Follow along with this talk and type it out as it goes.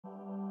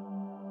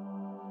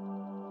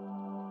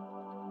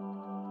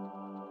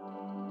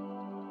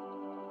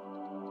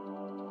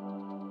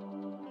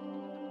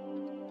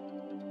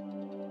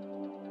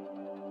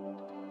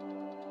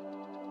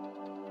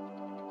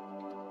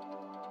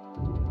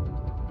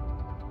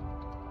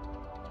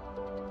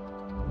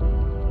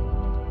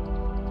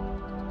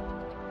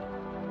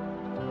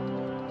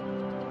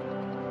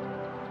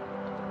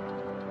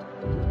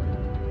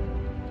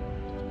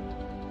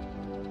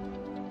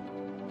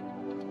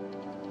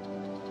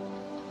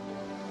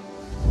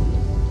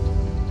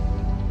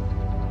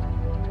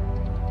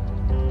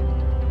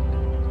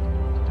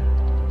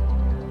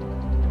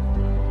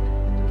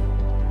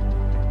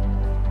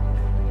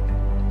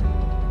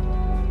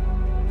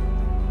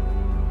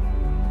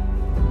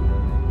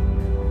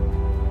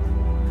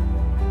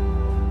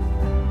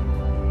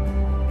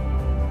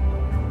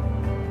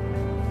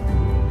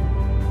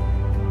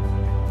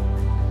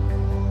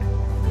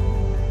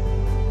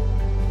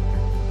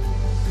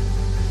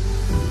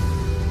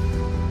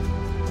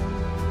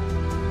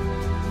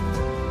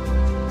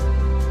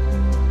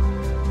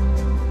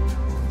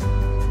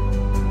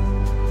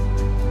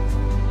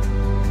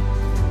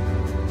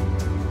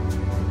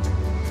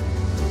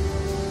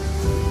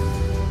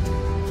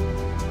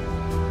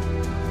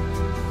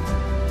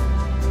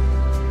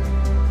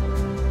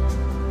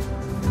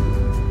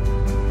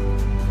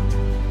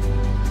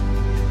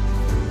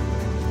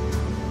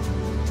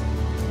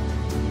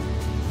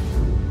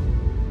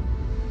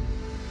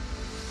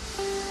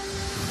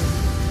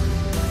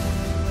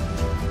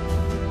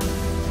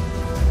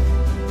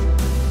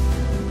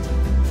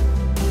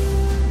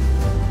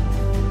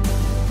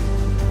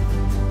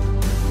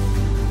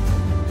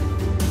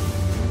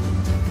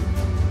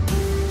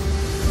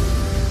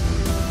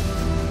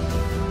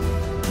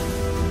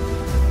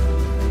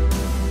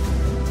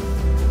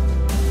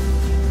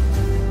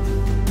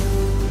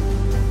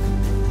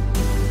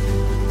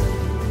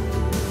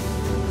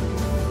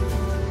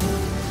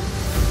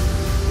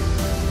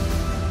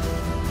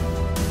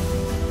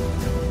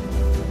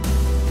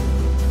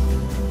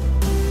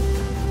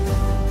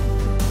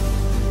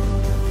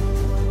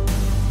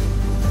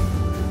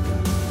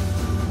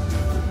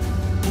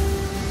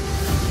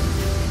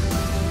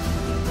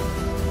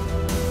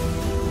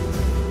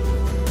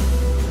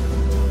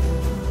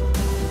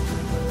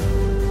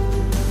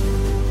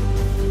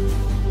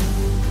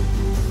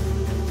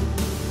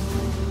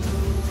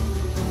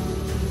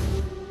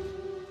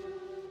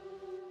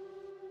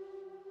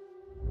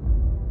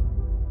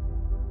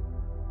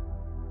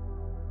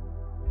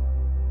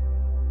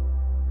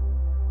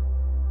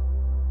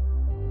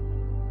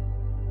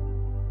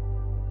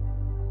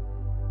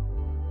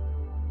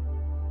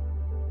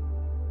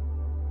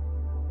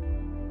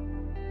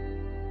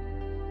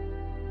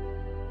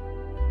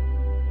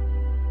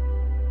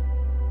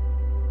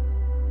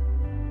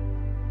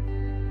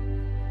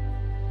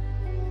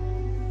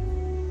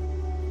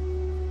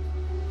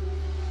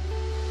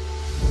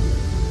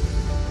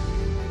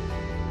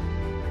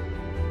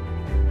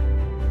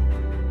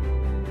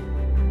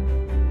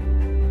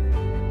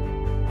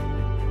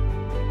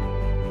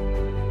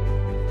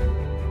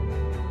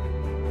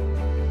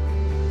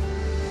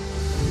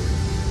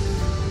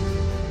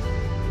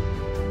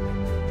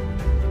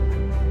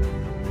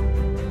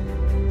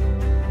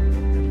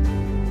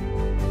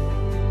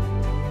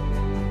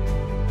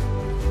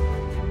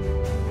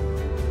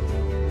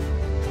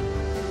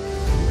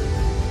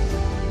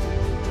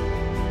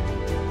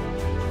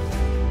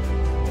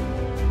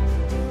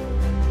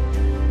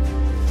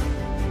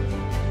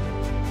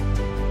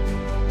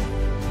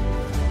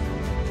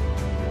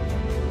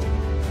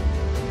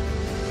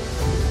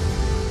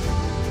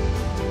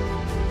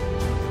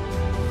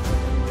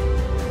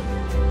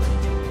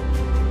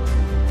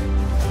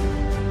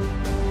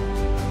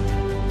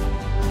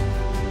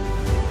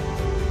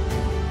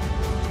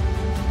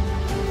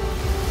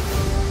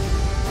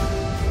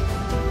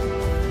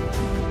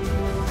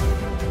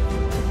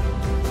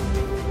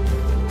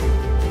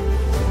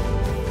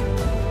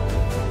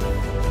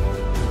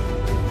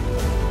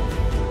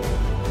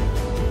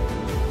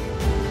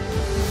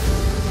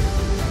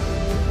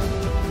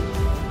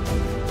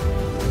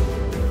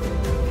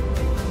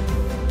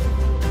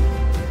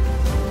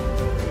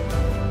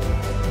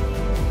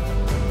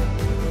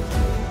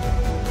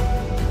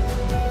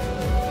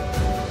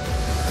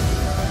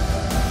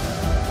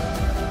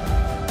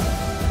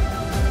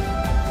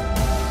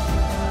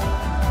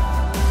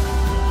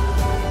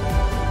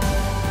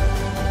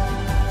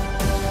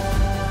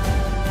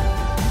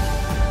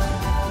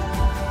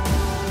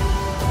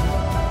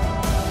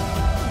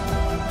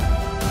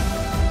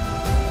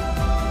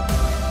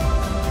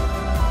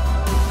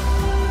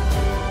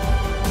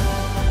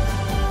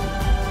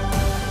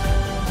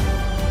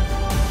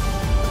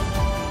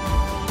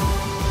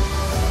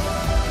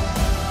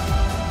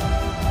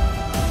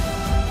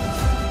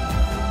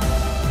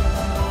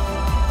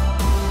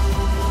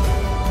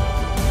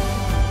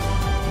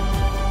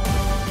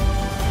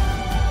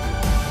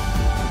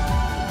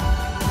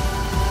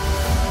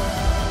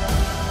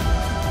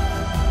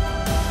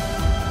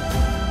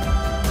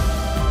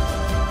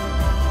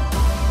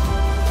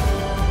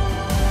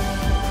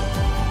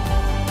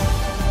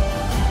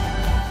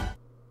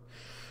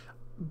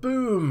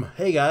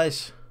Hey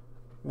guys,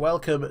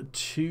 welcome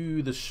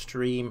to the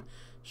stream.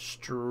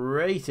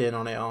 Straight in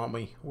on it, aren't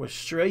we? We're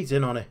straight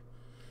in on it.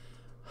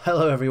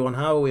 Hello everyone,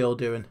 how are we all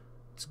doing?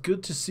 It's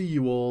good to see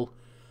you all,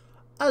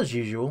 as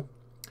usual.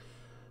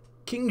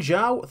 King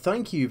Zhao,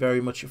 thank you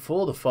very much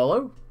for the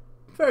follow.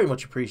 Very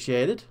much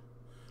appreciated.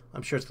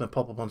 I'm sure it's going to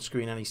pop up on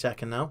screen any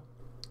second now.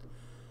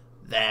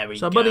 There we go.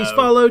 Somebody's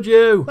followed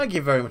you. Thank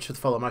you very much for the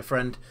follow, my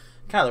friend.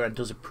 Kylo Ren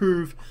does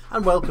approve.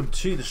 And welcome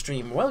to the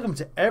stream. Welcome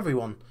to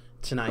everyone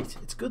tonight.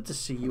 It's good to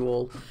see you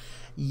all.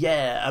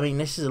 Yeah, I mean,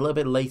 this is a little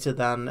bit later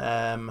than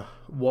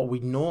what we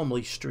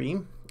normally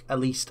stream, at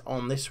least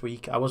on this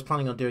week. I was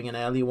planning on doing an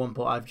earlier one,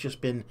 but I've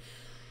just been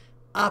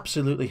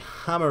absolutely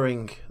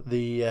hammering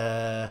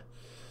the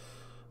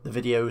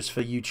videos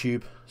for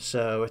YouTube,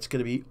 so it's going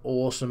to be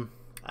awesome.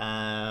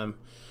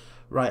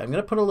 Right, I'm going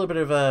to put a little bit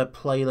of a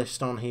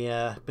playlist on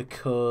here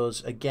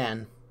because,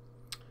 again,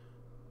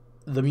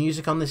 the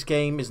music on this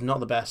game is not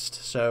the best,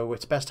 so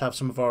it's best to have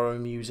some of our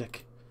own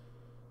music.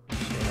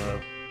 So,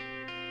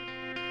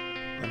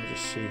 let me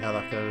just see how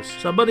that goes.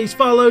 Somebody's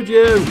followed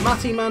you.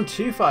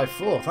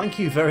 MattyMan254, thank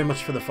you very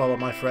much for the follow,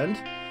 my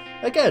friend.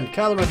 Again,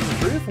 Kylo Ren does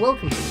approve.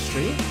 Welcome to the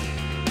stream.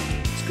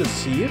 It's good to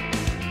see you.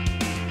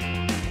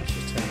 Let's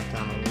just turn it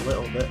down a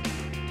little bit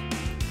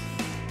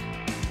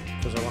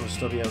because I want to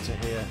still be able to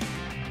hear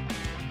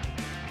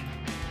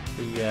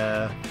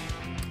the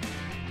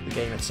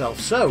game itself.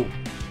 So,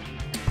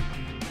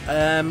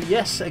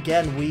 yes,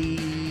 again,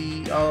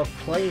 we are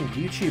playing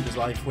YouTuber's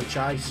Life, which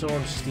I saw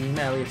on Steam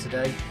earlier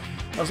today.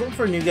 I was looking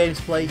for a new game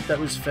to play that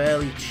was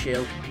fairly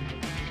chill.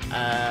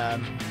 I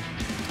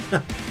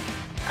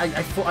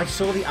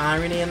saw the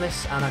irony in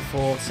this, and I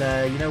thought,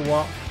 you know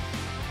what?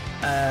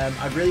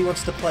 I really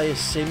wanted to play a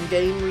sim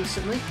game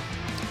recently.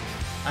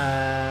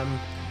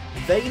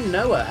 Vane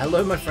Noah,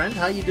 hello, my friend.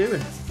 How you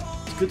doing?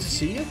 It's good to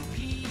see you.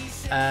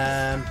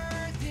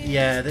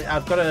 Yeah,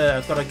 I've got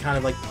a kind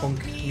of like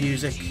punk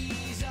music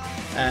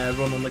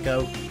run on the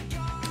go.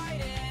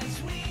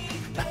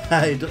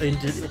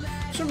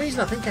 For some reason,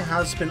 I think it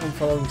has been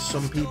unfollowing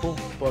some people,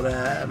 but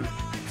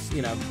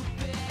you know,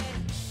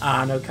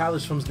 I know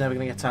Kylo's Fun's never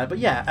gonna get tired. But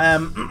yeah, I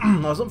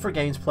was looking for a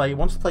game to play. I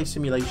wanted to play a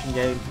simulation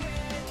game,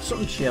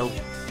 something chill,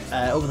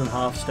 other than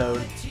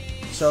Hearthstone.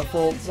 So I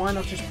thought, why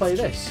not just play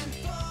this?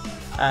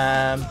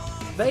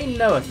 Vane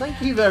Noah,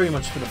 thank you very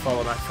much for the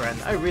follow, my friend.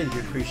 I really do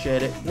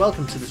appreciate it.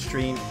 Welcome to the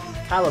stream.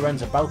 Kylo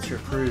Ren's about to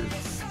approve.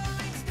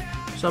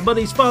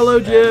 Somebody's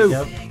followed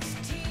you.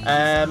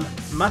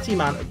 Matty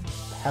Man,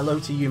 hello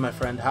to you, my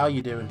friend. How are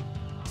you doing?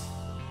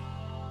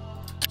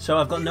 So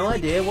I've got no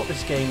idea what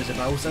this game is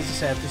about. As I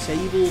say, I've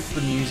disabled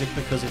the music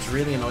because it's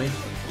really annoying.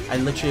 I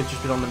literally have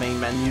just been on the main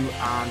menu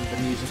and the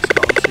music's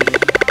gone to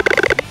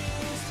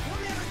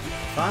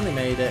finally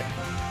made it.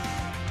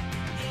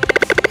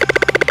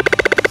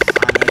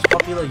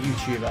 Popular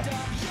YouTuber.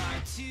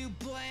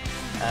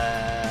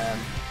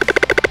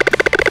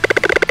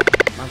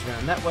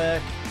 Management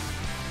Network.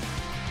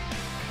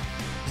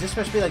 Is this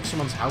supposed to be like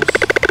someone's house?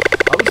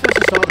 Are we supposed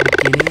to start at the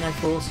beginning, I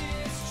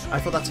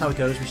thought that's how it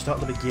goes, we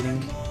start at the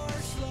beginning.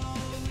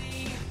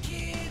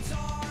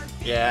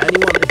 Yeah,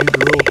 anyone who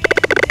grew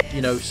up,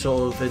 you know,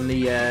 sort of in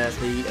the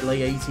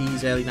late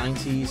 80s, early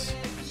 90s,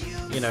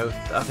 you know,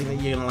 I think that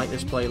you're going to like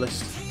this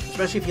playlist.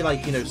 Especially if you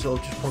like, you know,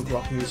 sort of just punk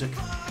rock music.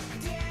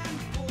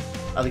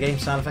 Are the game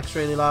sound effects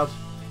really loud?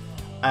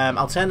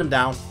 I'll turn them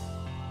down,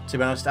 to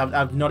be honest.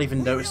 I've not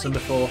even noticed them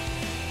before.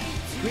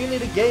 Green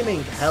Leader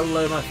Gaming,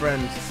 hello my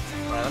friend.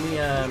 Right, let me,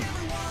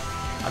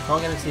 I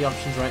can't get into the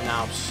options right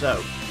now,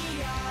 so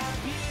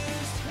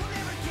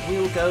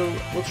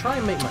we'll try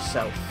and make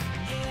myself.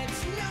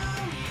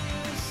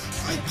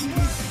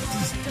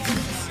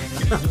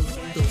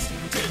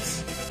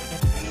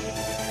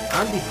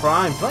 Andy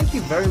Prime, thank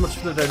you very much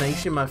for the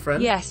donation, my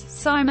friend. Yes,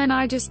 Simon,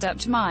 I just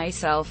upped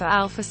myself at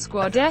Alpha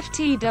Squad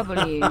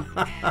FTW.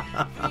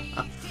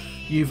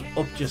 You've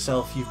upped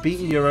yourself. You've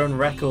beaten your own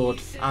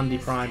record, Andy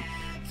Prime.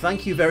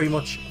 Thank you very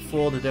much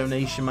for the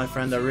donation, my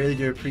friend. I really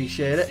do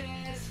appreciate it.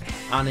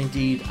 And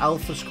indeed,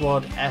 Alpha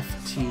Squad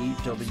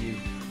FTW.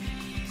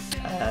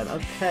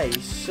 Okay,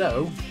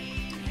 so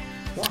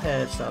what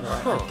hairstyle?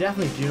 I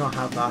definitely do not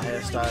have that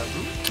hairstyle.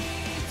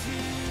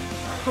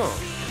 Do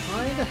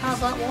I either have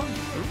that one?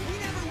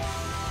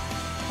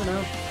 I don't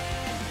know.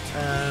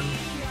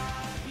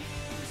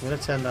 I'm going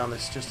to turn down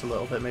this just a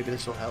little bit. Maybe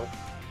this will help.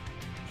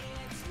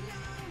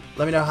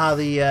 Let me know how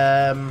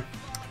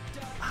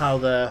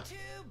the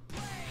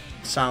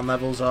sound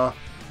levels are.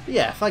 But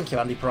yeah, thank you,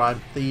 Andy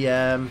Prime.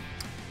 The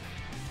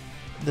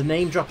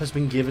name drop has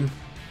been given.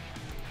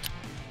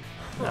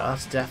 No,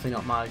 that's definitely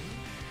not mine.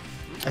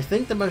 I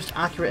think the most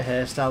accurate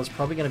hairstyle is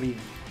probably going to be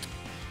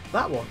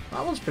that one.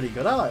 That one's pretty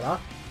good. I like that.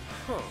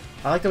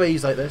 I like the way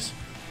he's like this.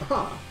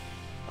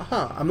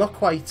 I'm not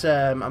quite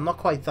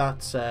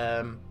that,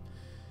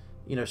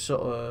 you know,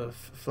 sort of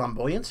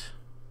flamboyant.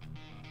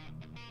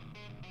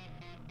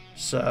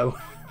 So,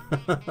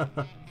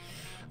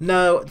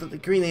 no, the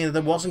Green Leader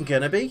there wasn't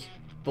gonna be,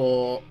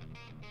 but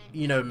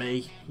you know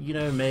me.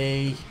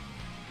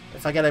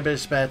 If I get a bit of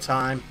spare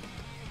time,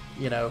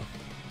 you know,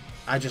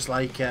 I just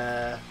like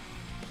to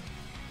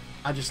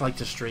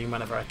stream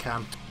whenever I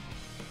can.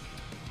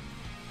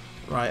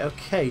 Right,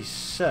 okay,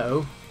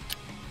 so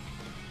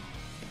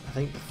I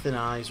think the thin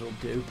eyes will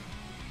do.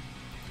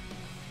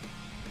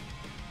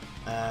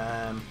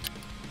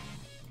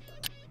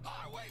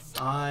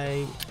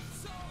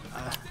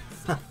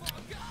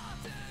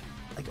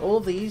 Like all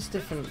these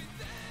different.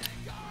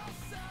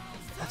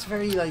 That's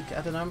very like,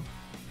 I don't know.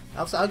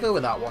 I'll go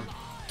with that one.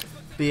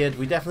 Beard.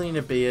 We definitely need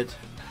a beard.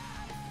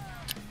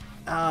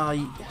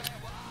 You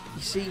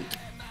see.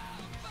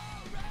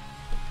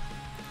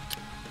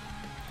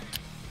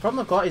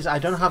 Problem I've got is I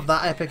don't have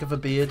that epic of a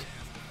beard.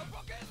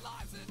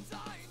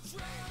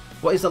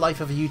 What is the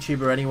life of a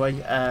YouTuber anyway?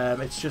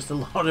 It's just a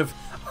lot of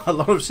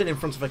sitting in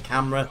front of a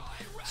camera,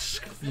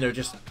 you know,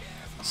 just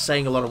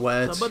saying a lot of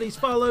words. Somebody's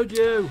followed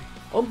you.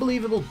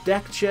 Unbelievable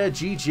deck chair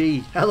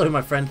GG. Hello,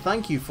 my friend.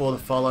 Thank you for the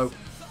follow.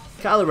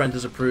 Kylo Ren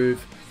does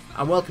approve,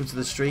 and welcome to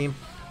the stream.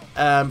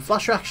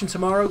 Flash reaction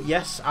tomorrow.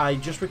 Yes, I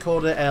just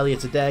recorded it earlier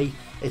today.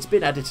 It's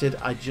been edited.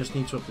 I just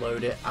need to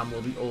upload it, and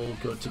we'll be all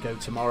good to go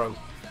tomorrow.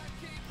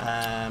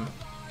 Damn.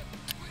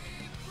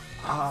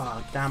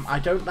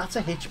 I don't. That's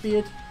a hitch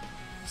beard.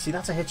 See,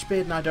 that's a hitch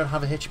beard, and I don't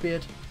have a hitch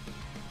beard.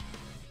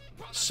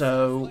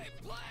 So,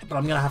 but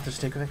I'm gonna have to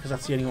stick with it because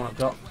that's the only one I've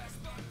got.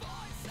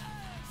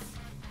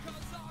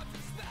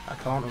 I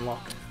can't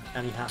unlock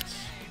any hats.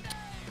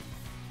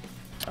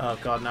 Oh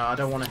god, no, I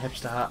don't want a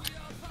hipster hat.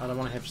 I don't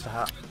want a hipster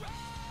hat.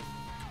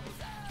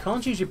 You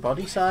can't choose your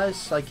body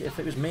size. Like, if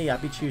it was me,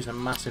 I'd be choosing a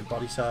massive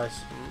body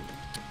size.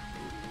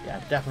 Yeah,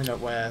 I definitely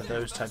don't wear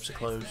those types of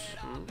clothes.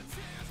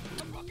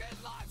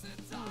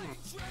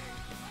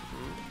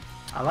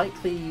 I like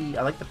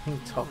the pink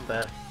top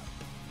there.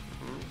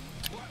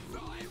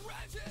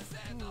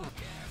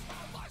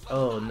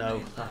 Oh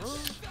no,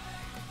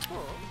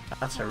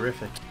 that's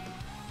horrific.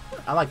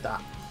 I like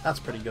that. That's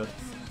pretty good.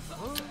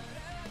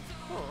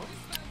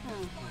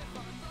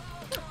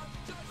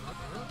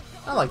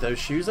 I like those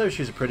shoes. Those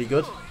shoes are pretty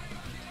good.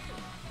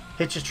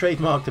 Hitch has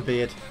trademarked the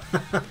beard.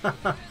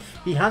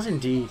 He has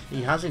indeed.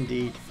 He has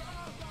indeed.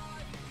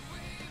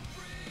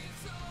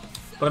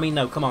 But I mean,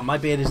 no, come on. My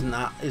beard isn't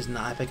that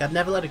epic. I'd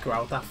never let it grow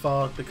out that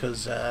far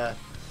because I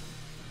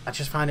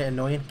just find it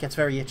annoying. It gets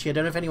very itchy. I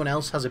don't know if anyone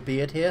else has a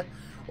beard here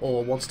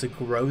or wants to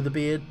grow the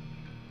beard,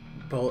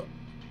 but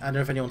I don't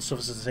know if anyone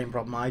suffers the same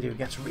problem I do. It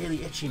gets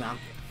really itchy, man.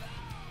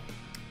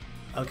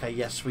 Okay,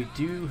 yes, we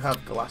do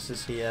have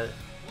glasses here.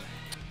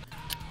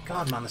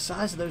 God, man, the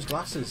size of those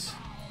glasses.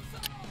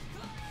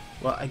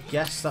 Well, I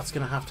guess that's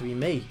going to have to be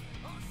me.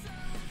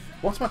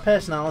 What's my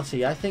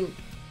personality? I think,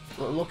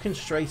 looking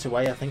straight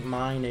away, I think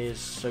mine is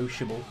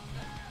sociable.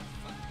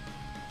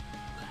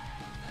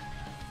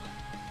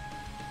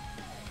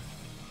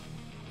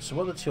 So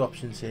what are the two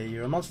options here?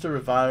 You're a master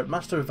of viral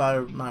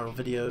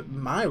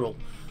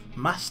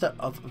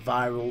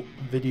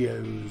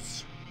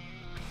videos.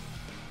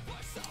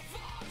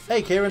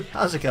 Hey Kieran,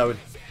 how's it going?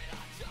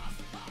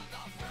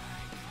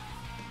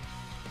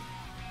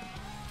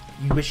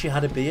 You wish you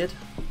had a beard?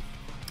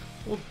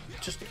 Well,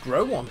 just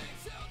grow one.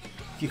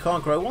 If you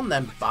can't grow one,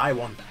 then buy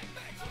one.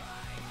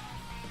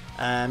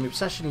 Your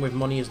obsession with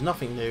money is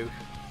nothing new.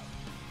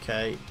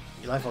 Okay,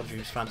 your lifelong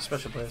dreams found a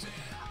special place.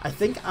 I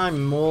think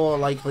I'm more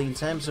likely in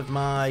terms of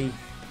my...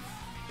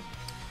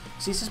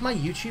 See, this is my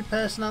YouTube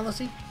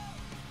personality.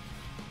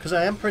 Because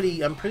I'm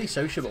pretty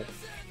sociable.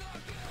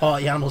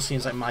 Party animal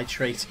seems like my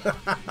trait.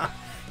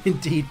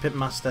 Indeed,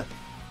 Pitmaster.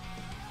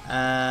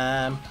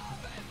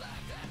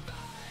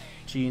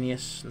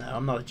 Genius. No,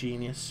 I'm not a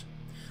genius.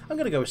 I'm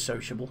going to go with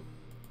sociable.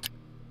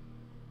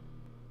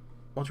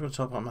 What do you want to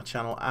talk about on my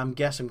channel? I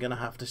guess I'm going to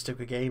have to stick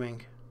with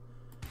gaming.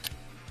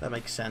 That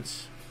makes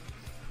sense.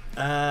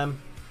 We're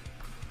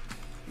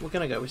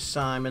going to go with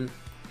Simon.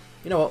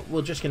 You know what?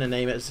 We're just going to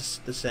name it as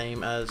the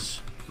same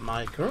as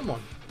my current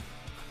one.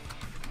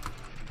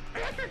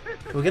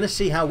 We're going to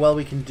see how well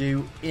we can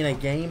do in a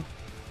game.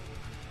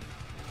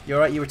 You're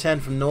right, you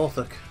returned from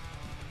Norfolk.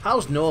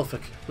 How's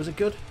Norfolk? Was it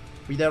good?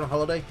 Were you there on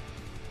holiday?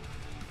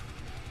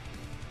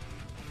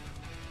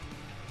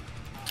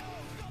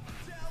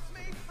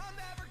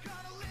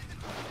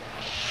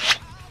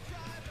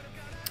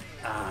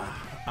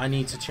 I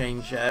need to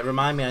change,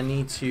 remind me I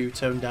need to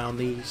tone down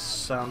these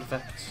sound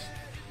effects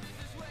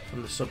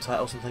from the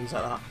subtitles and things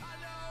like that.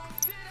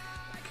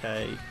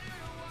 Okay,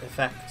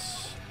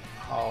 effects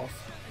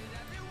off.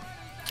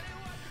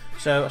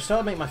 So I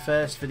started making my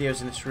first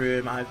videos in this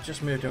room. I've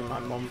just moved in with my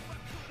mum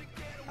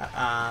and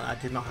I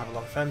did not have a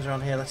lot of friends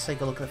around here. Let's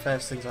take a look at the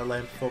first things I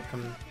learned before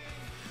becoming...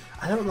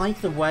 I don't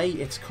like the way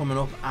it's coming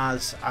up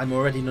as I'm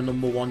already the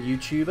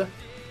 #1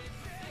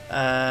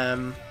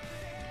 YouTuber.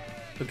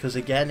 Because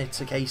again,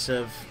 it's a case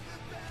of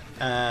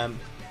it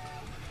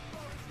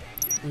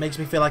makes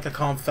me feel like I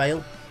can't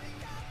fail.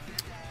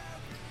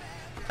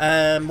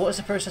 What is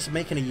the process of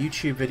making a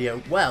YouTube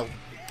video? Well,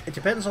 it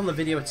depends on the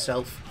video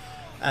itself.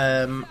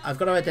 I've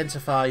got to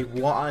identify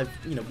what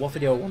what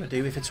video I want to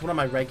do. If it's one of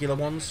my regular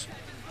ones,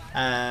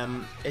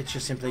 it's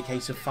just simply a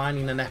case of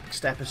finding the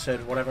next episode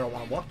of whatever I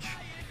want to watch.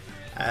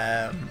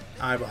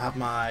 I will have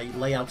my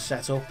layout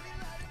set up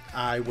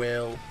I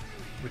will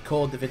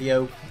record the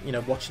video, you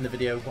know, watching the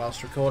video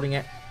whilst recording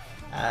it,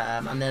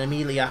 and then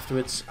immediately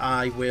afterwards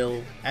I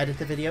will edit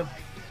the video.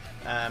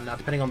 Now,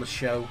 depending on the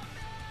show,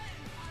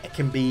 it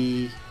can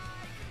be,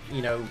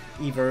 you know,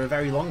 either a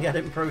very long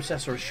editing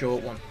process or a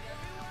short one.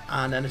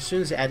 And then as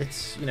soon as it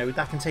edits, you know,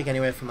 that can take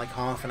anywhere from like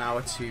half an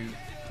hour to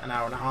an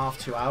hour and a half,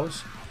 2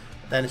 hours.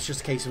 Then it's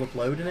just a case of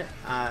uploading it,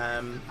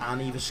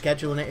 and either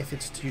scheduling it if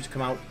it's due to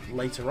come out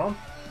later on,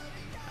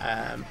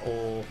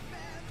 or,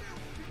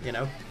 you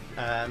know,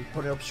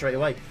 put it up straight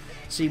away.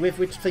 See,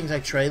 with things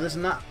like trailers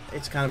and that,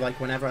 it's kind of like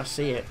whenever I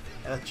see it,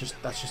 that's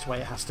just the way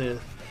it has to.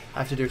 I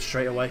have to do it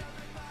straight away.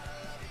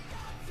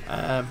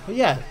 But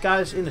yeah,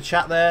 guys, in the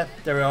chat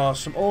there are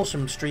some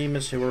awesome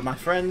streamers who are my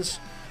friends.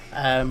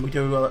 We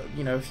do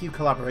you know, a few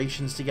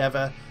collaborations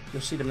together.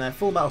 You'll see them there: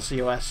 Full Metal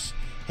COS,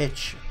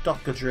 Hitch,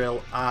 Dr.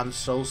 Drill, and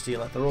Soul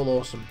Stealer. They're all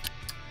awesome.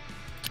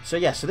 So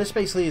yeah, so this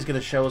basically is going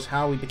to show us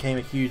how we became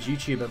a huge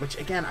YouTuber. Which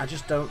again, I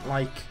just don't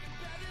like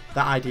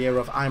that idea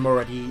of I've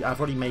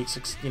already made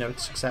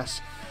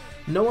success.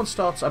 No one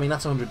starts. I mean,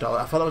 that's $100.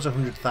 I thought that was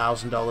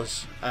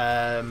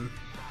 $100,000.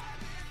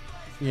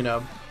 You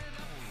know.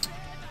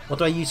 What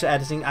do I use for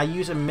editing? I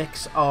use a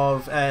mix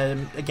of,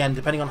 again,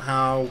 depending on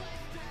how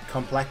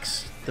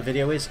complex the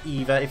video is.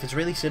 Either, if it's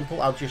really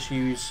simple, I'll just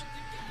use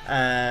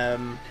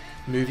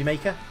Movie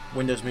Maker,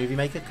 Windows Movie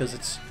Maker, because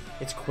it's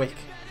quick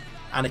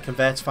and it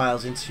converts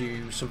files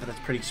into something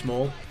that's pretty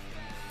small.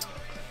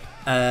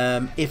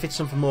 If it's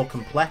something more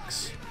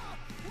complex,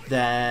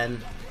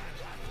 then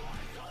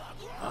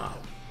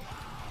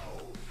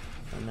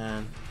and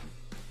then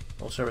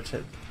also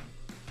return.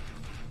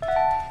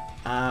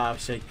 I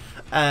see.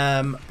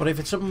 But if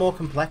it's something more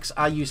complex,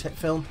 I use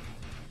HitFilm.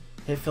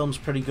 HitFilm's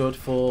pretty good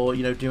for,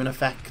 you know, doing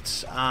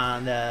effects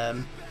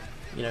and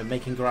you know,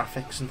 making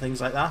graphics and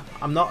things like that.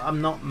 I'm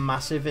not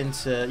massive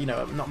into, you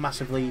know, I'm not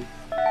massively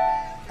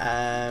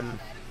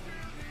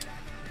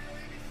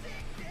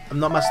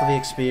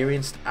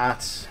experienced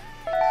at.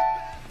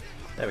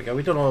 There we go.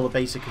 We've done all the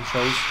basic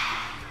controls.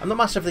 I'm not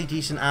massively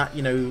decent at,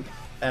 you know,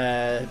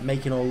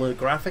 making all the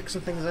graphics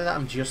and things like that.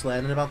 I'm just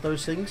learning about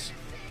those things.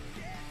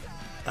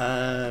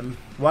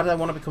 Why did I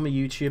want to become a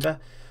YouTuber?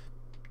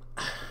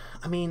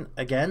 I mean,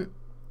 again,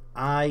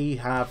 I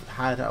have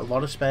had a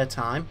lot of spare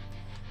time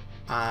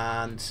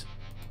and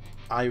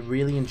I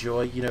really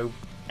enjoy, you know,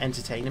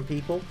 entertaining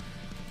people.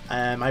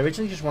 I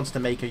originally just wanted to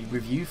make a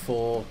review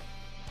for...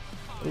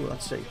 Oh,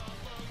 let's see.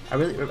 I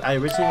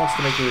originally wanted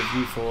to make a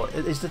review for...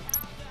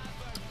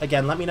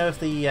 Again, let me know if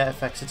the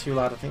effects are too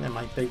loud. I think they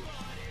might be.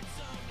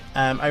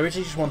 I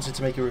originally just wanted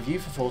to make a review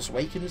for Force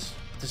Awakens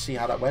to see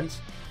how that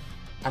went.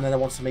 And then I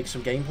wanted to make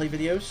some gameplay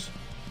videos,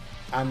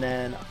 and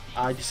then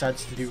I decided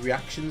to do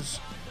reactions,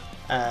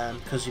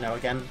 because, you know,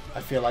 again,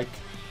 I feel like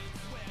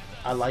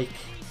I like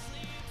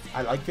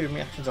doing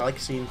reactions. I like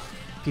seeing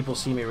people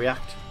see me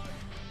react.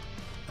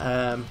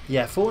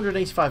 Yeah,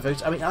 485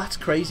 votes. I mean, that's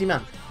crazy,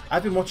 man.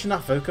 I've been watching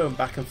that vote going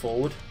back and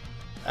forward.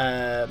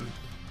 I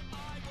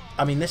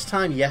mean, this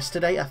time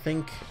yesterday, I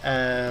think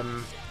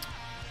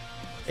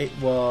it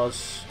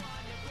was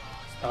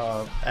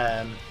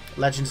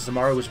Legends of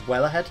Tomorrow was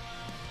well ahead.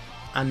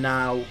 And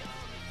now,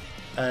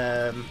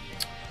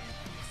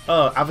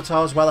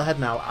 Avatar's well ahead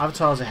now.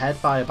 Avatar's ahead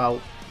by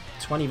about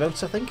 20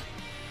 votes, I think.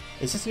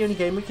 Is this the only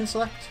game we can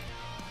select?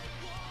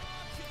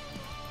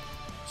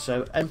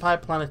 So, Empire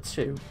Planet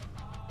 2.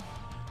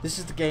 This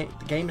is the game.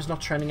 The game is not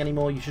trending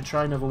anymore. You should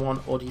try another one,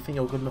 or do you think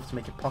you're good enough to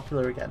make it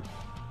popular again?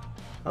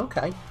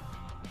 Okay.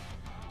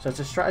 So it's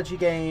a strategy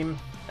game,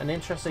 an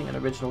interesting and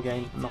original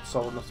game, not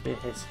solid enough to be a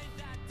hit.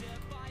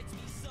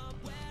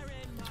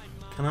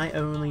 Can I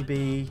only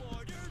be...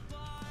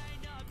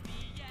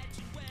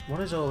 What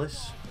is all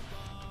this?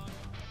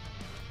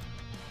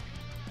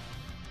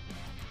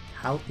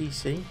 HAL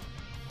PC?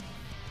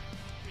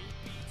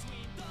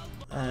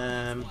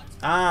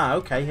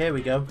 Okay, here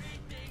we go.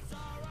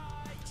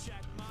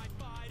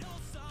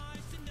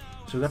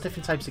 So we've got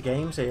different types of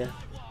games here.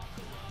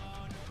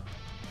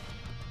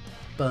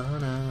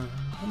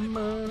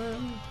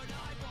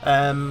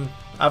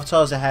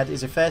 Avatar's ahead.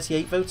 Is it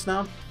 38 votes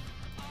now?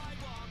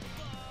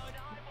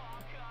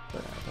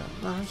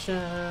 My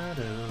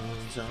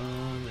shadows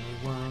only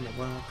one that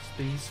walks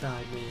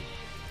beside me.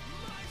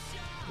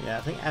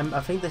 Yeah, I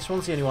think this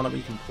one's the only one that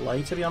we can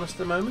play, to be honest, at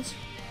the moment.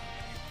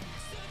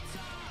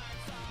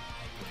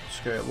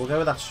 Screw it, we'll go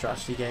with that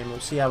strategy game.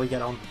 We'll see how we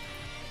get on.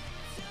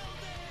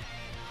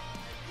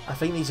 I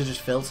think these are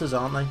just filters,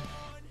 aren't they?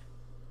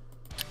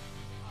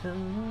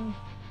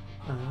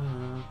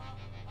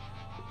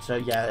 So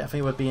yeah, I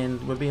think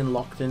we're being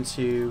locked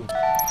into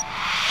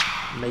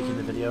making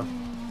the video.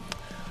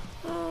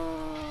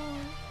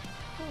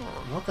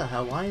 What the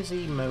hell? Why is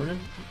he moaning?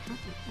 In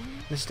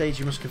this stage,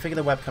 you must configure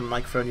the webcam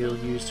microphone you'll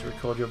use to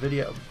record your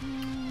video.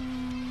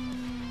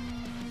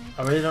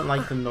 I really don't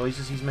like the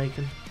noises he's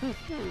making.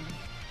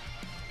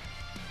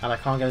 And I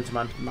can't get into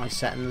my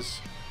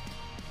settings.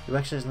 The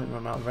exercise limit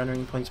amount of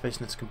rendering points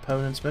based on its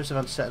components. Most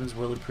advanced settings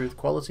will improve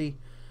quality.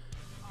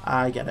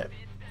 I get it.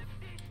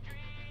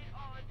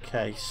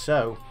 Okay,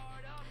 so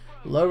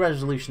Low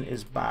resolution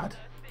is bad,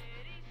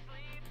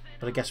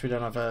 but I guess we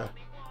don't have a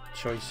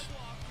choice.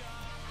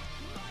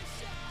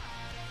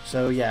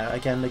 So yeah,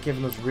 again, they're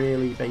giving us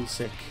really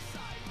basic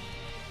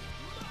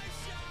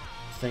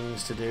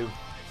things to do.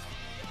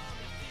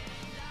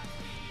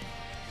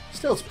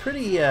 Still, it's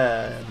pretty...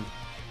 oh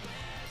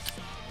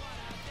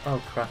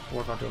crap,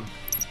 what have I done?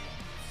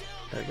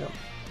 There we go.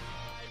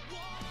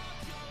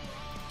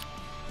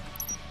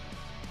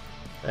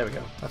 There we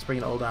go, that's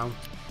bringing it all down.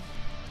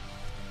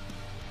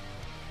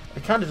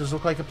 It kind of does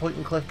look like a point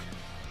and click.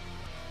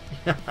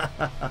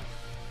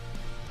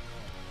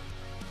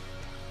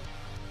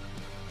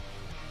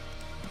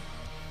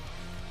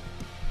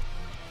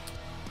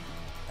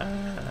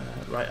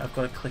 Right, I've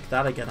got to click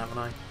that again, haven't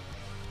I?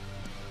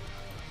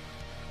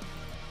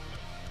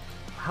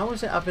 How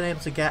is it I've been able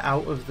to get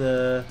out of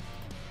the...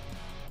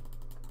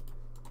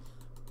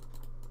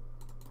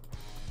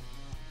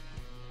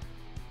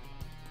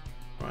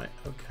 Right,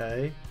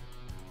 okay.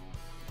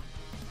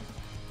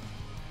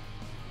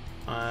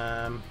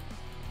 I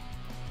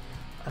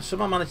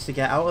somehow managed to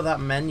get out of that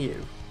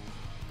menu.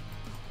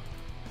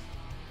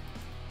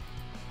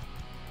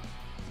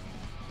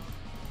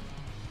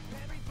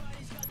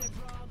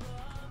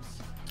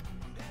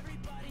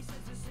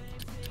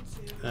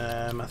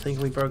 I think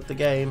we broke the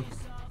game.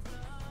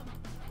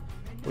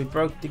 We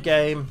broke the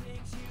game.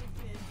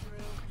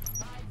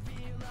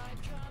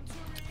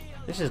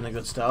 This isn't a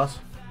good start.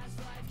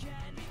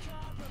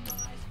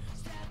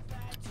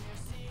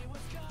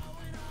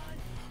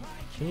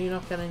 Can you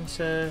not get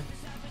into...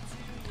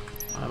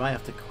 I might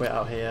have to quit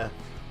out here.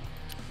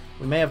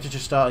 We may have to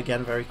just start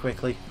again very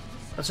quickly.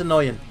 That's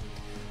annoying.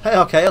 Hey,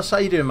 okay, how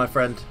you doing, my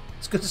friend?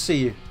 It's good to see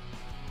you.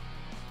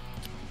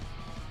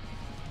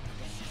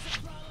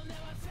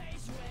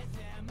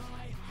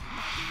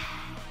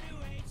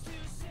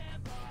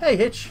 Hey,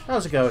 Hitch,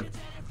 how's it going?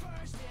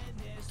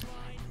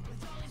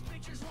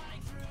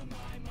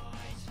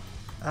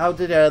 How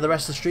did the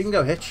rest of the stream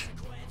go, Hitch?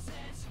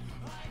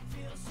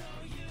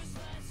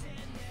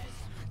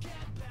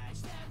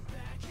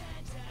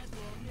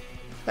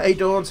 Hey,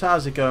 Dawn,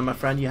 how's it going, my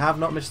friend? You have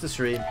not missed the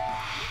stream.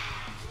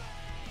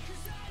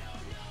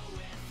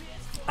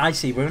 I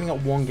see, we've only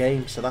got one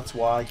game, so that's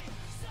why.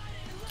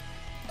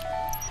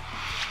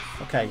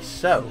 Okay,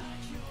 so...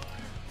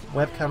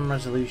 webcam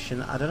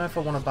resolution. I don't know if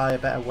I want to buy a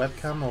better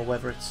webcam or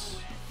whether it's...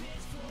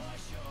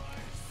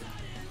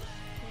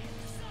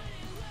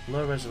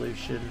 low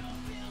resolution,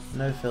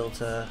 no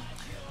filter.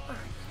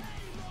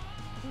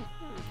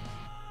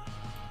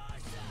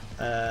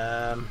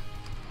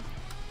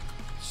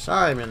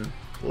 Simon,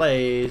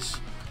 Blaze,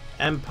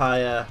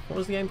 Empire. What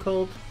was the game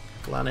called?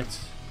 Planet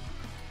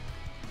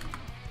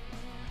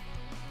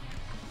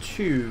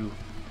 2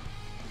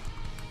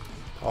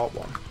 Part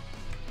 1.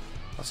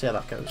 I'll see how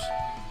that goes.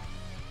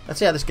 Let's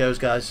see how this goes,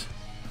 guys.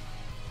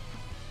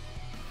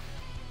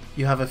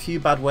 You have a few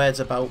bad words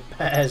about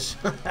pears.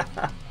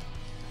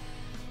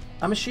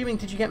 I'm assuming,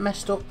 did you get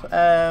messed up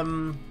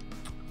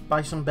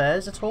by some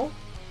bears at all?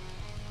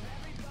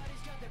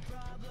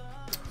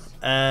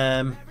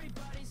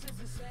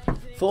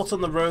 Thoughts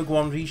on the Rogue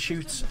One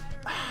reshoot?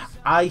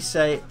 I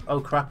say, oh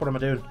crap, what am I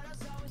doing?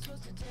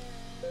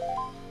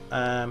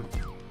 I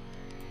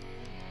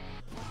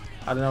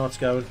don't know what's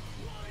going.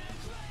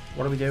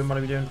 What are we doing? What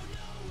are we doing?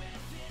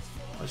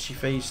 As you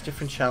face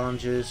different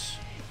challenges,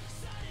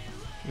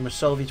 you must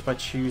solve each by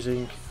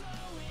choosing.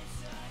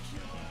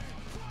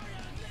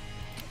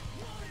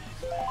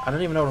 I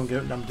don't even know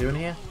what I'm doing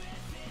here.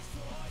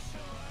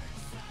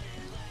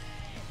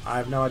 I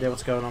have no idea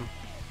what's going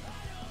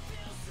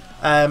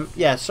on.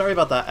 Yeah, sorry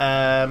about that.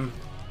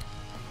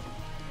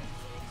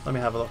 Let me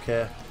have a look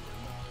here.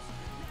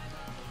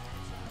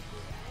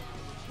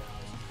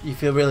 You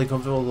feel really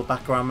comfortable with the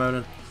background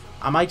moaning.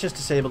 I might just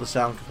disable the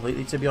sound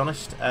completely, to be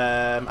honest.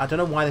 I don't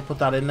know why they put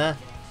that in there.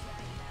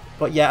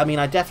 But yeah, I mean,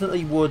 I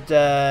definitely would...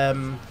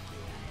 okay.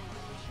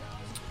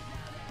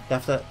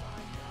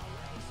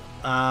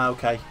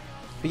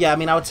 But yeah, I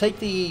mean, I would take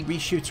the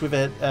reshoots with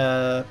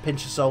a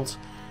pinch of salt.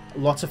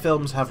 Lots of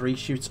films have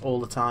reshoots all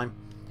the time.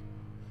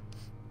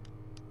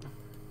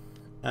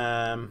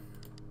 I'm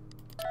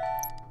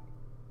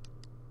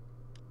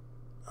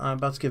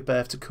about to give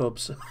birth to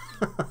cubs.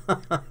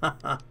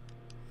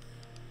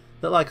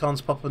 Little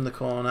icons pop up in the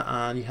corner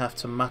and you have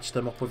to match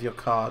them up with your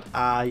card.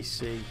 I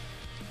see.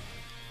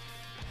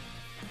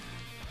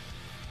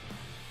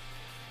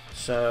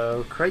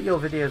 So, create your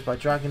videos by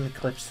dragging the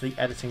clips to the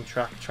editing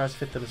track. Try to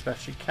fit them as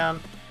best you can.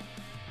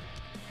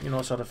 You can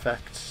also add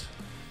effects.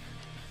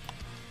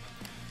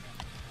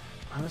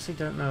 I honestly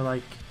don't know,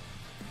 like...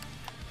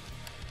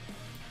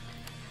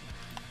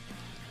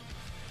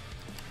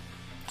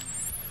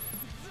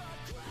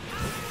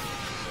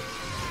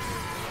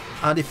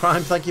 Andy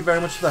Prime, thank you very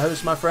much for the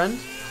host, my friend.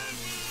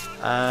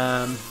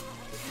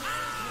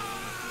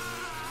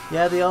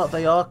 Yeah,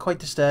 they are quite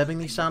disturbing,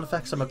 these sound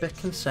effects. I'm a bit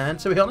concerned,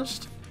 to be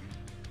honest.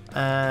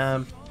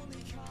 Can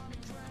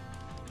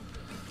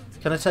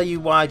I tell you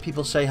why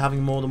people say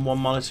having more than one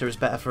monitor is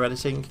better for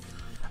editing?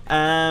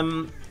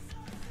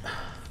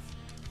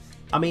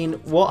 I mean,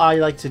 what I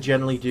like to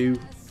generally do...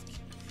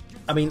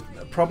 I mean,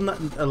 the problem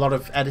that a lot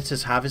of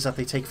editors have is that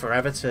they take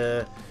forever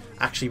to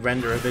actually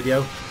render a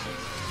video.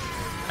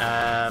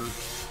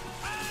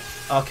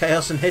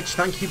 Chaos and Hitch,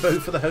 thank you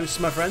both for the hosts,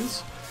 my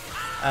friends.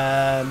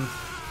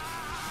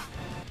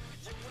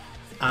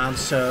 And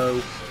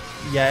so,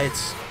 yeah,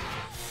 it's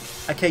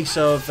a case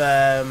of...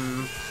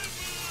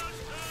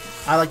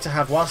 I like to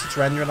have, whilst it's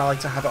rendering, I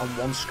like to have it on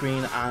one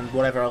screen and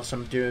whatever else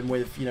I'm doing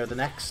with, you know, the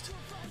next.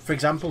 For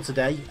example,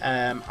 today,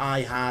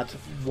 I had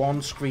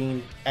one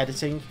screen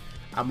editing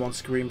and one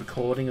screen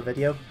recording a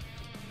video.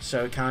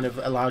 So it kind of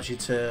allows you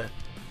to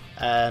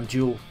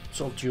dual,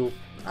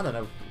 I don't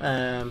know,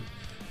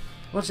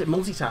 what is it,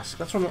 multitask?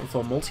 That's what I'm looking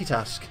for,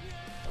 multitask.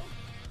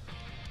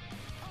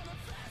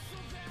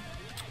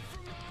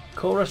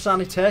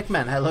 Khorasani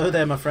Turkmen, hello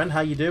there my friend,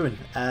 how you doing?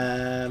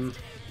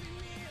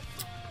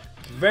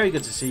 Very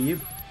good to see you.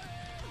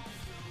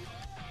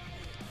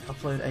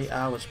 Upload 8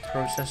 hours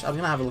process. I'm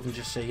going to have a look and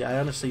just see. I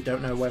honestly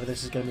don't know whether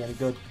this is going to be any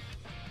good.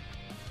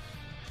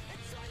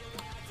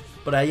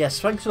 But yes,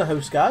 thanks for the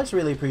host, guys.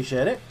 Really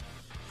appreciate it.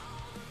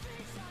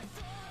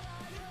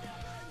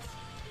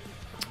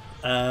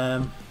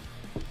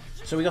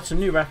 So we got some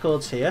new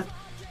records here.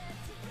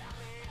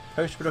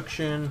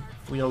 Post-production,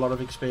 we got a lot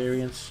of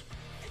experience.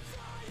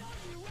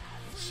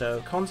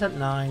 So content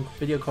 9,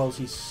 video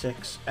quality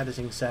 6,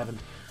 editing 7.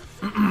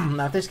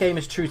 Now, if this game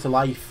is true to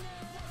life,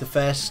 the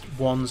first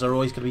ones are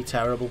always going to be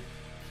terrible.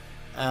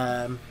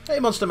 Hey,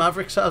 Monster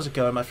Mavericks, how's it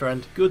going, my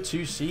friend? Good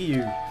to see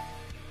you.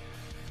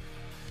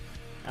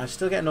 I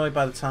still get annoyed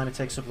by the time it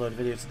takes to upload a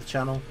video to the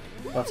channel,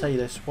 but I'll tell you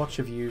this, watch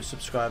your views,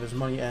 subscribers,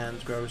 money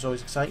earned, grow is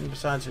always exciting.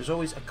 Besides, there's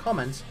always a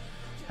comment,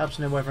 helps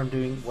know whether I'm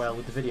doing well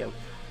with the video.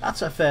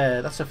 That's a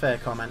fair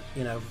comment,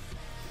 you know.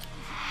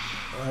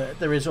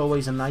 There is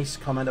always a nice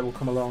comment that will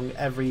come along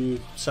every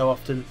so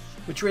often,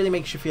 which really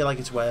makes you feel like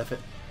it's worth it.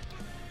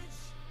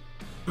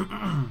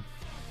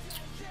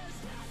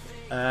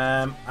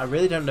 I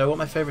really don't know what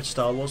my favourite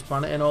Star Wars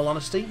planet, in all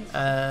honesty.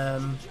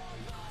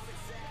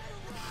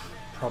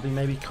 Probably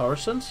maybe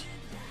Coruscant.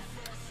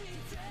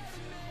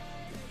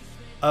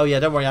 Oh yeah,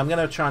 don't worry, I'm going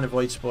to try and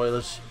avoid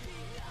spoilers.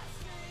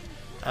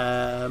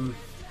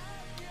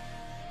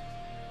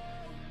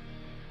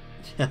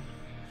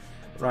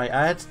 Right,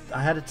 I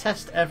had a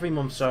test every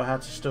month, so I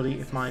had to study.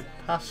 If I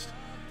passed,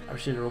 I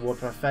received a reward.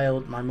 If I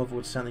failed, my mother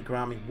would certainly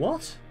grant me.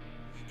 What?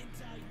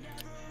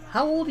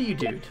 How old are you,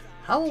 dude?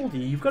 How old are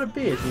you? You've got a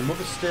beard. Your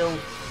mother's still...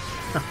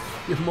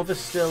 your mother's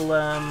still...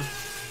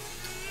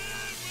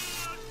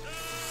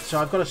 So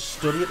I've got to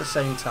study at the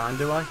same time,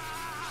 do I?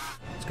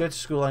 To go to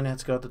school, I need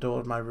to go out the door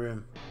of my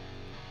room.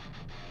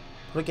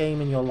 Put a game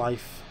in your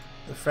life.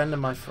 The friend of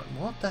my friend...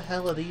 What the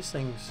hell are these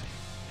things?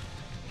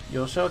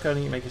 You're so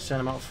going to make a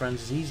certain amount of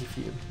friends is easy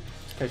for you.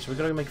 Okay, so we've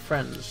got to make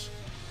friends.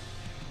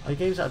 Are your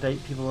games out of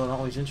date? People are not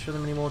always interested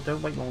in them anymore.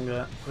 Don't wait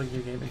longer. Put a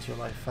new game into your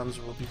life. Fans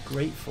will be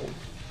grateful.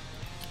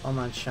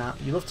 Online chat.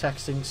 You love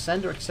texting.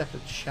 Send or accept a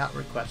chat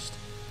request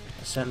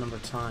a certain number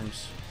of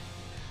times.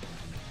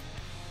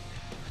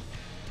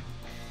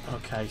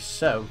 Okay,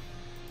 so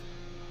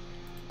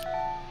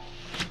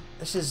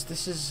this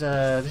is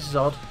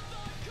odd.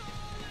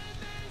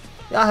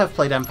 Yeah, I have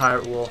played Empire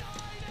at War.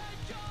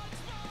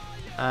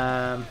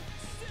 Not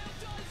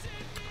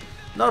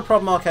a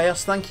problem,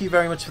 Archaeos. Thank you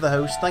very much for the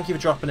host. Thank you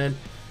for dropping in,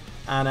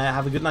 and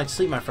have a good night's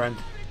sleep, my friend.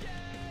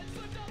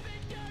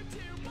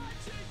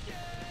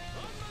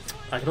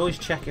 I could always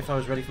check if I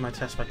was ready for my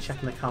test by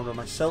checking the calendar on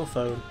my cell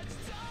phone.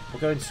 Or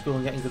going to school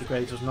and getting good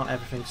grades was not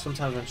everything.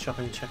 Sometimes when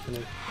shopping and check for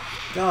new.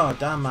 God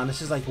damn, man,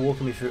 this is like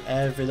walking me through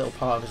every little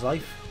part of his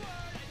life.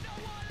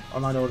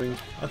 Online ordering.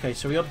 Okay,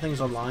 so we order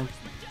things online.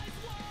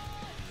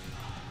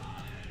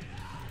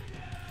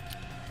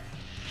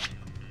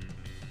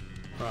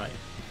 Right.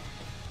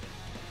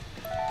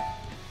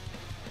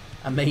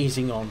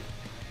 Amazing on.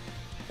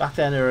 Back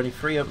then there were only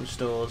 3 open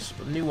stores,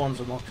 but the new ones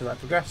unlocked as I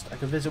progressed. I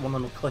could visit one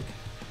of them and click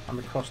on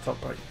the cross top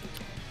right.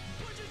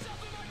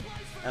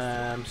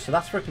 So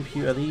that's for a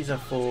computer, these are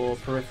for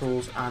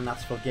peripherals, and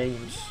that's for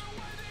games.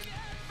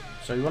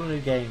 So we want a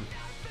new game.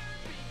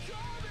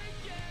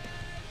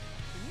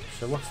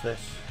 So what's this?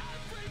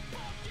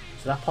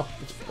 So that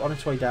it's on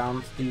its way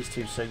down to these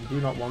two, so you do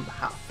not want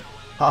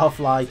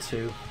Half-Life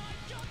 2.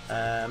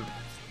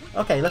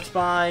 Okay, let's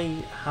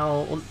buy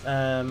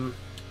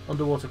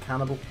Underwater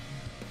Cannibal.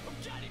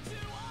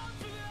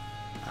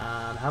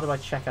 And how do I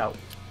check out?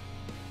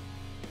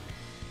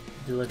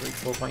 Delivery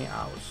 4.8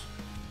 hours.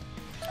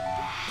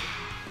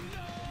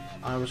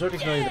 I was already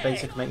familiar with the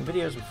basics of making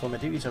videos before my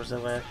duties. I was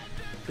aware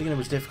thinking it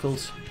was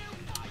difficult.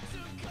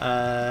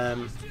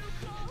 But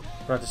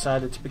I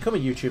decided to become a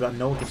YouTuber and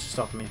no one gets to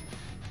stop me.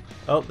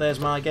 Oh, there's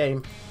my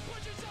game.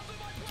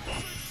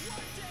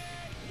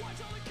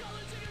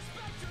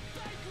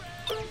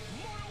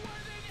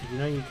 You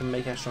know you can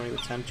make extra money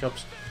with temp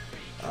jobs.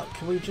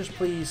 Can we just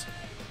please...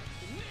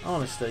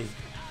 Honestly.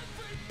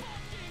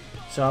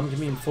 So I'm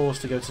being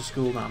forced to go to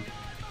school now.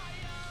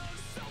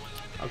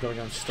 I've got to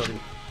go and study.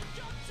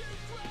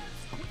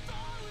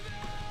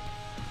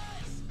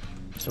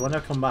 So when do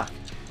I come back?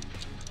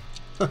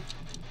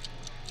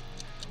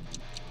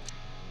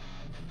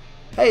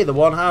 Hey, the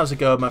one, how's it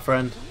going, my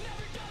friend?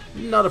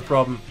 Not a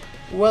problem.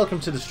 Welcome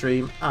to the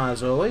stream,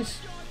 as always.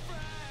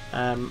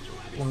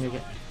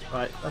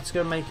 Right, let's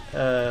go make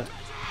a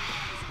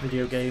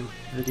video game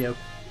video.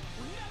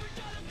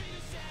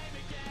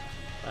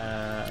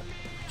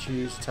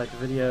 Choose type of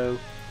video.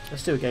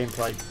 Let's do a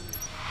gameplay.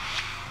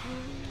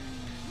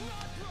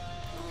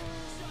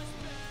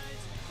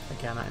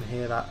 Again, I can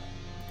hear that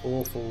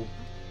awful.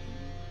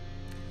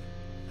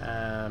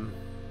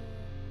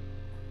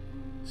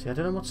 See, I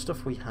don't know what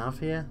stuff we have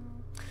here.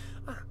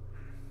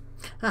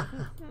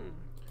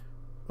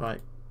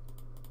 Right.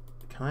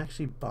 Can I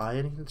actually buy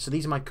anything? So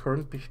these are my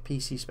current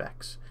PC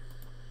specs.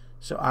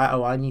 So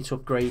I need to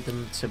upgrade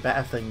them to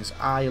better things.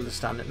 I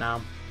understand it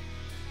now.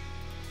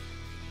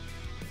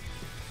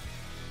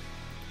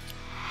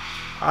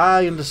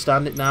 I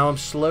understand it now. I'm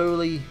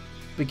slowly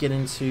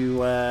beginning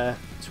to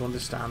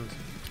understand.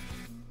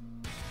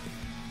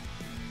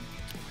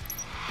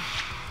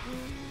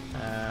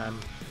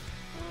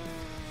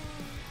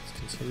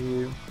 Let's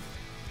continue.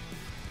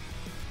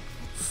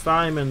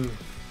 Simon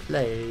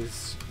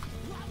plays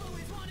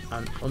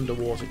an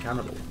underwater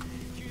cannibal.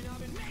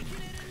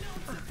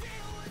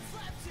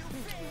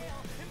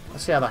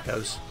 Let's see how that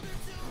goes.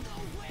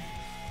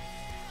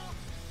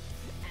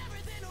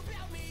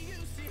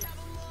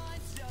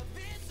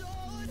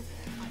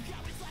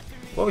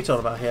 What are we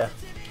talking about here?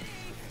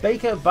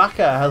 Baker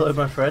Backer, hello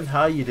my friend,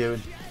 how are you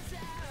doing?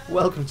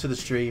 Welcome to the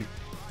stream.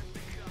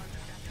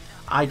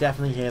 I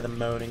definitely hear them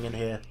moaning in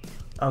here.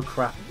 Oh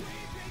crap.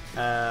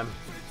 I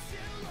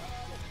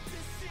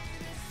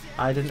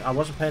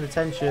wasn't paying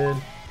attention.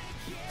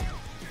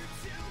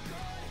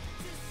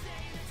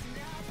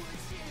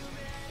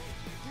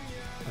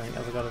 I think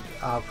I've got a...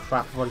 Oh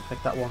crap, I've already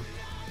picked that one.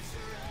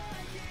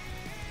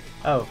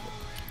 Oh.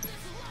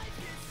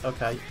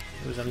 Okay,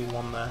 there was only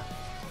one there.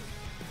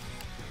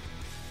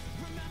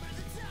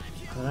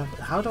 I don't know.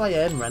 How do I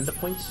earn render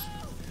points?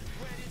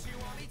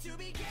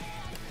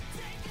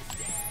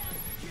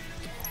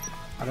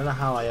 I don't know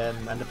how I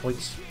earn render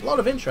points. A lot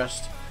of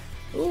interest.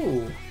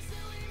 Ooh.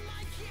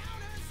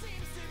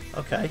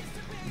 Okay.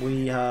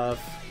 We have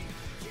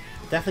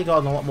definitely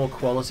gotten a lot more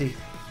quality.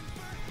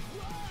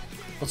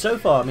 But so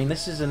far, I mean,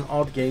 this is an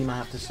odd game, I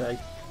have to say.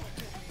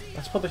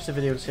 Let's publish the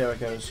video and see how it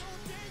goes.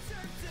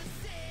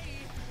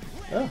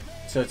 Oh,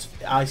 so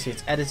I see,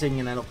 it's editing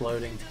and then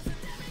uploading.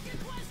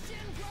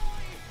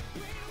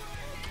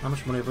 How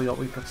much money have we got?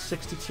 We've got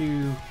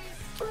 62.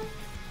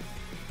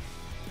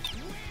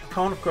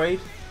 Can't upgrade.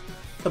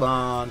 Come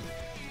on.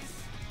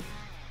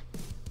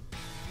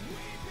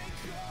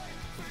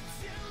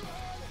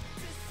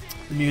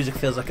 The music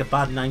feels like a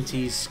bad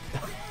 90s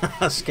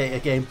skater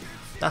game.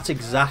 That's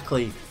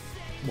exactly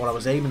what I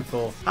was aiming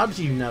for. How did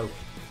you know?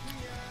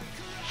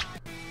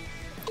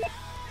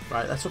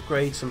 Right, let's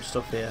upgrade some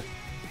stuff here.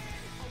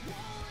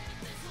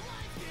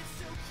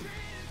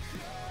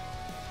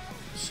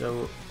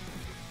 So,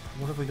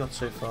 what have we got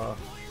so far?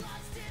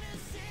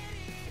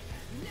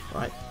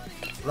 Right,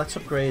 let's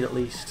upgrade at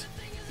least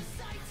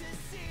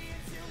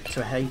to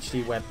a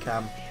HD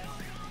webcam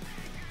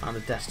and a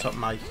desktop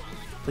mic.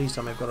 Please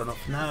tell me I've got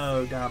enough.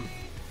 No, damn.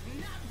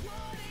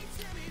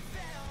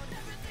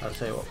 I'll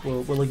tell you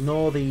what, we'll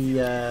ignore the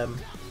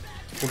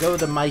we'll go with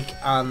the mic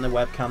and the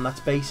webcam.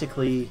 That's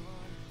basically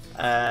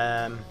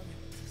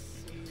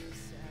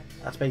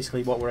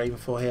what we're aiming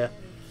for here.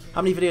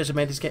 How many videos have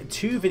made this game?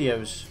 2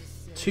 videos.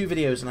 2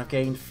 videos, and I've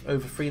gained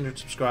over 300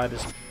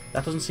 subscribers.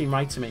 That doesn't seem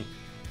right to me.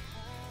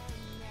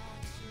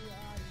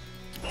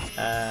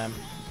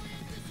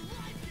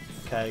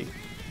 Okay.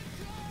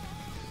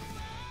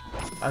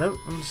 I don't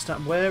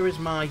understand. Where is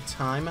my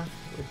timer?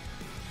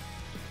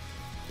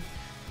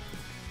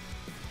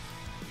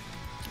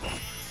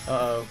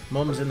 Uh-oh.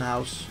 Mum's in the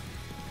house.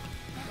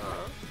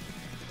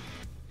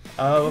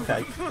 Oh,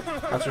 okay.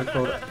 That's a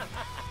record.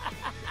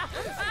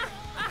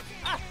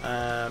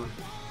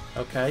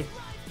 Okay.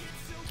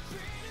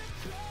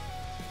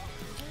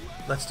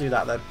 Let's do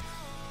that then.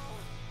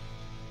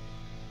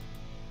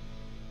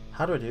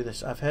 How do I do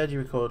this? I've heard you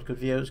record good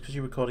videos because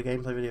you record a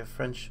gameplay video of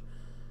French.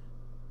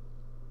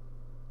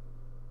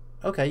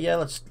 Okay, yeah,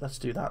 let's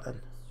do that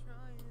then.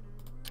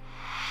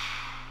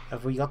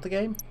 Have we got the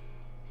game?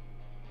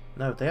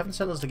 No, they haven't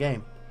sent us the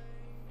game.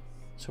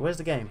 So where's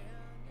the game?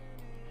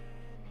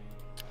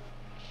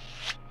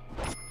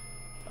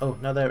 Oh,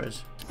 no, there it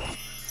is.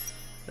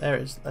 There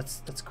it is.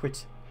 Let's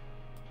quit.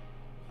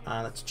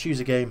 And let's choose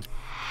a game.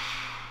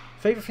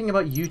 Favorite thing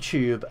about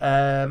YouTube?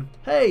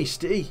 Hey,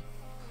 Steve.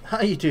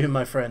 How you doing,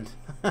 my friend?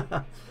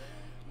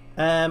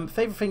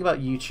 Favorite thing about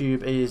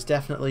YouTube is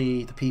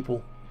definitely the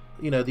people.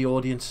 You know, the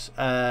audience.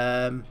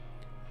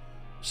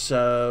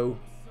 So,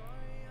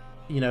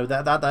 you know,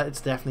 that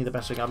it's definitely the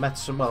best thing. I met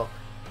some, well,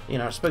 you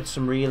know, I spoke to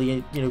some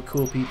really, you know,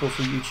 cool people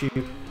through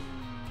YouTube.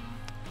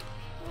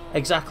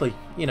 Exactly.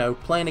 You know,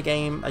 playing a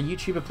game, a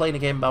YouTuber playing a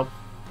game about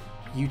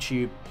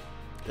YouTube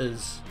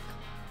is...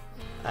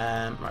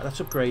 right, let's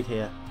upgrade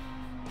here.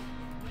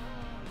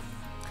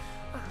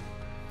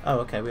 Oh,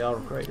 okay, we are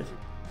upgraded.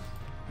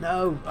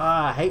 No,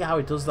 I hate how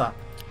it does that.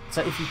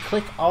 So if you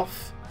click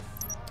off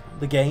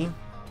the game,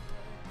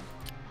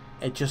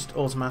 it just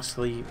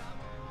automatically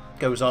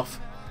goes off.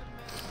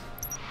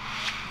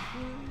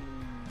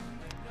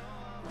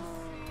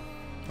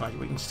 Right,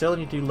 we can still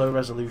only do low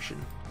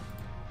resolution.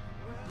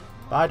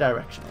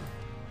 Bi-directional.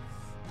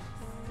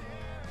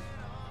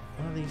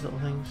 What are these little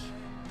things?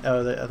 Oh,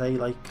 are they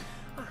like...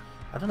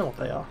 I don't know what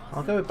they are.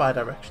 I'll go with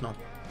bi-directional.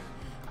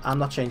 I'm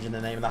not changing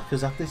the name of that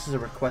because this is a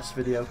request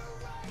video.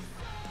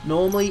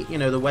 Normally, you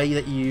know, the way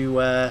that you...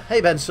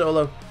 hey, Ben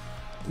Solo.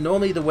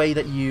 Normally, the way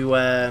that you...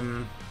 oh,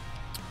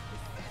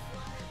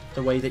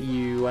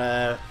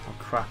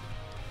 crap.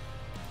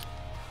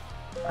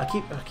 I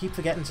keep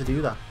forgetting to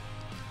do that.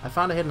 I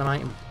found a hidden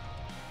item.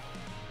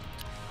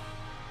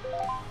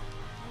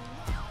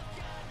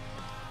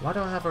 Why do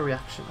I have a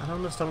reaction? I don't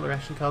understand what the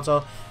reaction cards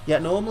are. Yeah,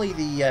 normally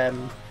the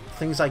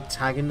things like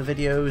tagging the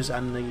videos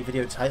and the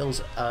video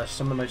titles are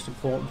some of the most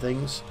important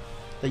things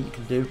that you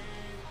can do.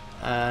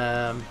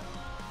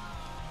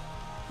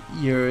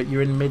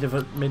 You're in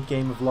mid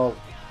game of LOL.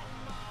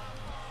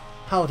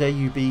 How dare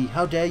you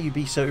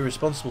be so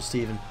irresponsible,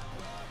 Stephen?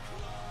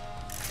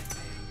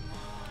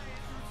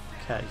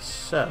 Okay,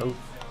 so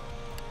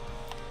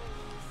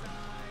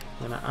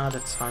I'm gonna add a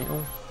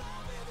title,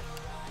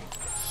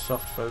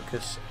 soft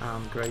focus,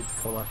 and grade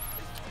the colour.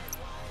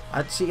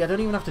 I don't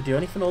even have to do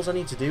anything. All I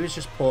need to do is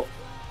just put.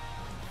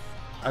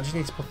 I just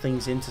need to put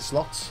things into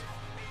slots,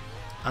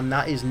 and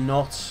that is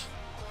not.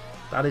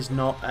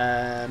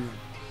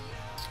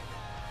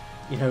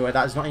 You know,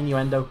 that is not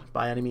innuendo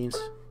by any means.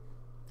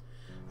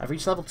 I've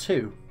reached level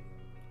 2.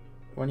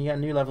 When you get a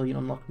new level, you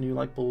unlock new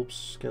light bulbs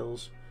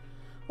skills.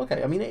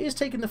 Okay, I mean, it is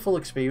taking the full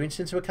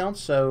experience into account,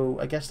 so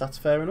I guess that's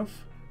fair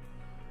enough.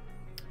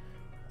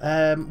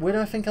 Where do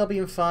I think I'll be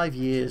in 5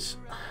 years?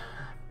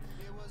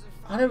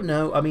 I don't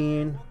know. I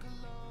mean,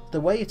 the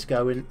way it's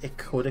going, it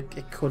could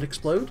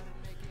explode.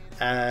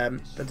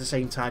 At the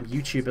same time,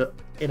 YouTube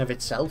in of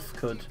itself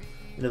could,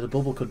 you know, the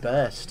bubble could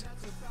burst.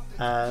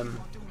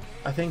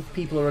 I think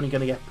people are only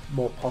going to get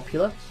more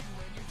popular.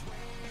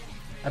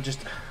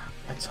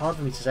 It's hard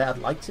for me to say. I'd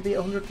like to be at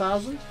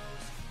 100,000.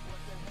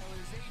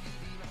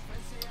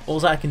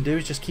 All I can do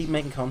is just keep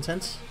making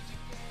content.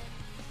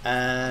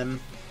 And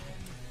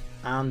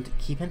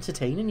keep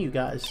entertaining you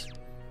guys.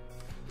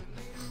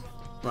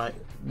 Right,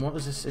 what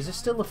was this? Is this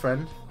still a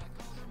friend?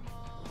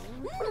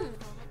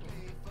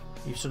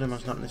 You stood him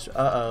as not in this.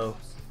 Uh-oh.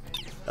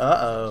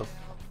 Uh-oh.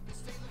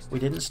 We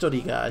didn't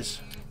study,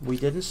 guys. We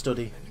didn't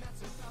study.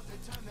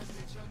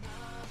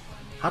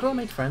 How do I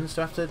make friends?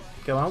 Do I have to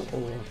go out,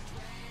 or...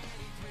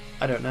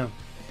 I don't know.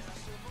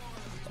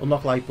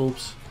 Unlock light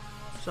bulbs.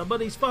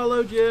 Somebody's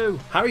followed you.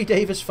 Harry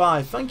Davis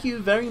 5, thank you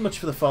very much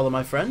for the follow,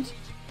 my friend.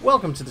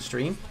 Welcome to the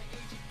stream.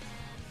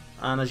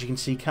 And as you can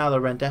see, Kylo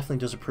Ren definitely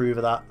does approve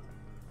of that.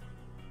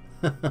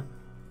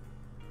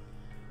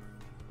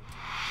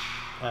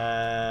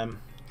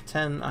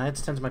 10. I had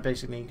to tend to my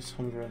basic needs.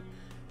 Hunger.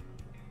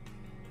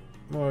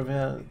 More of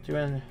a. Do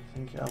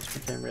anything else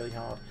became really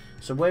hard.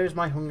 So where is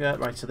my hunger?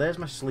 Right. So there's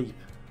my sleep.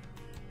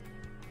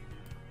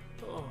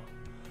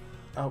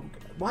 Oh,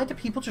 why do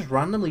people just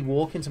randomly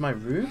walk into my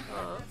room?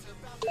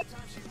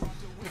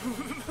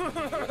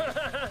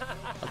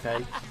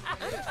 Okay.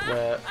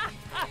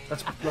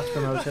 Let's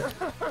promote it.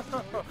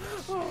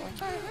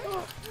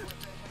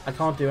 I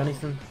can't do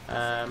anything.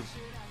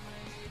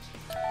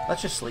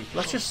 Let's just sleep.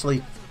 Let's just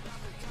sleep.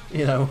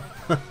 You know.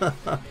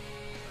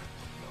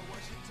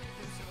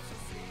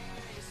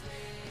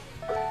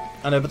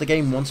 I know, but the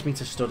game wants me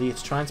to study.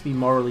 It's trying to be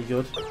morally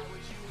good.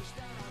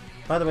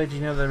 By the way, do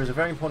you know there is a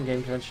very important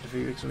game convention in a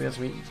few weeks, so we have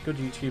to meet good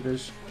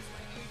YouTubers.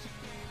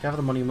 Gather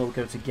the money and we'll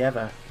go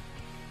together.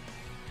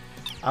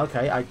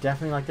 Okay, I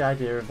definitely like the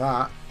idea of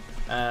that.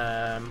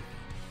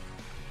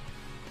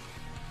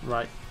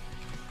 Right.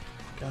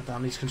 God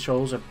damn, these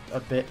controls are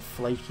a bit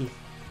flaky.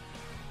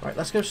 Right,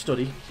 let's go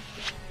study.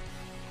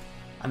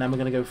 And then we're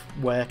going to go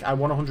work. I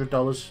want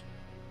 $100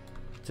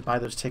 to buy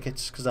those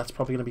tickets, because that's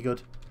probably going to be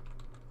good.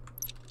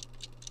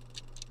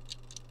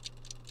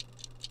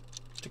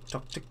 Tick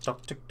tock, tick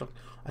tock, tick tock.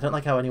 I don't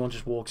like how anyone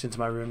just walks into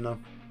my room, though.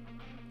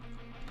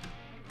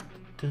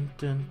 Dun,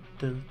 dun,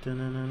 dun, dun,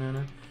 dun, dun, dun,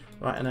 dun.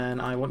 Right, and then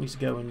I want you to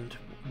go and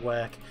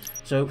work.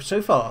 So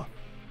far,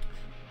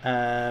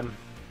 yeah,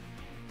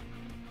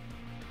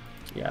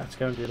 let's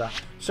go and do that.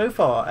 So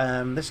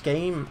far, this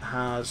game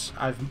has,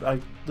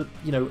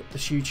 you know,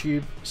 this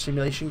YouTube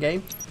simulation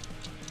game,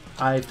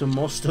 I've done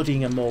more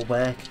studying and more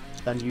work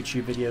than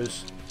YouTube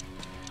videos,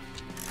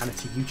 and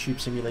it's a YouTube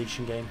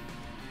simulation game.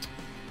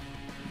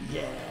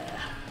 Yeah.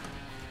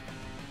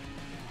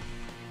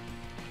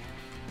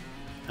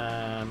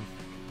 Right.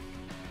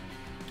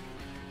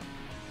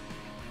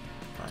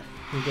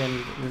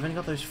 Again, we've only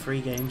got those 3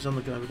 games on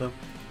the go though.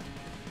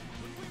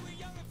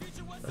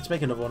 Let's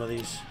make another one of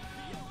these.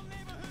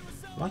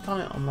 Why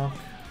can't it unlock?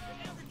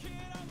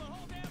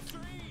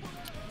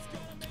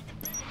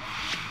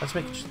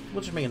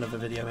 We'll just make another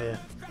video here.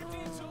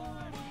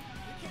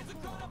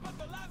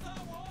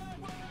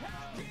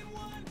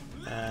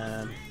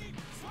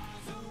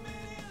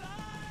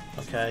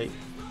 Okay.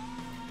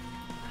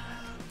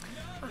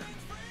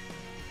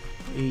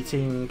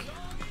 Eating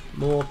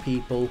more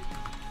people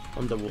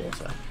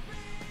underwater.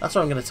 That's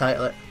what I'm going to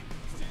title it.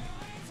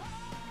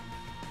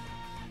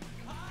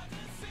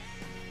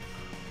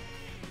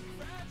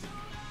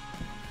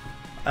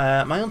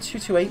 Am I on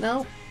 228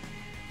 now?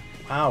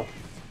 Wow.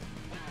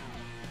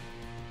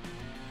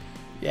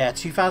 Yeah,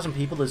 2,000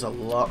 people is a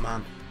lot,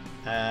 man.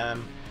 I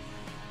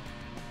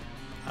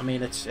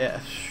mean, it's.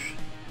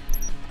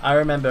 I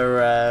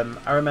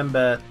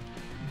remember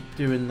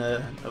doing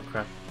the. Oh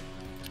crap!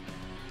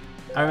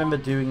 I remember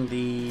doing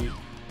the.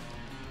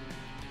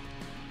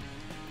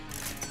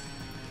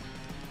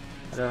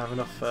 I don't have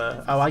enough.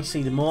 Oh, I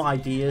see. The more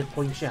idea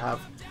points you have,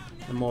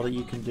 the more that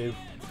you can do.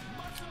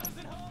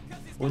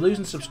 We're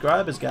losing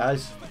subscribers,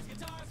 guys.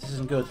 This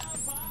isn't good.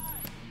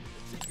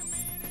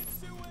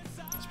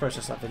 Let's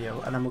process that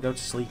video, and then we'll go to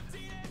sleep.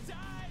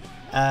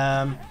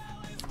 Yeah,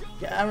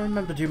 I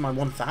remember doing my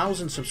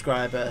 1,000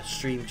 subscriber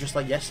stream just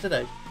like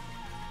yesterday,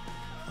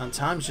 and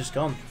time's just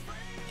gone.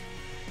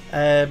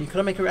 Could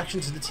I make a reaction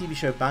to the TV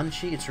show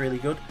Banshee? It's really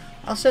good.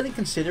 I'll certainly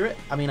consider it.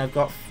 I mean, I've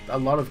got a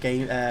lot of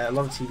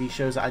TV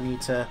shows that I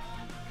need to,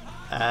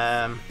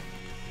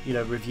 you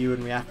know, review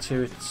and react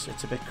to.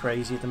 It's a bit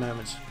crazy at the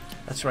moment.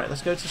 That's right.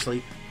 Let's go to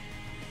sleep,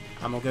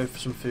 and we'll go for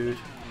some food.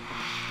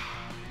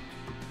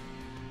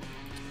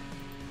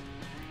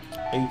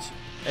 8.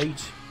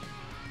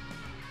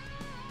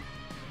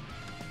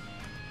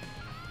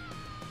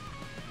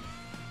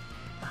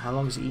 How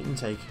long does eating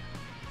take?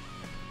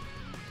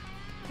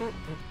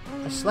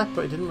 I slept,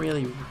 but it didn't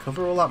really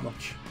recover all that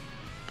much.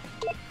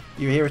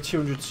 You're here at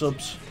 200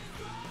 subs.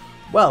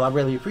 Well, I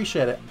really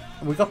appreciate it.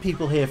 We've got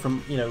people here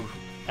from, you know,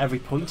 every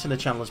point in the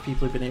channel. There's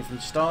people who've been here from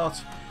the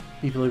start.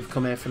 People who've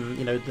come here from,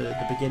 you know, the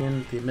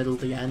beginning, the middle,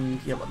 the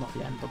end. Yeah, well, not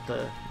the end, but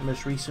the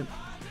most recent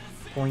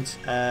point.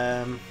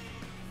 Let's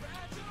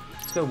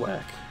go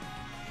work.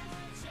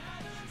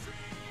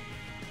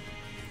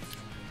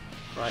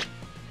 Right.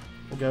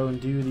 We'll go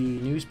and do the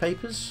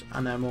newspapers,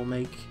 and then we'll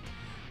make.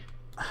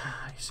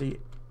 See,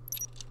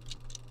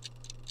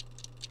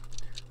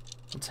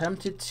 I'm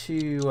tempted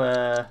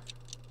to.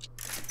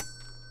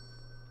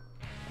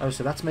 Oh,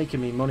 so that's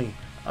making me money.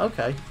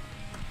 Okay.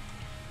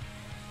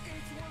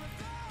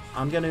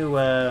 I'm gonna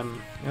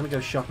go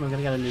shopping. I'm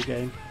gonna get a new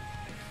game.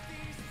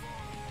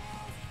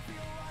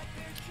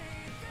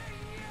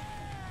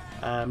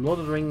 Lord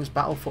of the Rings: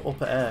 Battle for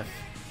Upper Earth.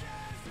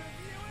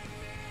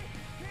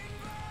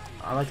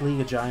 I like League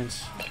of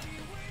Giants.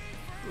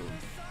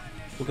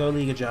 We'll go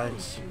League of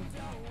Giants.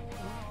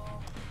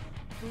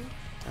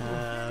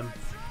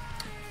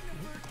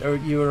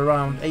 You were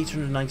around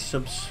 890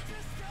 subs.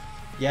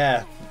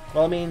 Yeah.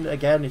 Well, I mean,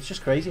 again, it's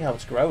just crazy how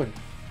it's growing.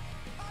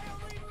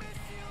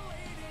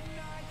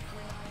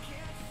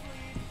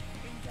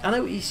 I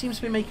know he seems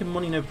to be making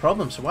money no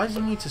problem, so why does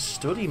he need to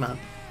study, man?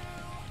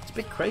 It's a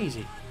bit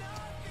crazy.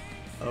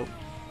 Oh.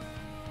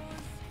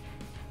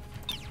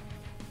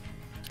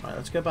 Right,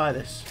 let's go buy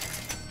this.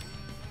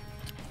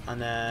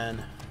 And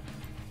then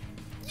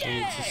we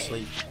need to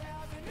sleep.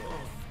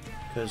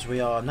 Because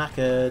we are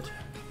knackered.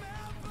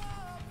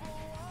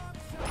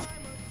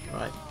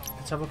 Right,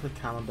 let's have a look at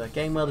the calendar.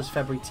 Game World is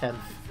February 10th.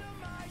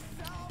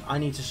 I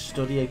need to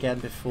study again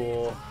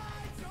before.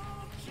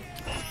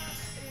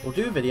 We'll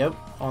do a video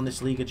on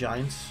this League of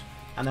Giants,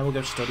 and then we'll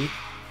go study.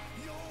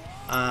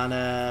 And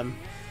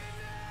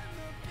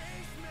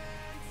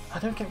I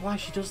don't get why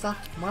she does that.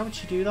 Why would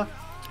she do that?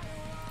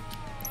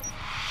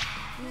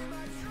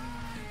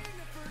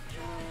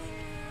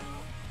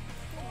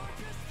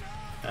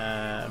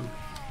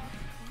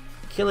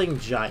 Killing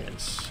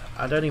Giants.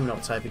 I don't even know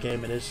what type of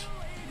game it is.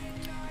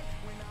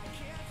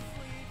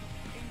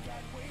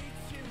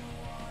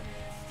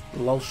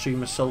 LOL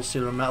streamer, Soul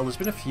Stealer and Metal. There's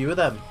been a few of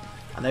them,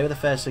 and they were the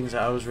first things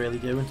that I was really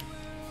doing.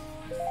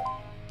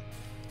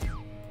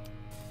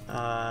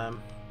 I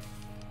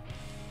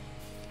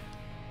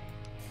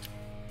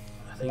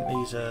think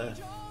these are.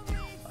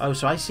 Oh,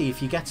 so I see.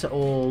 If you get to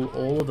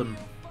all of them.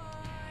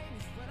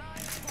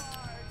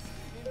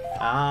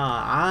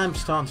 Ah, I'm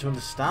starting to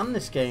understand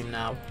this game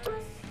now.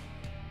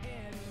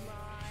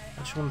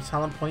 I just want a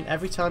talent point.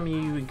 Every time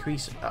you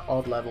increase at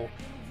odd level,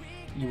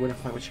 you win a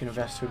point which you can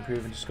invest to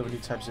improve and discover new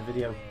types of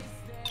video.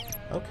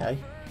 Okay.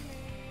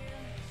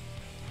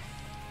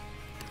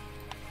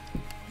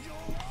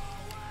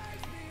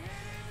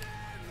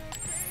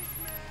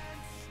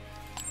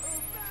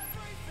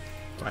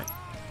 Right.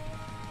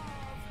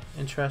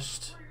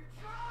 Interest.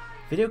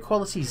 Video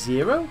quality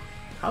 0?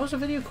 How is a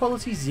video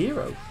quality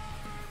 0?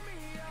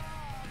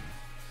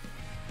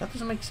 That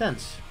doesn't make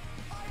sense.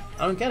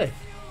 I don't get it.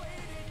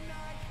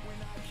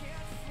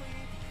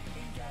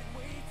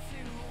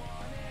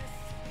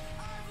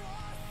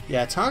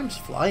 Yeah, time's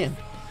flying.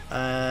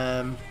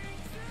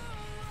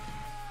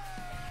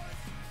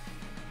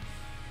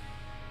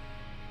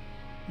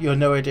 You have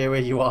no idea where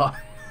you are.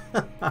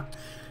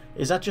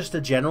 Is that just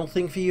a general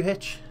thing for you,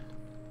 Hitch?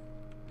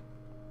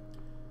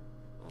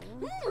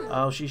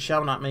 Oh, she's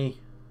shouting at me.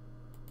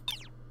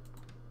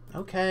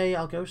 Okay,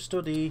 I'll go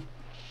study.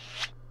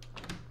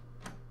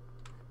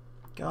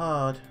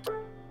 God.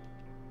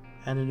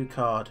 And a new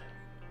card.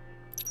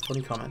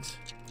 Funny comments.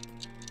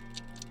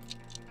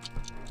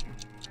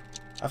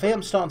 I think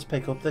I'm starting to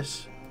pick up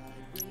this.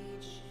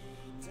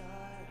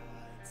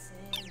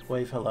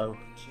 Wave hello.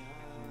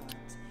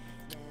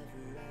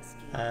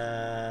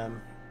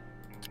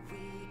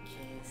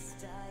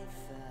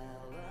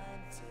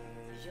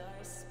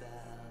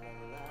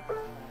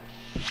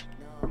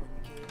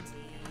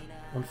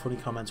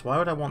 Unfunny comments. Why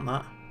would I want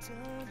that?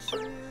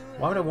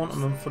 Why would I want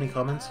an unfunny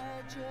comment?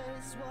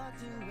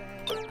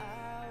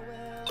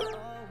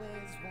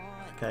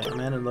 Okay, I'm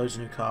earning loads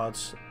of new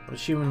cards. I'm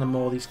assuming the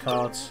more these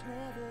cards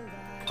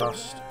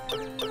cost.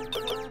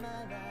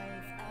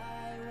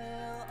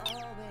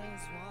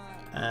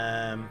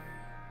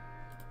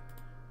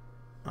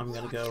 I'm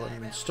gonna go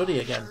and study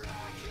again.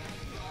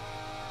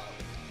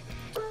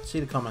 See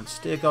the comments.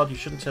 Dear God, you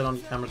shouldn't turn on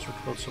your camera to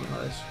record something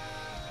like this.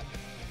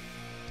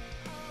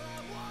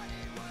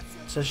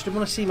 So she didn't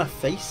want to see my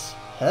face?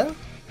 Huh?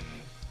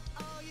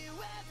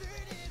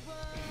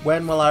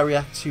 When will I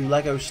react to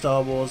Lego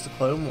Star Wars The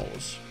Clone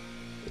Wars?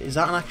 Is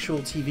that an actual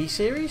TV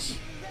series?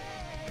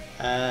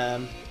 I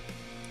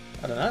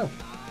don't know.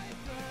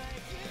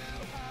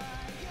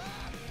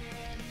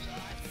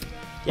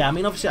 Yeah, I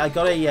mean, obviously I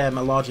got a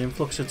large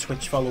influx of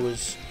Twitch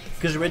followers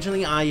because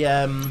originally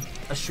I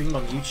streamed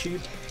on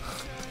YouTube,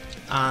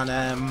 and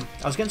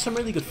I was getting some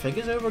really good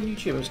figures over on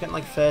YouTube. I was getting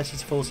like 30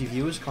 to 40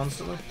 viewers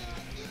constantly.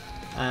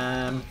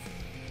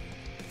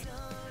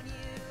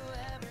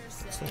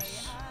 What's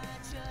this?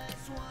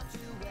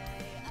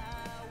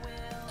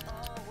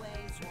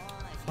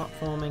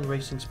 Platforming,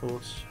 racing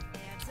sports.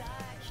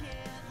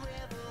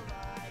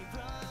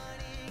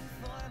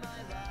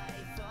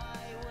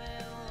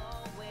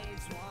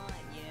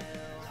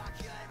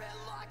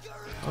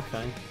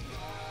 Okay.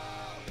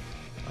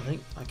 I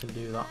think I can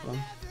do that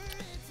one.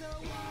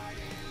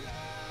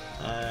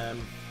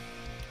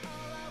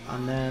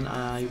 And then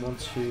I want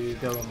to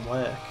go and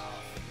work.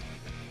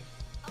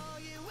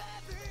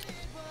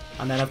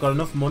 And then I've got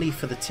enough money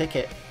for the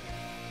ticket.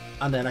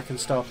 And then I can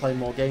start playing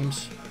more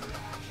games.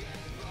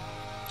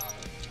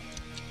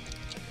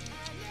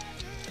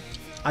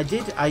 I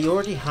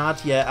already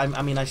had, yeah,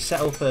 I mean I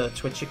set up a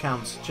Twitch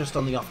account just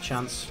on the off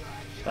chance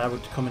that I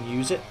would come and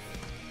use it.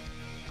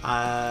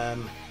 Right,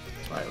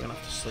 we're gonna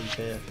have to sleep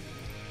here.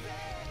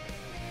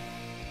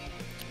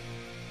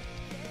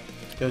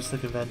 Go to the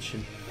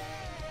convention.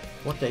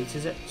 What date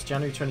is it? It's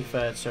January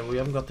 23rd, so we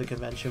haven't got the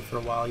convention for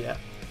a while yet.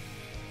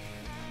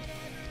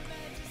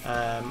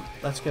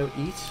 Let's go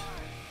eat.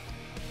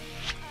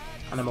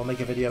 And then we'll make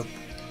a video.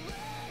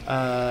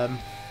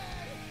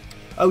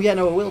 Oh yeah,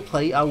 no, I will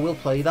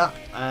play that.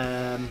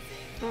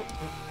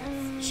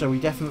 So we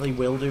definitely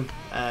will do.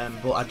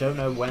 But I don't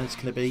know when it's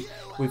going to be.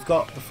 We've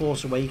got The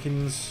Force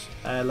Awakens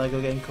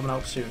Lego game coming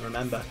out soon,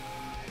 remember.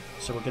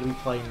 So we're going to be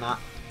playing that.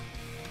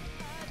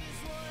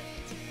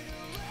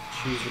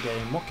 Choose the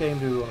game. What game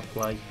do we want to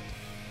play?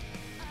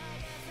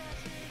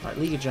 Right,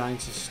 League of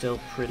Giants is still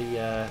pretty...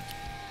 We're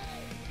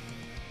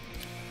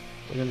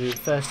going to do the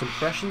first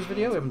impressions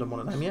video. We haven't done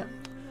one of them yet.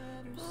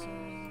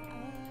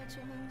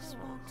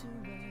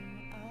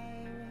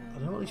 I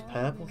don't know what these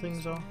purple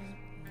things are.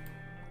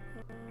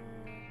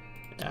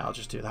 Yeah, I'll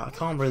just do that. I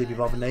can't really be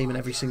bothered naming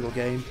every single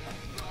game.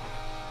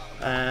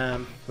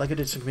 Like I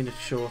did some community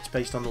shorts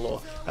based on the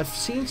lore. I've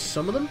seen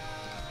some of them.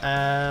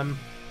 And...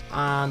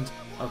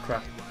 oh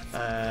crap.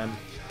 And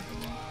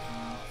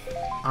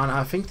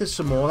I think there's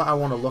some more that I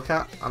want to look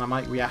at, and I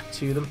might react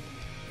to them.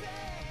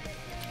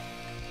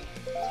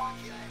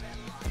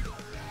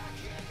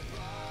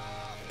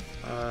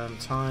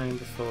 Time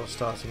before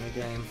starting a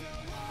game.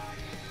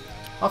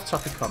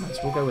 Off-topic comments,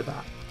 we'll go with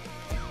that.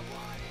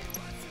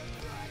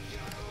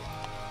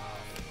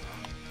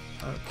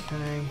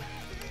 Okay.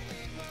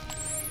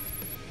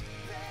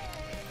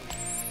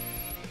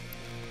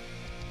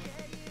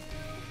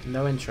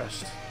 No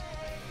interest.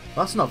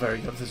 That's not very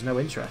good if there's no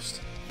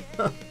interest.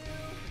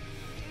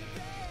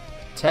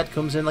 Ted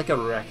comes in like a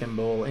wrecking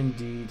ball,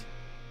 indeed.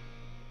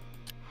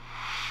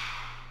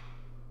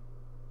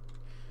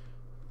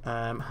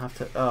 Have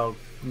to... oh,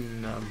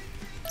 no.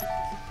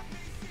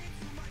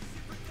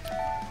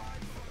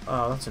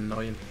 Oh, that's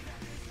annoying.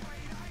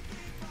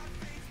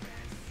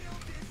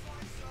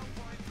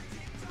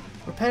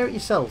 Repair it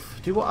yourself.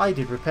 Do what I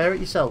did, repair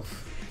it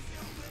yourself.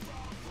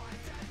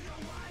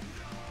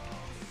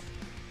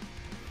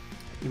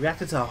 You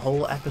reacted to a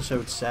whole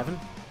episode 7?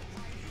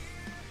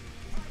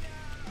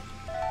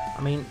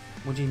 I mean,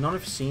 would you not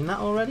have seen that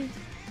already?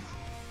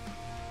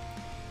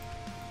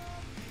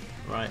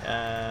 Right,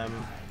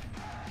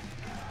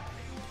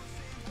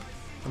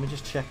 let me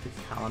just check the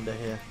calendar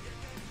here.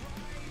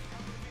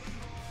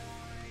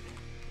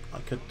 I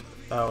could...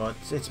 oh,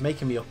 it's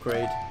making me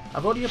upgrade.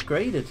 I've already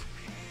upgraded.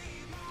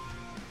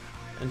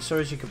 And so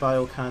as you could buy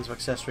all kinds of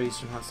accessories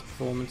to enhance the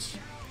performance.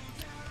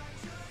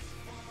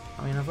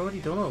 I mean, I've already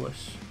done all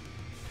this.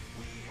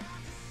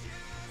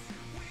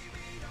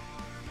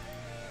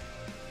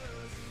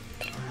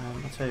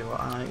 I'll tell you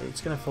what,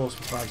 it's going to force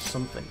me to buy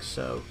something,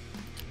 so...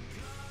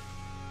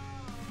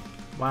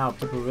 Wow,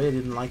 people really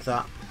didn't like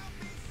that.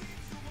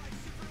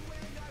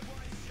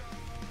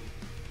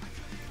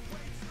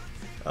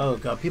 Oh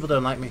god, people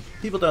don't like me.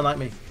 People don't like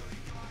me.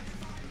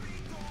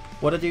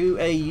 Would I do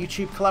a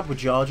YouTube collab with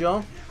Jar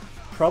Jar?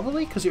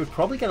 Probably, because it would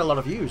probably get a lot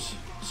of views.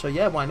 So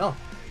yeah, why not?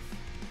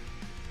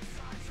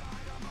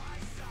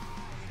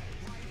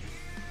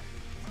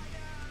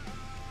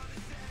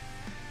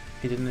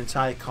 He did an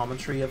entire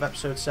commentary of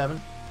episode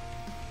 7.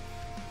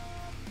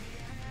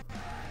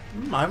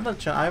 I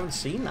haven't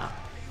seen that.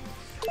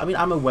 I mean,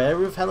 I'm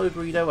aware of Hello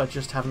Greedo, I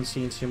just haven't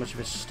seen too much of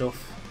his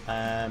stuff.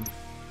 Test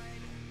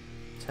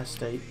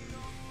date.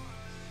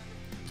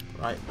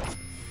 Right.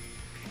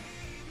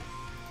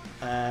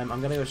 I'm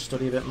going to go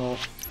study a bit more.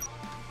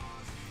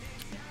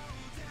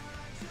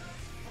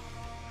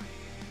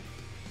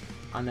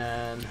 And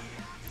then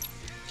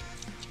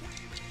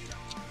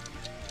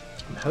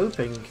I'm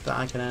hoping that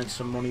I can earn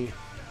some money.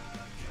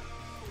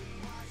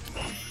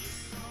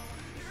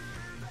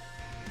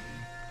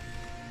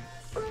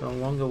 No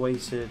longer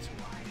waited.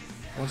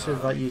 I want to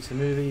invite you to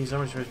movies.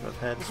 I'm not sure about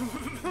heads.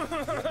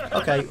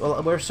 Okay,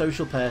 well, we're a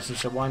social person,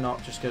 so why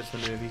not just go to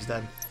the movies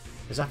then?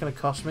 Is that going to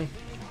cost me?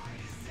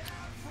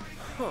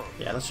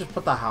 Yeah, let's just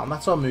put that hat on.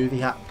 That's our movie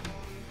hat.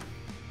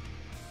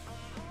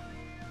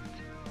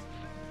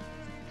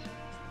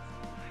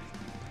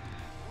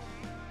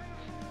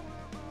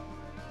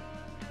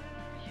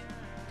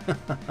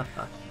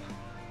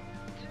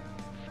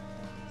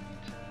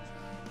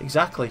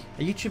 Exactly.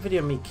 A YouTube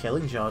video of me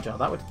killing Jar Jar,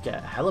 that would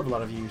get a hell of a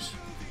lot of views.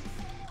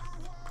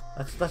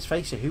 Let's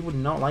face it, who would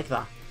not like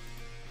that?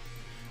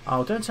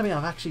 Oh, don't tell me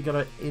I've actually got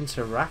to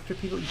interact with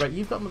people. Right,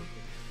 you've got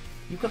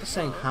the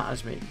same hat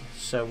as me,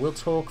 so we'll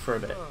talk for a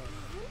bit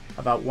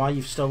about why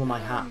you've stolen my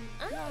hat.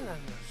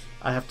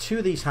 I have 2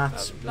 of these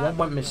hats, one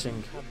went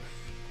missing.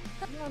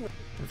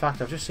 In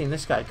fact, I've just seen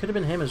this guy. It could have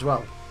been him as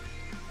well.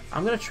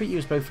 I'm going to treat you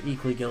as both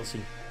equally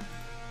guilty.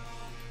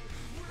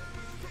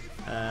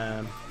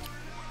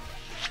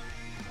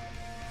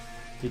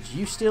 Did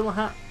you steal the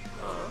hat?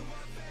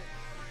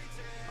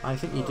 I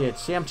think you did.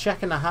 See, I'm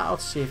checking the hat out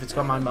to see if it's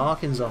got my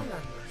markings on.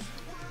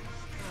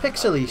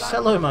 Pixelise,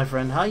 hello my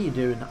friend, how you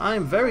doing? I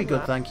am very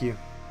good, thank you.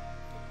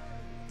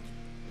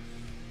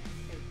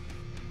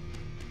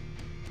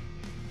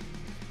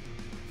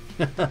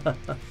 Alright,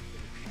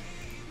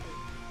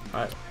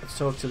 let's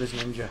talk to this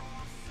ninja.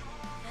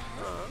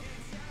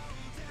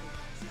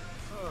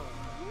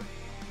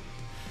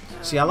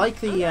 See, I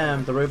like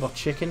the Robot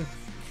Chicken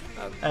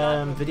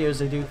videos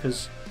they do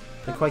because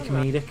they're quite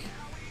comedic.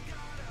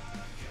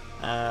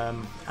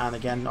 And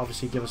again,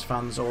 obviously give us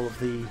fans all of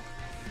the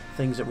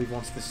things that we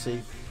wanted to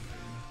see.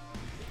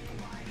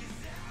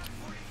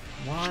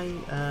 Why?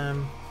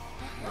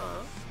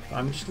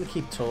 I'm just going to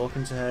keep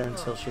talking to her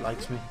until she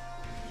likes me.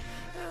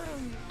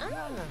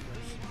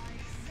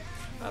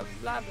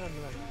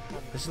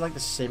 This is like The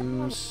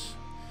Sims.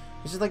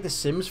 This is like The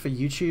Sims for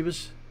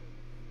YouTubers.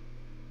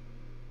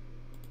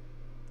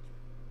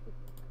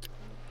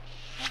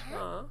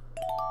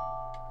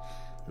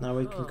 Now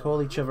we can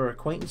call each other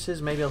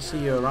acquaintances. Maybe I'll see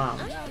you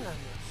around.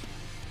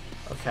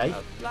 Okay,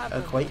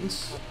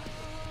 acquaintance.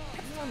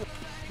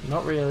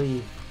 Not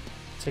really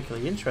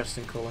particularly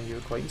interested in calling you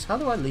acquaintance. How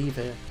do I leave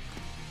here?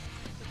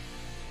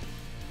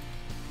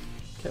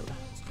 Okay.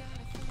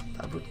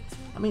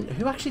 I mean,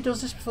 who actually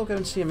does this before going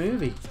to see a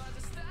movie?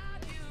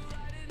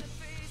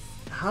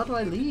 How do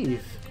I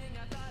leave?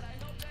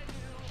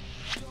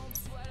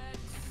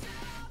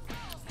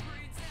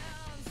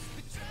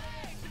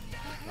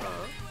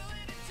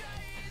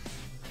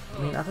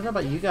 I mean, I don't know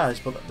about you guys,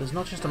 but there's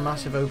not just a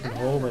massive open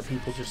hall where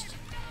people just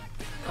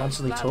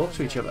constantly talk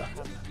to each other.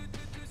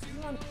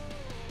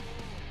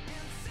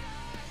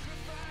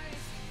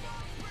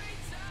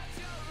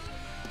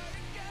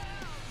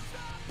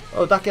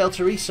 Oh, that girl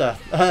Teresa.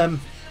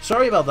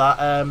 Sorry about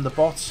that. The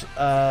bot.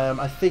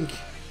 I think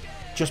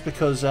just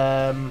because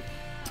I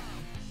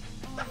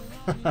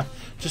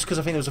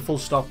think there was a full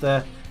stop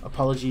there.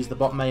 Apologies. The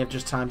bot may have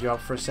just timed you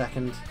out for a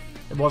second.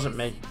 It wasn't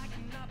me.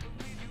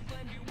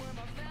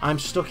 I'm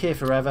stuck here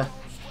forever.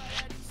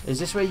 Is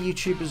this where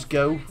YouTubers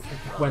go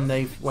when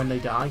they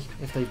die?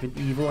 If they've been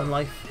evil in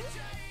life?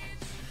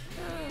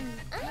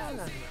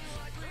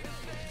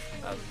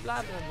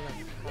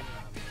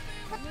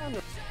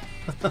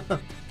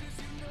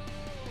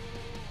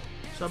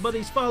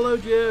 Somebody's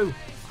followed you.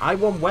 I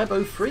won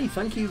Web03.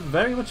 Thank you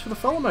very much for the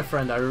follow, my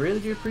friend. I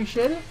really do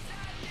appreciate it.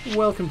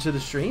 Welcome to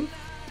the stream.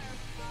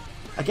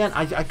 Again,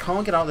 I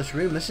can't get out of this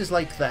room. This is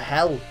like the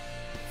hell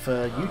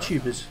for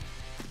YouTubers.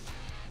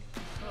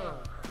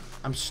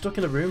 I'm stuck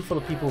in a room full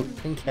of people with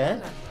pink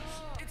hair.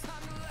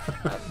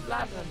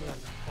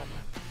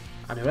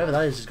 And whoever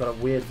that is has got a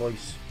weird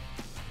voice.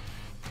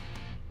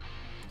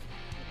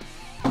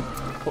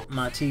 Put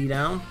my tea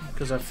down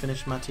because I've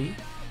finished my tea.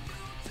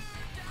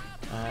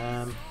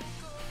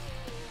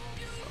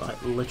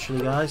 Like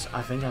literally, guys,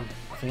 I think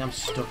I'm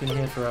stuck in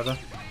here forever.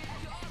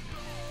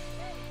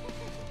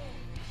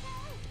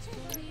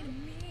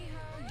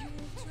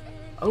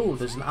 Oh,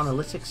 there's an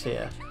analytics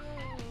here.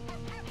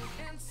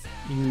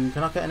 You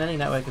cannot get in any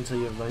network until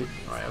you vote.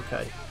 Right,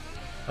 okay.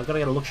 I've got to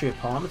get a luxury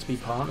apartment to be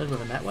partnered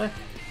with a network.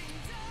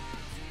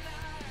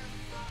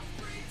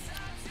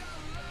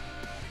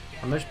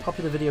 My most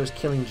popular video is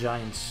Killing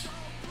Giants.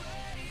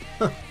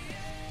 It's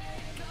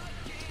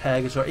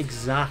Pegasus,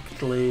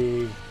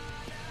 exactly.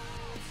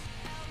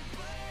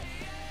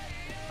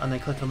 And then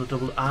click on the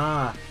double.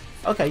 Ah,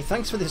 okay.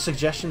 Thanks for the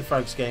suggestion,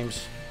 Frags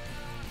Games.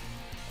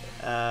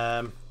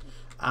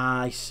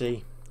 I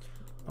see.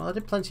 Well, I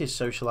did plenty of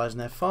socialising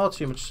there. Far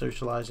too much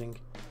socialising.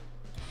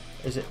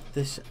 Is it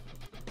this?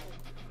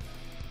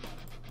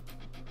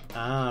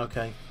 Ah,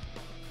 okay.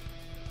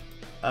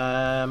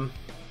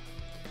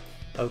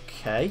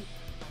 Okay.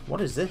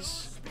 What is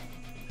this?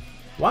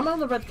 Why am I on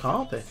the red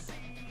carpet?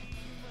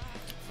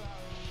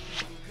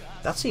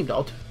 That seemed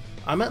odd.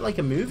 I'm at like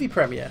a movie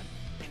premiere.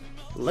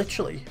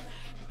 Literally.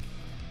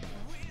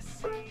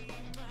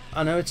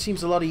 I know it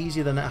seems a lot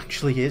easier than it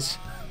actually is.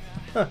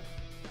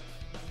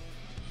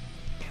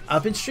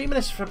 I've been streaming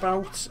this for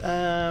about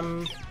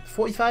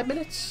 45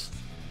 minutes.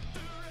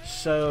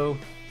 So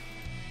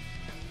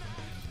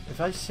if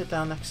I sit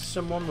down next to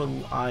someone,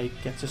 will I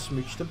get to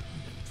smooch them?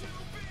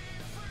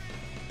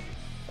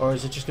 Or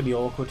is it just going to be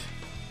awkward?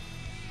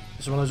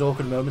 It's one of those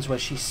awkward moments where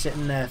she's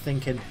sitting there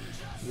thinking,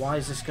 why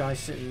is this guy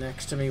sitting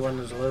next to me when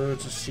there's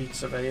loads of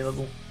seats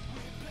available?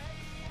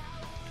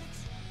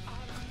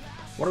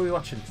 What are we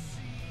watching?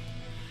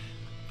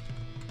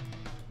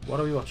 What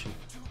are we watching?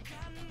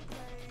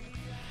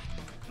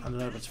 I don't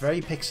know, but it's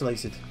very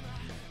pixelated.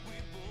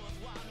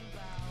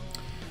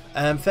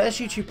 First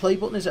YouTube play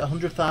button is at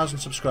 100,000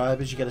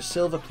 subscribers. You get a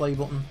silver play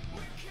button.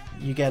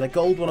 You get a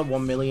gold one at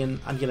 1 million.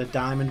 And you get a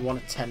diamond one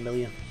at 10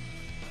 million.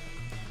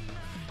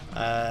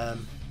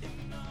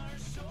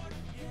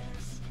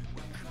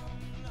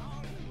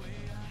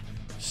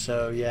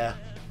 So yeah,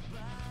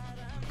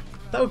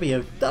 that would be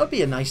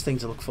a nice thing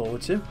to look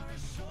forward to.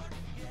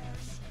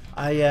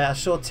 I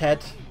saw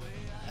Ted.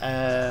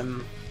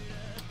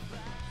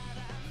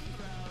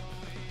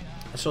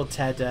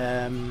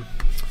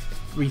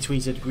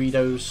 Retweeted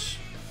Greedo's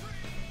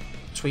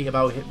tweet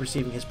about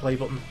receiving his play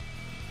button.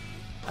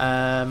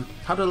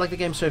 How do I like the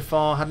game so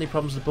far? Had any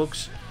problems with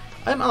bugs?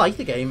 I like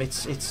the game.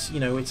 It's you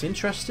know, it's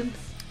interesting.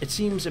 It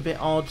seems a bit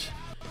odd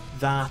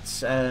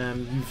that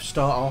you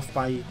start off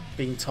by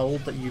being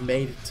told that you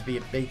made it to be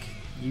a big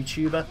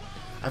YouTuber.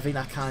 I think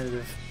that kind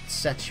of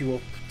sets you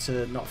up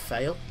to not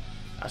fail.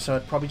 So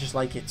I'd probably just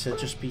like it to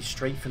just be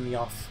straight from the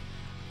off.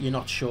 You're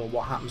not sure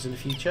what happens in the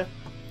future.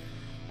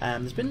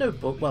 There's been no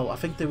bug. Well, I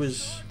think there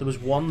was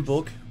one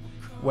bug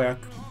where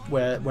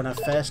when I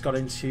first got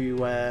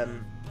into a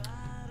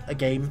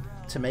game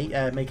to make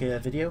a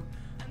video,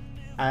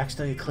 I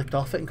accidentally clicked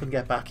off it and couldn't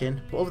get back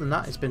in. But other than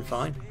that, it's been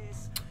fine.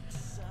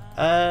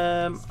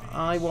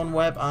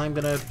 I1Web, I'm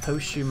gonna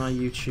post you my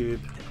YouTube.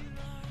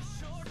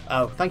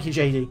 Oh, thank you,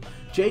 JD.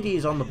 JD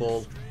is on the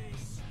ball.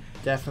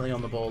 Definitely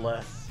on the ball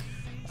there.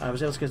 I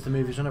was able to go to the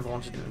movies whenever I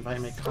wanted to invite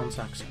and make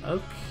contacts.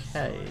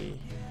 Okay.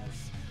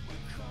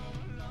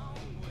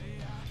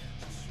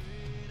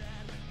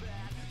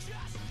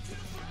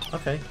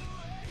 Okay.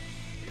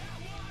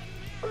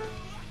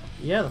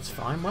 Yeah, that's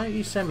fine. Why don't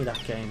you send me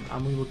that game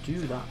and we will do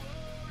that.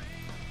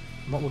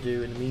 And what we'll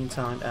do in the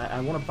meantime,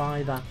 I want to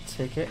buy that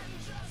ticket.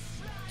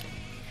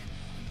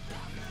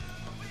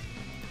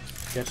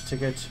 Get a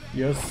ticket.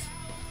 Yes.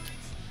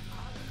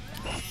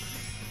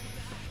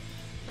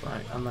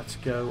 Right, and let's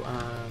go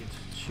and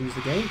choose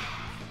the game.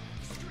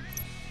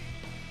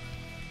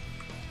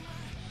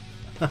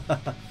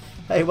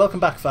 Hey, welcome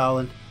back,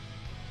 Fowlin.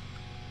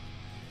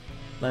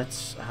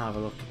 Let's have a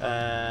look.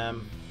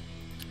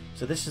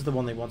 So this is the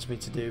one they want me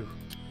to do.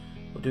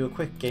 We'll do a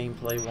quick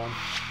gameplay one.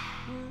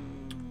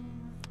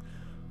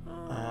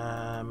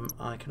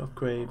 I can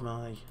upgrade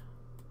my...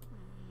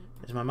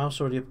 Is my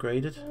mouse already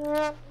upgraded?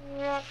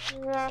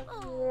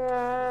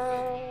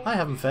 I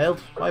haven't failed.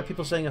 Why are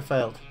people saying I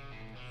failed?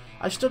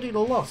 I studied a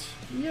lot.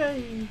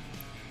 Yay!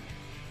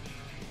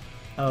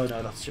 Oh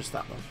no, that's just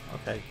that one.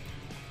 Okay.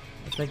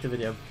 Let's make the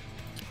video.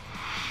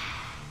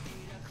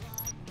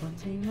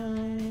 Monday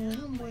night,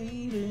 I'm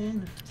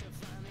waiting.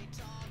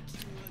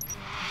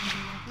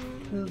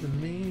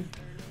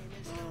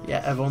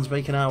 Yeah, everyone's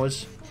making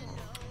hours.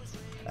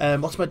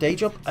 What's my day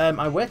job?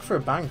 I work for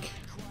a bank.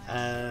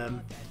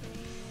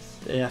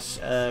 Yes,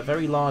 a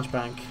very large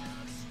bank.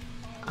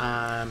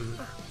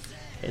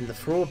 In the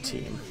fraud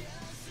team.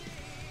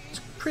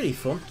 It's pretty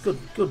fun.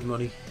 Good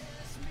money.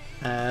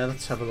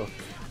 Let's have a look.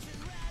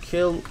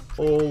 Kill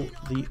all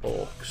the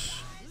orcs.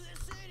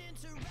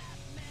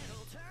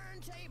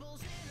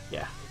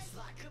 Yeah.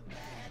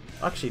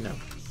 Actually, no.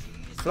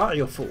 Flatter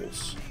your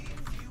fools.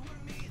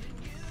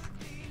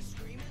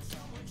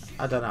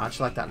 I don't know. I just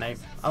like that name.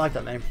 I like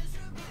that name.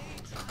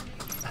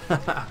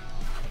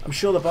 I'm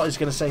sure the bot is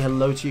going to say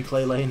hello to you,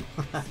 Clay Lane.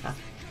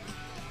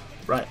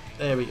 Right,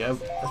 there we go.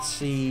 Let's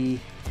see.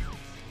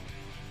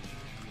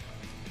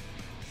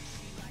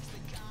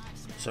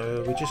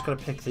 So we just got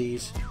to pick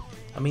these.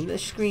 I mean,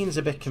 this screen's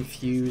a bit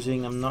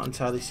confusing. I'm not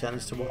entirely certain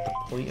as to what the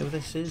point of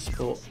this is,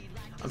 but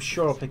I'm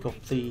sure I'll pick up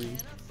the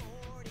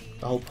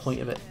whole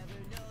point of it.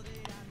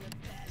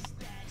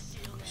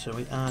 So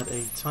we add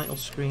a title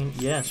screen.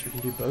 Yes, we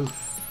can do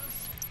both.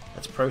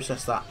 Let's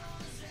process that.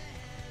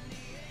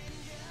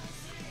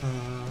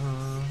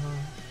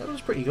 That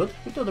was pretty good.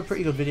 We've done a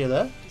pretty good video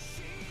there.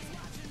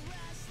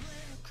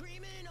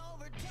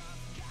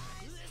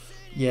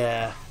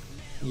 Yeah.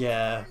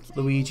 Yeah.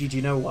 Luigi, do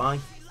you know why?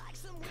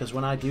 Because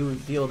when I do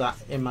deal that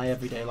in my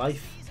everyday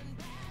life,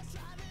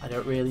 I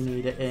don't really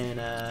need it in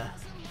I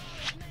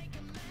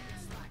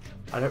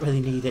don't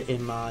really need it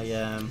in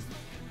my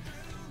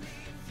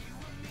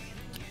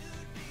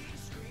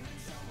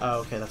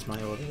oh, okay, that's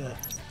my order there.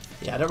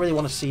 Yeah, I don't really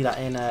want to see that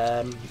in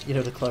you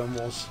know, the Clone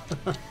Wars.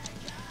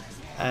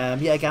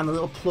 Yeah, again, a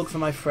little plug for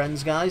my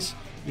friends, guys.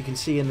 You can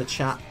see in the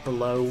chat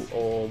below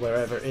or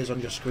wherever it is on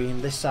your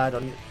screen, this side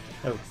on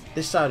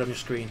your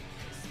screen.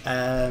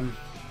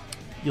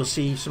 You'll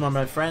see some of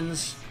my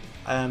friends.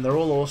 They're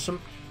all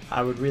awesome.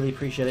 I would really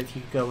appreciate it if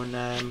you could go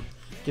and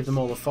give them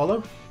all a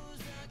follow.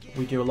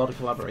 We do a lot of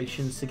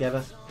collaborations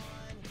together.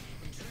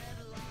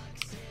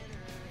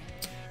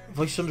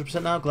 Voice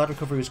 100% now. Glad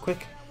recovery was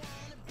quick.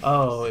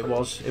 Oh, it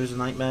was. It was a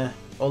nightmare.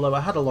 Although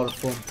I had a lot of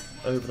fun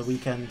over the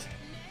weekend.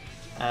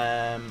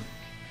 Right,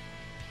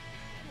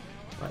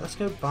 let's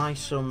go buy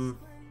some.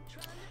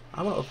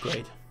 I want to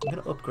upgrade. I'm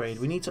going to upgrade.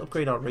 We need to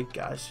upgrade our rig,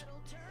 guys.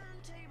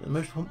 The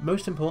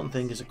most important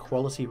thing is a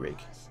quality rig.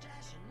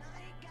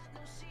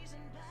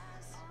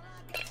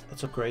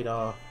 Let's upgrade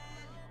our...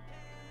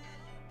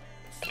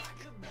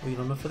 Are we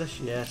enough for this?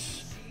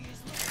 Yes.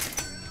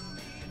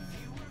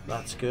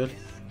 That's good.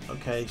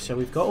 Okay, so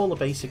we've got all the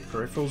basic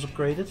peripherals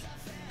upgraded.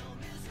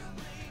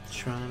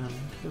 Trying to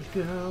make a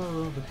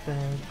girl the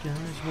bad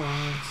guys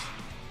want.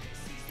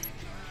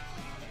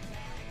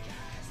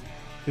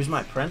 Who's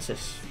my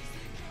apprentice?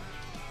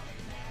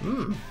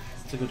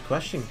 That's a good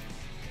question.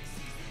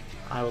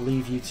 I will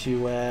leave you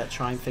to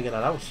try and figure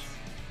that out.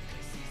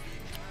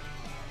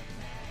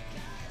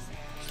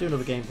 Let's do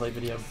another gameplay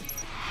video.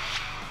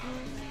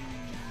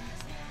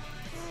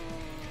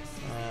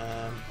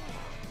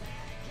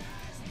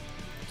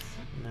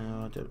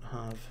 No, I don't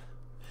have.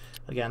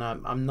 Again,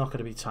 I'm not going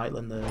to be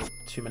titling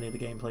too many of the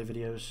gameplay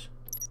videos.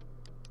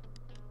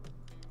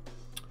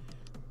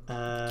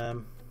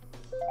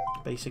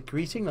 Basic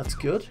greeting, that's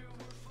good.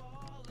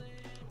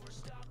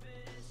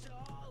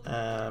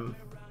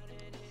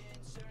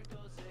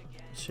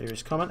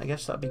 Serious comment, I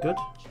guess that'd be good.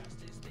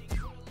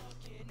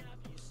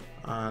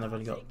 And I've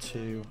only got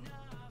two.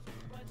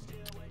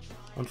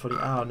 Unfunny.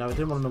 Oh no, I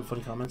didn't want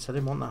unfunny comments. I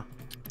didn't want that.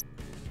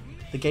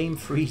 The game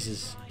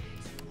freezes.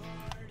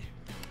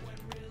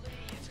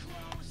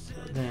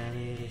 Then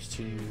it is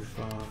too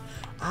far.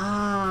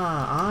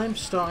 Ah, I'm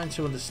starting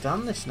to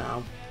understand this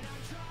now.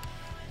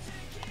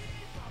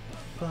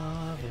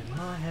 Above in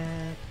my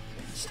head,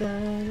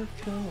 instead of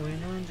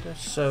going under.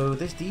 So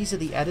these are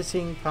the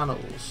editing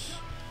panels.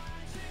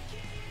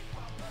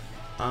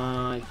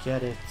 I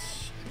get it.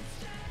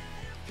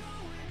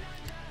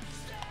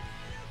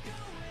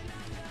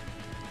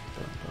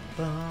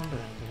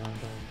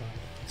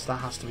 So that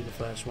has to be the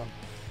first one.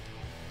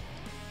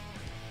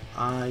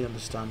 I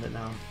understand it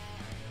now.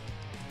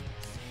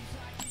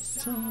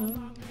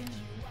 In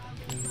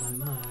my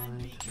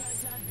mind.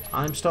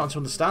 I'm starting to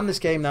understand this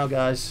game now,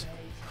 guys.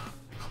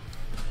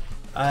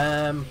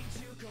 I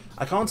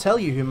can't tell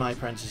you who my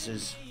apprentice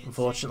is,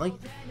 unfortunately,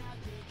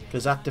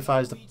 because that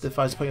defies the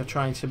point of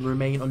trying to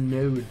remain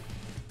unknown.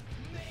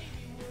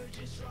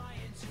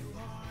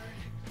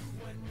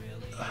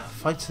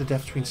 Fight to the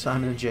death between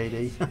Simon and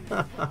JD.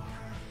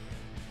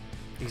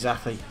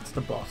 Exactly, it's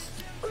the bot.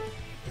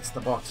 It's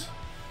the bot.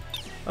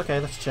 Okay,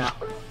 let's chat.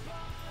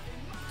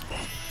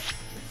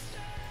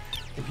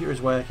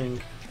 Computer's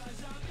working.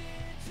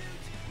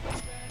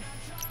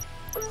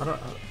 I don't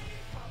know.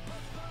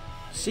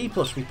 C+,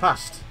 we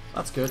passed.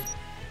 That's good.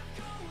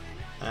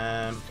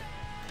 I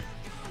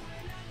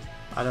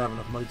don't have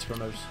enough money to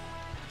promote.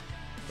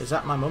 Is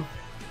that my mum?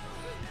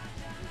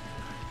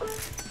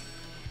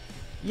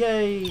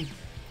 Yay!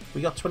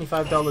 We got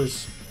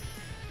 $25.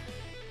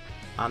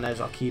 And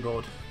there's our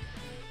keyboard.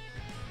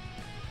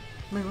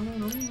 I'm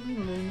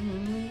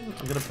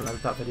gonna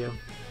promote that video.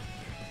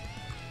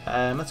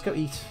 Let's go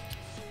eat.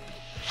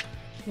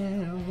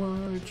 Yeah,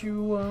 what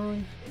you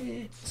want?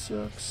 It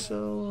took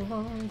so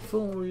long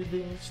for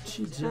this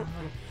to die.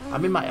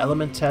 I'm in my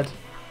element, Ted.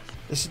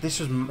 This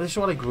is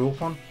what I grew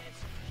up on.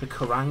 The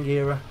Kerrang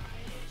era.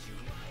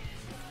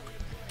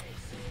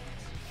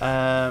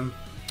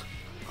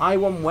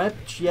 I1 Web,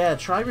 yeah,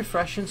 try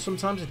refreshing.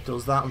 Sometimes it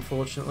does that,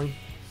 unfortunately.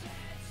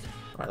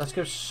 Right, let's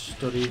go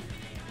study.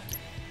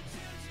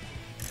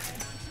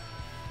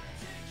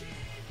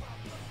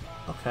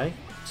 Okay,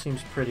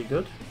 seems pretty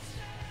good.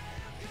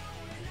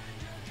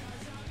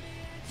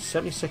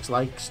 76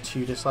 likes,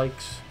 2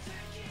 dislikes.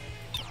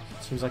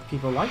 Seems like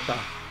people like that.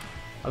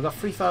 I've got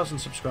 3,000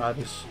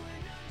 subscribers.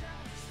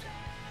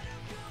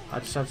 I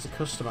decided to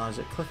customize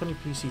it. Click on your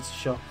PC to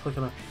shop. Click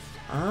on it.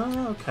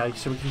 Ah, okay.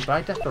 So we can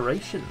buy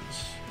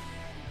decorations.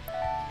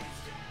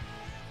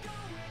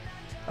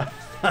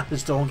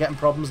 Is Dawn getting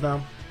problems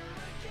now?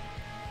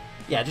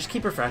 Yeah, just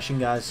keep refreshing,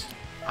 guys.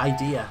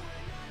 Idea.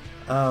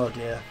 Oh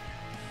dear.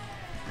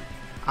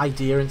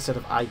 idea instead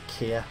of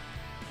IKEA.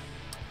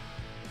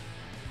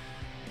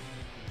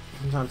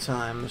 From time to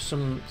time, there's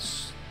some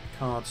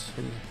cards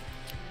in.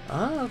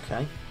 Ah,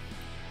 okay.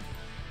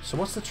 So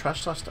what's the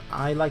trash list?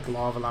 I like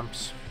lava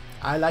lamps.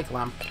 I like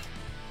lamp.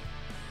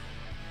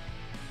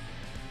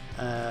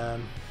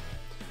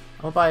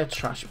 I'll buy a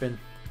trash bin.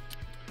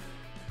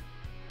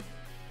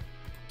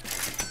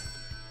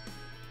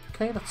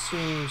 Okay, that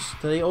seems...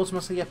 Do they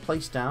automatically get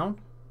placed down?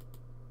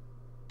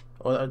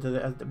 Or do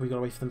they, we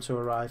gotta wait for them to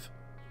arrive?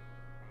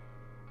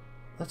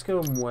 Let's go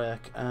and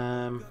work.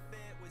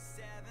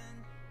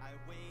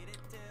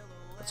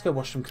 Let's go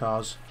wash some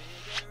cars.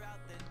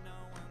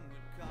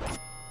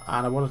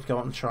 And I wanted to go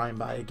out and try and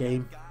buy a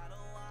game.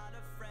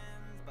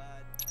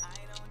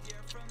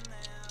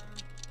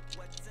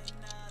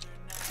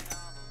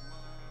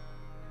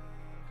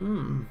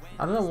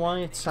 I don't know why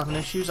it's having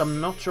issues. I'm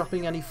not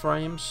dropping any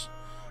frames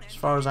as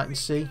far as I can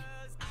see.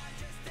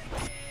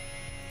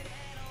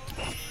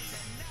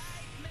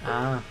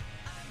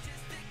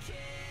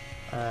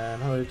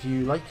 Hello, do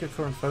you like your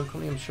current phone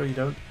company? I'm sure you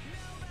don't.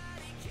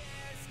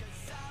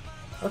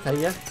 Okay,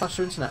 yeah,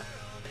 faster internet.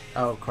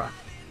 Oh, crap.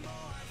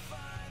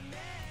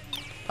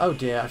 Oh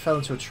dear, I fell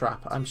into a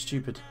trap. I'm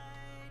stupid.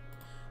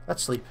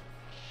 Let's sleep.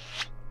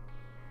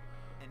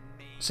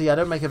 See, I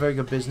don't make a very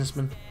good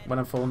businessman when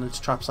I'm falling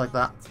into traps like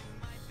that.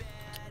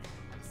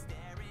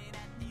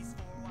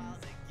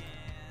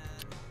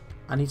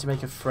 I need to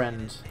make a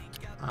friend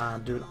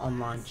and do an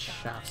online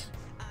chat.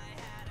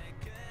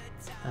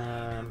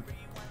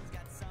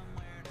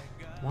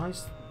 Why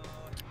is...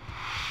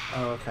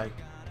 Oh, okay.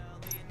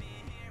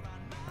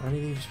 Are any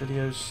of these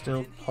videos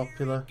still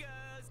popular?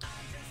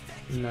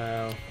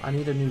 No. I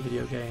need a new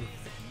video game.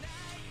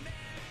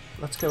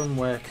 Let's go and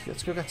work.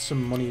 Let's go get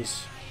some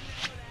monies.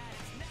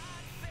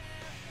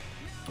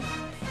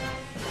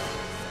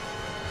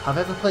 Have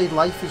I ever played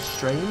Life is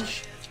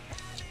Strange?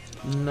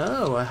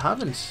 No, I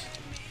haven't.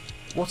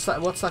 What's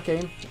that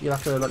game? You'll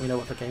have to let me know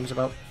what the game's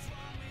about.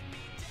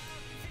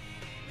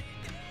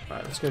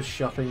 Right, let's go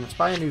shopping. Let's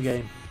buy a new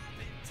game.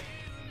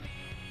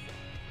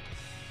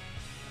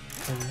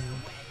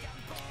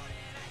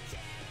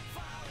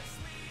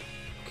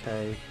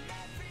 Okay.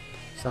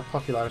 So that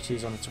popularity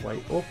is on its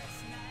way up.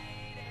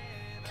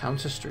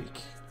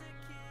 Counter-Strike.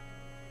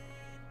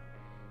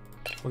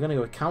 We're going to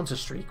go with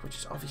Counter-Strike, which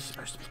is obviously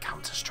supposed to be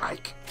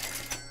Counter-Strike.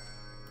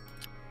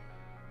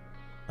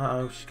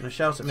 Uh-oh, she's going to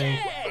shout at me.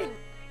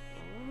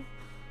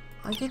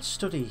 I did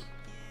study.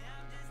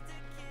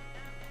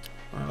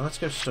 Right, well, let's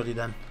go study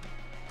then.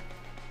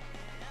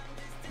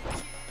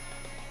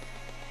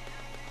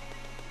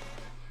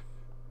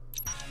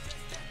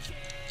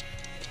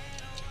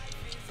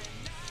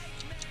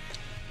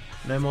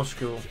 No more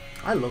school.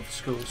 I love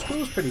school.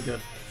 School's pretty good.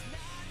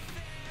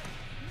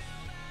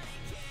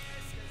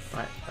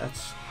 Right,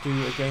 let's do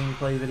a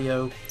gameplay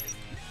video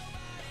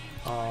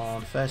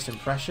on first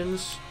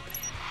impressions.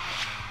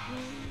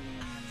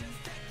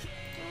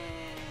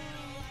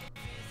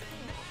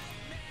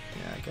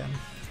 Yeah, again,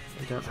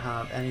 we don't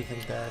have anything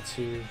there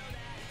to...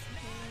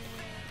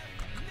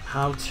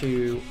 How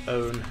to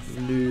own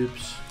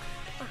noobs.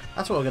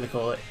 That's what we're going to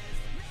call it.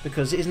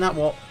 Because isn't that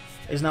what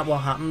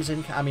happens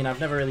in... I mean,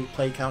 I've never really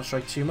played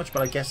Counter-Strike too much,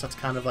 but I guess that's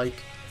kind of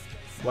like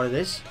what it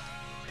is.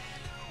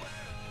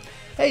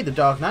 Hey, the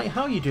Dark Knight,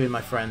 how are you doing,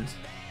 my friend?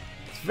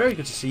 It's very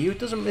good to see you. It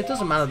doesn't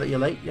matter that you're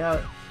late.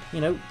 Yeah, you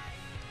know,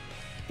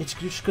 it's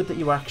just good that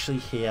you're actually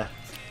here.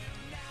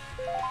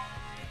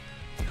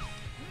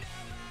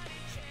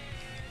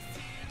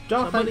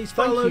 Dark Knight,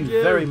 thank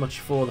you very much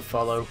for the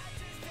follow.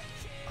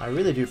 I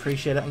really do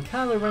appreciate it, and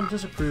Kylo Ren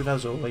does approve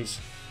as always.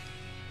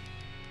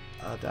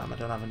 Oh damn, I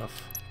don't have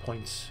enough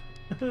points.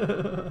 I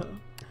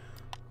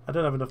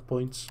don't have enough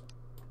points.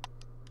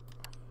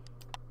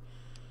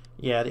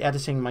 Yeah, the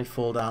editing might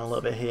fall down a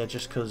little bit here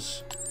just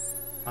because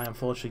I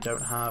unfortunately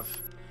don't have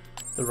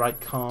the right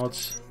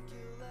cards.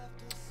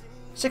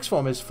 Sixth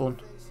form is fun.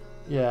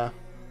 Yeah.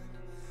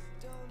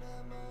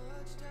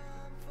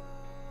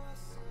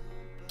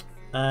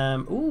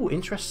 Ooh,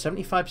 interest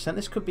 75%.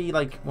 This could be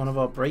like one of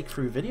our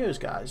breakthrough videos,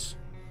 guys.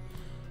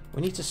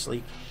 We need to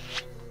sleep.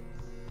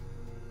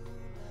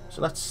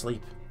 So let's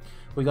sleep.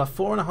 We got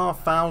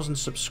 4,500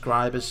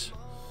 subscribers,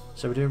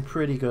 so we're doing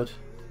pretty good.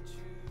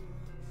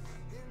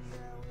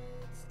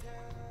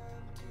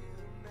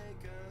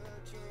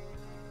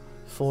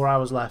 Four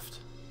hours left.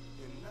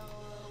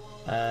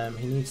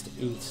 He needs to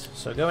eat,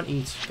 so go and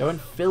eat. Go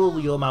and fill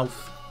your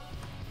mouth.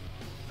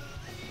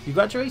 You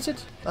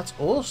graduated? That's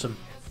awesome.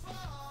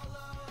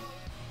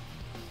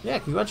 Yeah,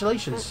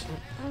 congratulations.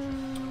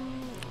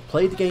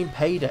 Played the game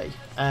Payday.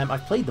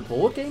 I've played the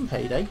board game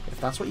Payday, if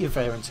that's what you're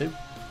referring to.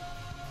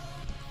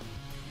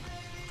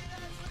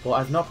 But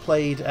I've not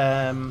played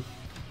any of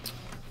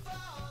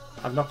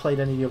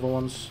the other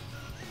ones.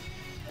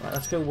 Right,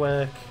 let's go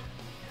work.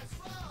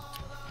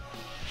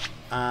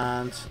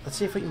 And let's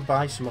see if we can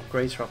buy some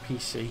upgrades for our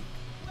PC.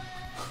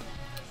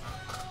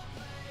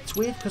 It's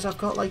weird because I've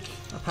got like,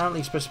 apparently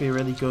it's supposed to be a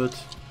really good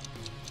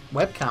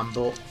webcam,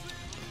 but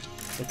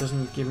It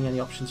doesn't give me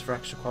any options for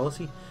extra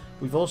quality.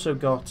 We've also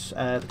got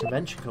the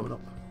convention coming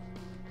up.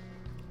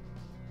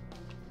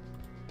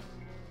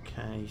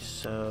 Okay,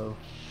 so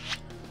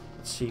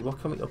let's see, what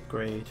can we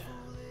upgrade?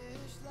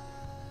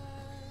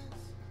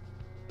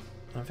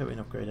 I don't think we can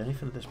upgrade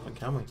anything at this point,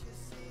 can we?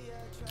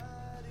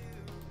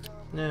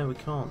 No, we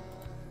can't.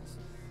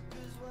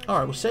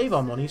 Alright, we'll save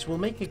our monies, we'll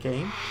make a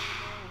game.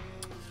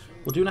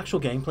 We'll do an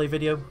actual gameplay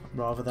video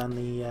rather than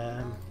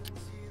the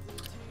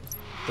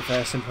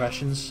first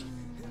impressions.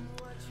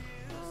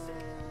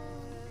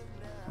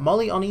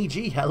 Molly on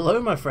EG,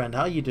 hello my friend,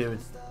 how you doing?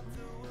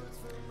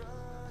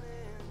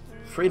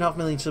 3.5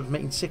 million subs,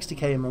 making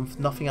 60k a month,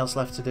 nothing else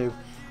left to do.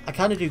 I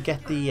kind of do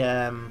get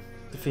the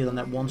feeling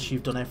that once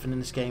you've done everything in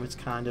this game, it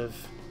kind of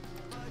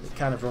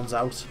runs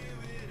out.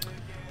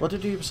 What do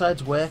you do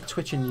besides work,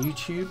 Twitch and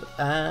YouTube?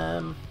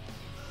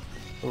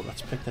 Oh,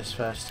 let's pick this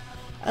first.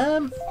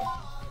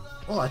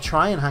 Well, I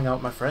try and hang out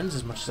with my friends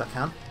as much as I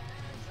can.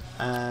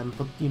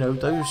 But, you know,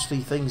 those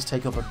three things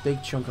take up a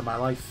big chunk of my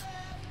life.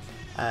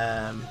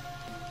 Damn,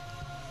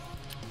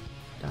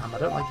 I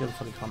don't like the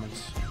funny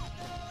comments.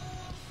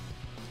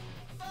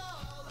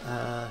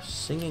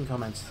 Singing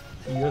comments.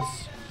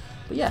 Yes.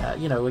 But yeah,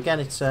 you know, again,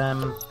 it's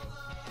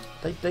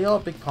they are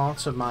big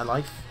parts of my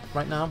life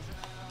right now.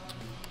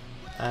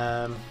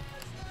 There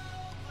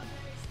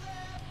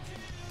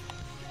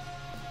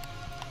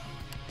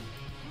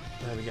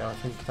we go, I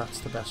think that's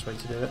the best way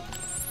to do it.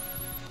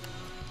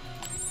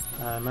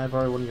 May I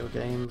borrow one of your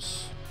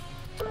games?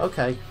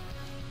 Okay.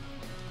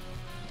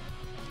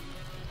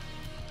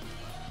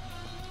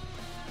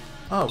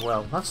 Oh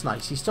well, that's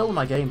nice. He stole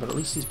my game, but at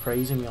least he's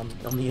praising me on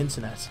the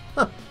internet.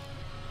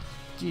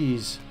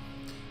 Jeez.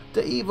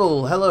 The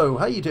Evil, hello,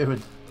 how you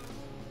doing?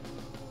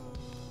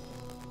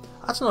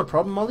 That's not a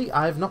problem, Molly.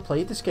 I've not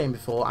played this game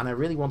before, and I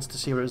really wanted to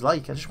see what it was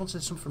like. I just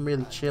wanted something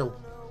really chill.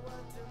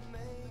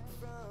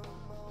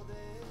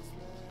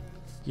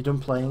 You're done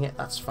playing it?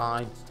 That's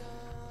fine.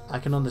 I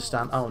can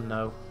understand. Oh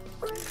no.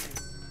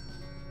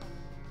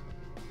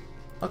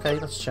 Okay,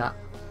 let's chat.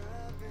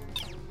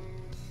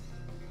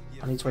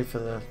 I need to wait for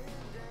the...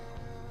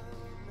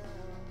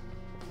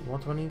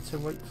 What do I need to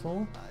wait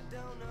for?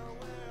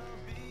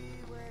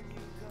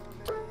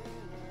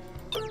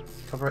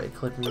 Copyrighted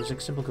clip music,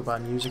 simple goodbye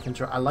music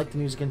intro. I like the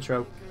music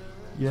intro.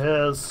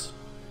 Yes.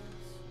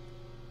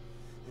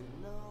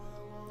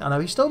 I know,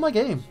 he stole my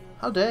game.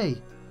 How dare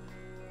he?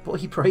 But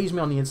he praised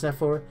me on the internet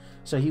for it.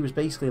 So he was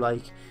basically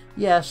like,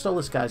 yeah, I stole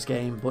this guy's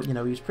game, but, you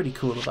know, he was pretty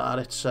cool about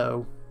it,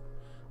 so,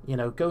 you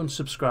know, go and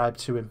subscribe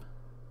to him.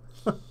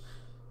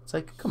 It's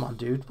like, come on,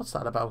 dude, what's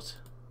that about?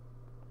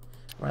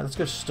 Right, let's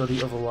go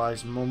study,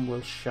 otherwise Mum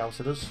will shout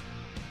at us.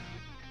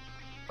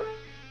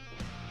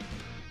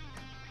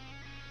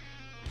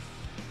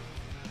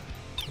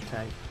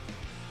 Okay.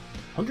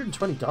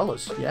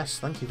 $120, yes,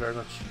 thank you very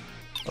much.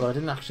 Although I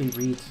didn't actually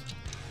read...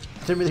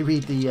 I didn't really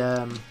read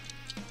the,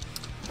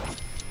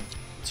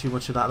 too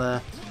much of that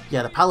there.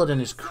 Yeah, the Paladin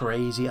is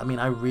crazy. I mean,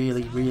 I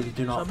really, really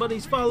do not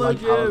Somebody's followed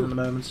like Paladin at the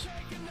moment.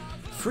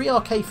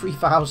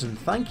 3RK3000,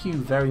 thank you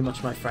very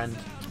much, my friend,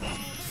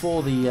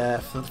 for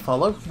the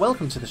follow.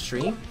 Welcome to the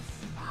stream.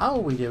 How are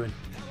we doing?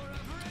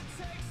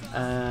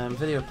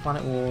 Video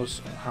Planet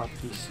Wars, how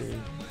PC.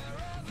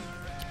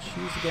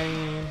 Choose the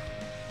game.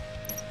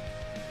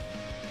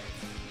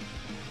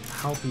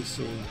 How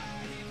PC.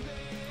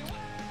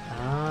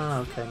 Ah,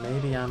 okay,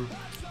 maybe I'm...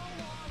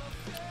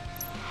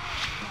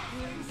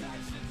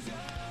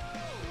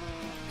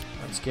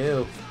 Let's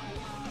go.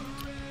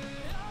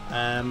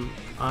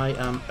 I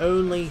am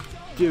only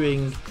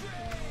doing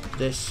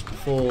this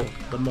for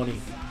the money.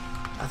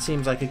 That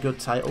seems like a good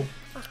title,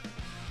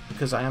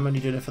 because I am only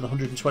doing it for the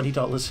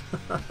 $120.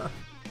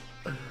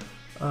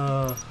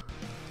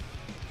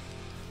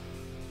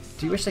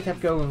 Do you wish they kept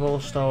going with All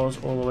Stars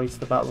all the way to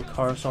the Battle of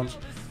Coruscant?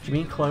 Do you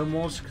mean Clone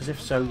Wars? Because if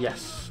so,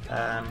 yes.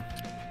 That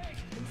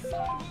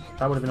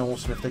would have been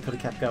awesome if they could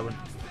have kept going.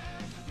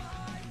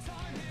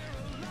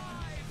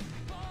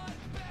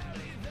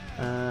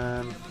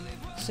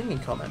 Singing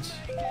comments.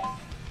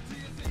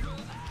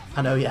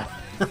 I know, yeah.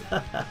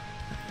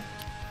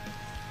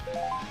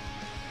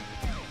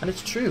 And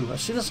it's true.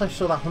 As soon as I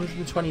saw that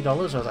 $120, I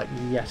was like,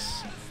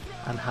 yes,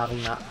 I'm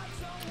having that.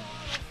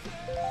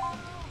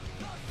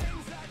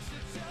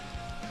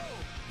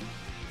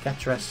 Get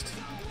dressed.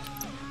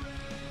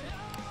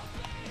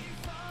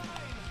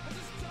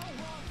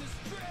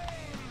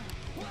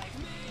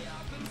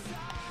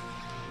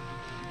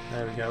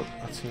 There we go.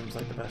 That seems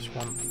like the best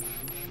one.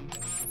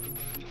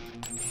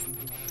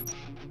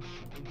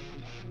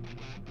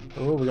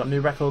 Oh, we got new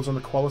records on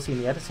the quality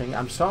and the editing.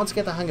 I'm starting to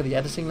get the hang of the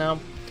editing now.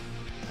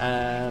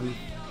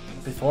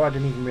 Before I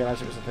didn't even realise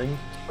it was a thing.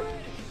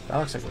 That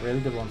looks like a really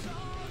good one.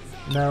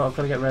 No, I've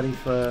got to get ready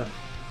for...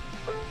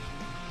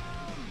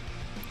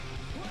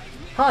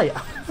 Hi!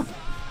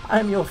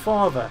 I'm your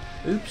father.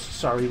 Oops,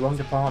 sorry, wrong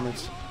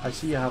department. I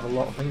see you have a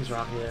lot of things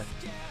around here.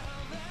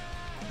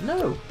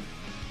 No!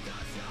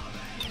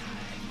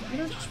 You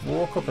don't just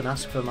walk up and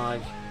ask for my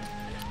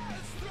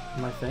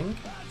thing.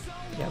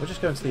 Yeah, we're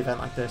just going to the event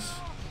like this.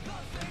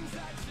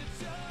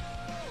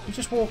 He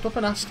just walked up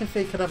and asked if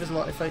he could have his he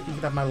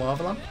could have my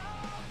lava lamp.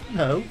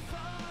 No.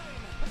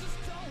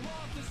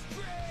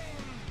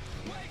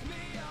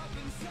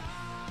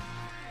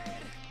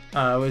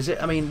 Oh, is it?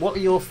 I mean, what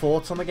are your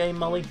thoughts on the game,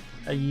 Molly?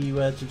 Are you?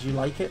 Did you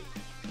like it?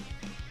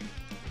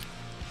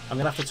 I'm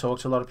gonna have to talk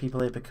to a lot of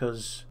people here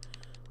because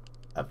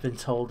I've been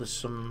told there's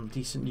some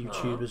decent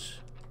YouTubers.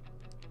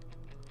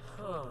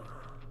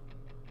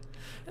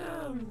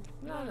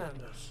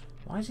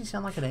 Why does he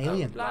sound like an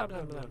alien?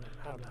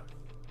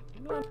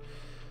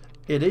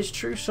 It is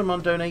true,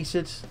 someone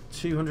donated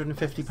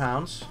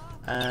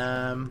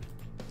 £250.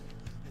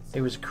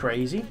 It was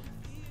crazy.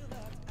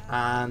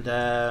 And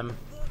I'm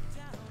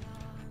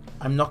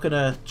not going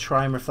to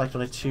try and reflect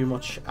on it too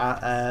much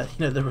at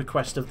you know, the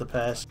request of the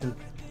person.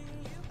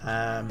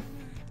 I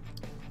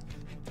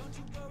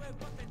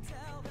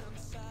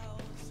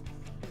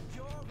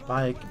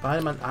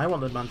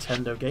want the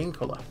Nintendo game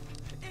colour.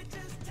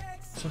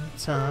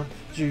 Sometimes,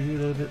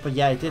 but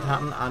yeah, it did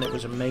happen, and it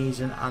was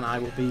amazing, and I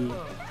will be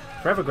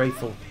forever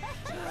grateful.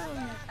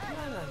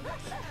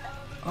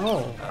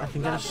 Oh, I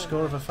can get a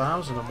score of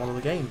 1,000 on one of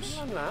the games.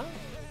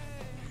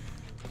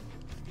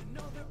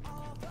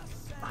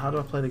 How do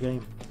I play the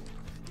game?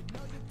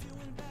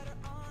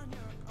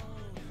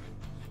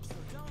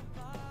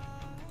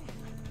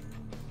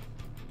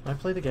 Can I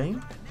play the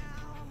game?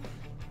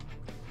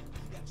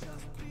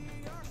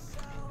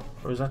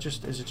 Or is that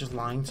just, is it just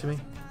lying to me?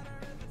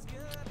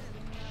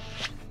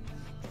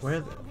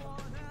 Where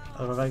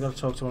or have I got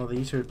to talk to one of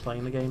these who are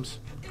playing the games?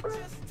 I'm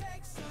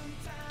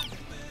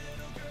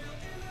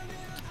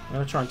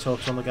going to try and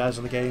talk to one of the guys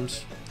on the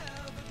games.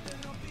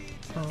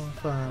 Oh,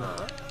 fine.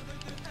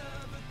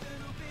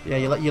 Yeah,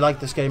 you like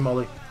this game,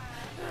 Molly?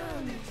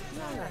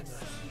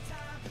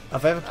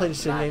 Have I ever played the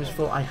sim games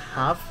before? I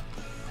have.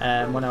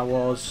 When I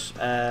was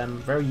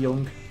very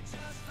young.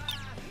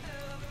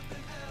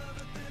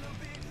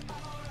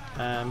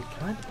 Can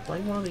I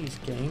play one of these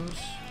games?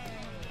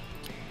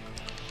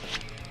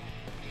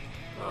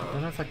 I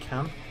don't know if I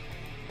can.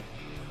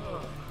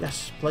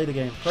 Yes, play the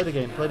game. Play the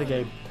game. Play the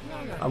game.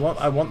 I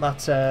want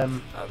that.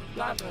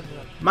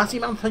 Matty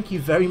Man, thank you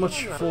very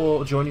much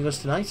for joining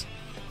us tonight.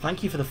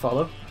 Thank you for the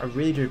follow. I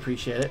really do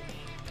appreciate it.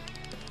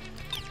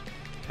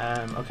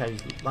 Okay,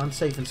 land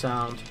safe and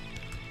sound.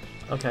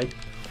 Okay.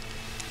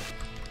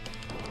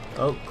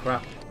 Oh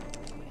crap.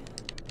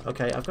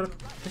 Okay, I've got a.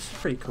 This is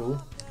pretty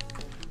cool.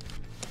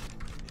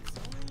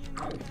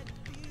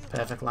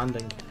 Perfect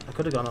landing. I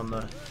could have gone on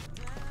the.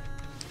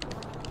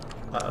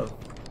 Uh-oh.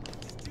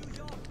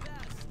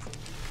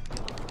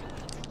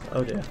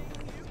 Oh dear.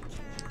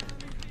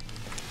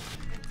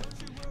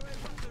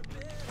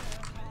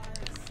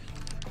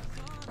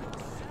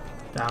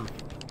 Damn.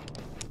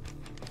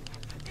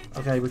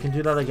 Okay, we can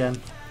do that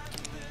again.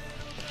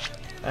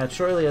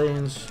 Destroy the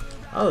aliens.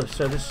 Oh,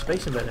 so this is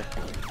Space Invader.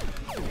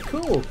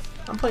 Cool!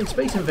 I'm playing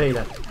Space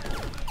Invader.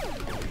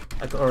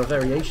 Or a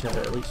variation of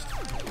it, at least.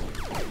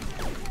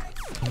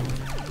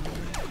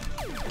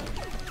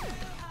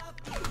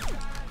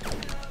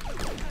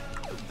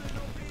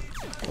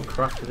 Oh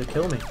crap, did it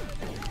kill me?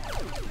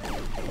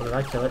 Or did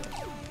I kill it?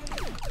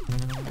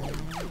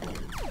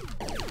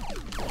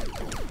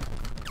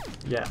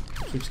 Yeah,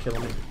 it keeps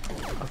killing me.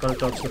 I've got to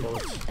dodge the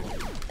bullets.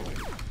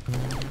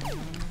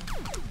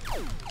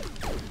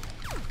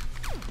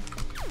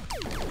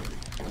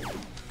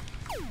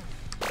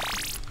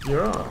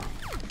 Yeah.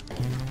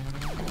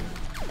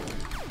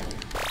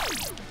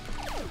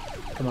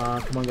 Come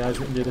on guys,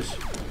 we can do this.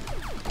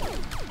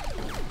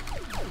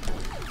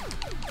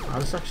 Oh,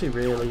 this is actually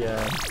really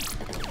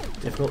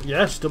difficult.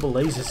 Yes, double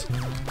lasers.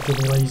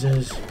 Double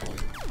lasers.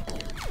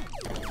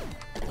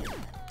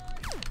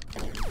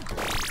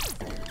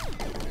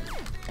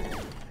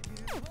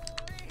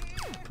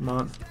 Come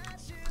on.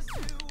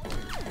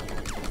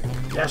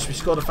 Yes, we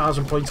scored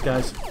 1,000 points,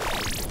 guys.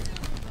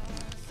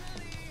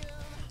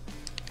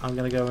 I'm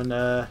gonna go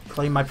and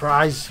claim my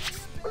prize.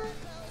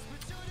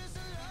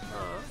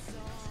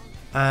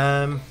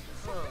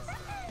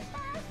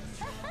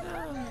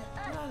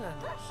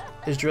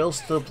 Is Drill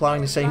still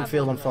ploughing the same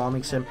field on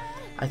Farming Sim?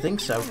 I think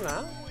so.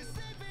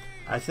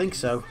 I think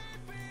so.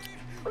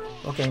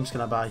 What games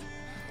can I buy?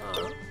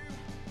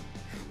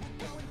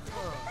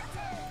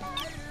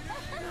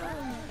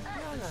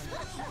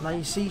 Now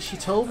you see, she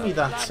told me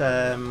that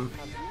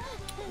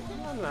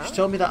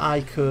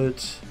I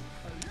could.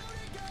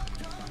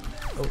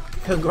 Oh,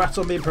 congrats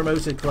on being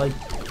promoted, Clay.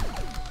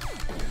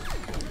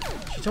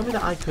 She told me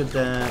that I could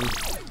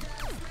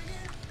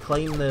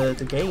claim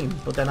the game,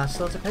 but then I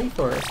still have to pay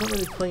for it. It's not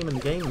really claiming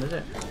the game, is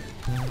it?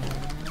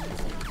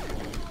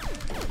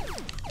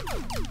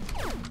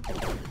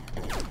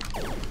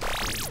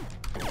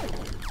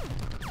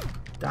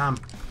 Damn.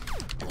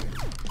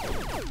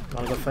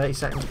 I've got 30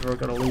 seconds before I've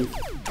got to leave.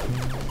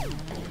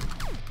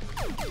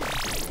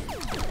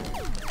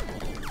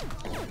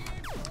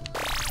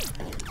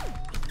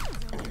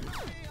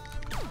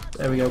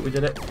 There we go, we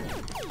did it.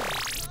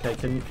 Okay,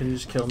 can you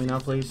just kill me now,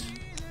 please?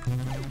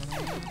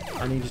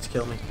 I need you to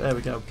kill me. There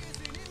we go.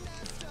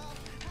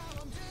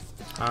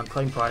 And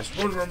claim prize.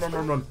 Run, run, run,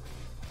 run, run.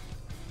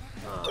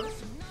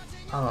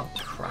 Oh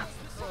crap.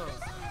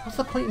 What's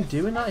the point in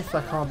doing that if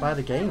I can't buy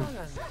the game?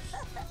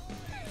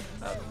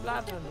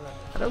 I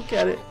don't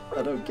get it.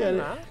 I don't get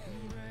it.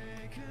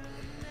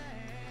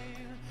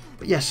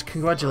 But yes,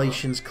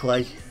 congratulations,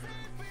 Clay.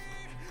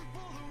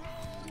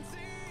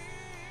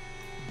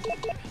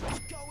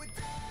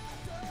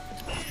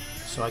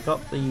 So I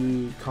got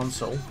the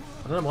console.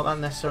 I don't know what that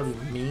necessarily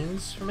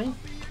means for me.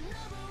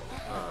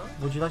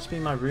 Would you like to be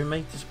my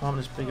roommate? This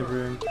apartment is a bigger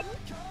room.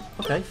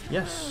 Okay,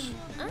 yes.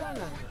 You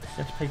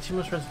have to pay too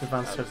much rent in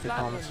advance to go to the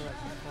apartment.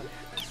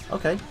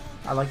 Okay,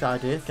 I like that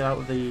idea. Get out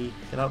of the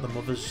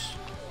mothers.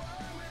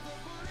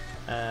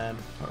 I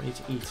need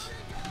to eat.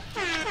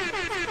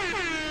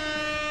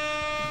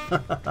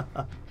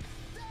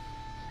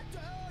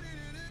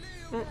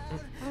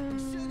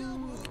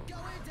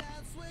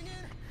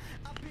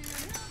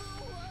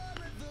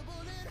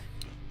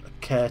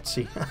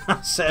 Curtsy.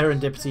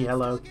 Serendipity,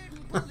 hello.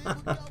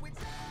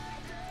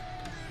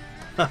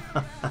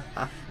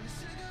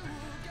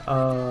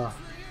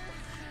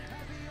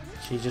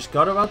 She just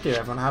got her out there,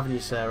 everyone, haven't you,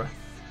 Sarah?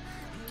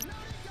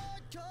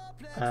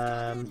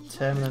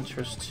 Terminal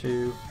interest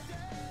 2.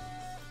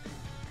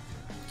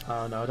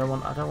 Oh no, I don't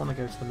want to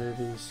go to the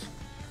movies.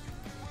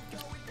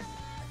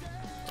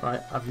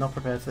 Right, I've not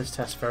prepared for this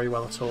test very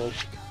well at all.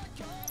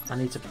 I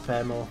need to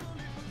prepare more.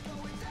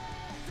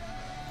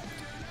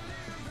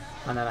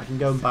 And then I can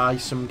go and buy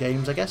some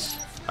games, I guess.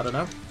 I don't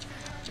know.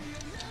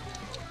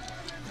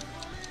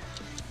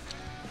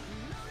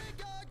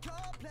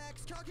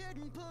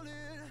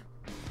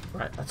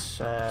 Right, let's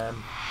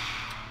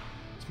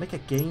make a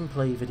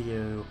gameplay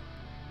video.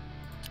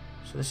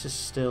 So this is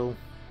still...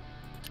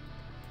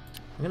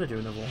 I'm gonna do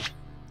another one.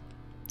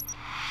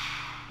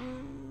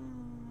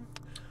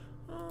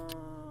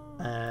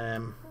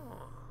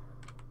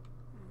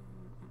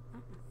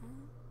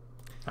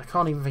 I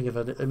can't even think of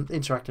an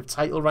interactive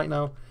title right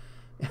now.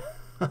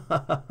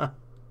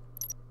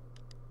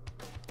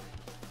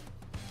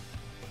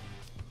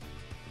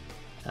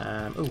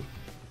 Ooh.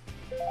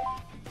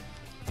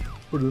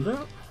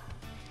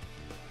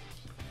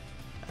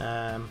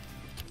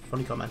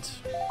 Funny comment.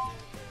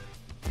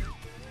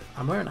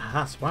 I'm wearing a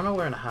hat. Why am I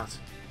wearing a hat?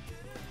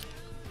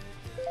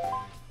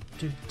 I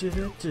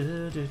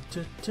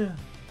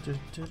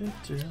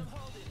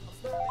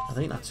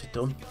think that's it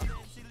done.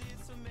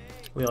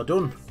 We are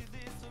done.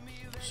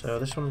 So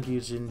this one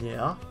goes in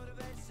there.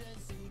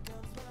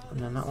 And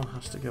then that one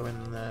has to go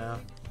in there.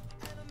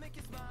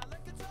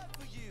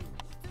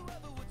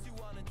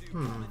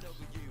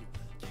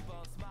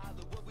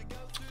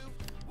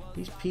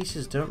 These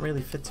pieces don't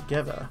really fit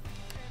together.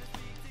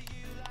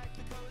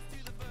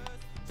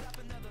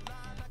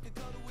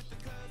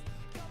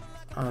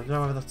 I don't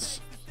know whether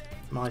that's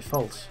my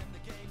fault.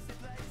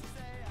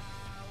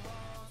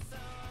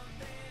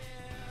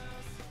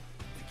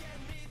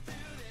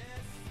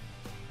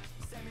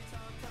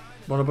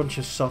 What a bunch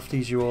of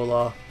softies you all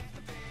are.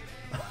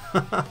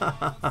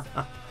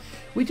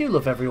 We do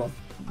love everyone.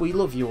 We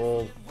love you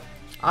all.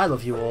 I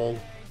love you all.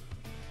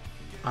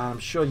 I'm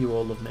sure you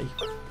all love me.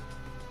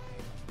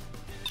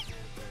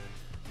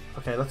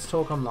 Okay, let's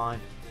talk online.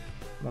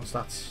 Once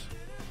that's...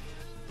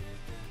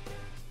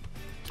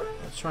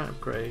 Let's try and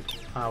upgrade.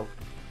 Ow.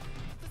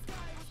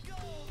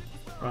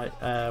 Right,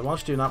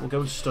 whilst doing that, we'll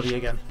go and study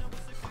again.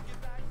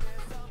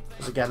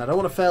 Because again, I don't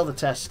want to fail the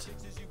test.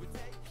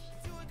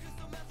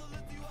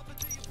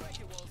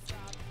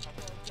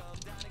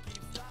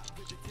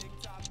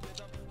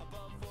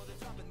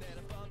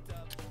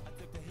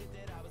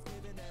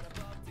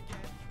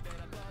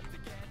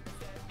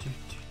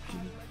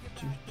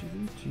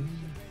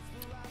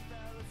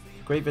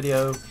 Great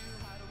video.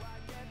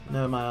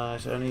 No, my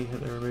eyes. Only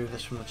remove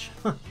this from the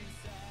chat.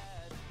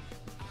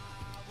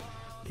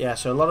 Yeah,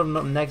 so a lot of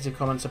negative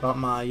comments about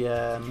my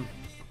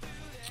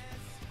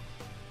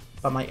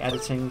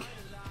editing.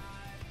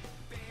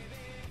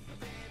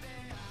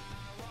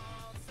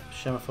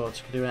 Share my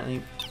thoughts. Can do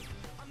anything.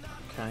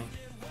 Okay.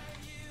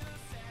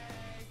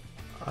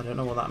 I don't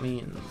know what that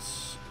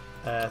means.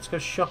 Let's go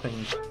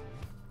shopping.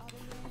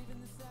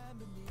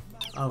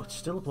 Oh, it's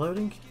still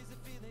uploading?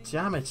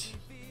 Damn it.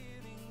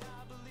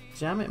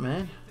 Damn it,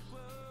 man.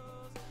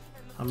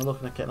 I'm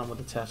looking at getting on with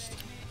the test.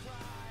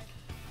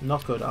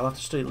 Not good. I'll have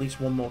to study at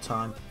least one more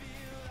time.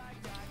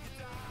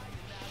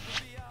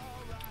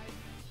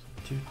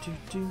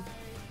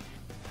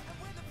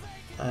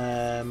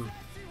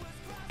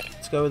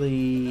 Let's go with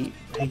the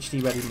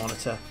HD ready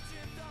monitor.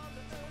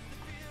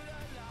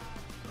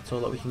 That's all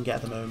that we can get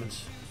at the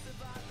moment.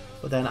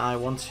 But then I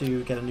want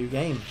to get a new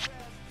game,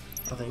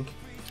 I think.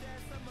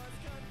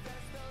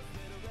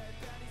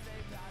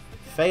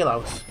 Fail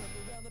out.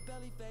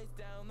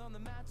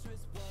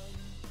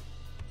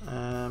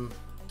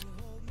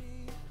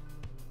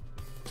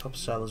 Top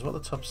sellers. What are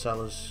the top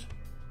sellers?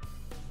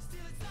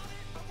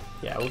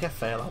 Yeah, we'll get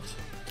fail out.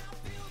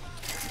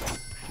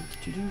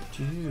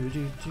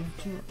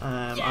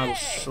 I will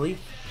sleep.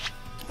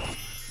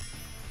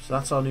 So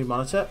that's our new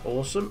monitor.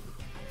 Awesome.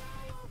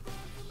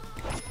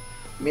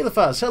 Mila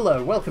Faz,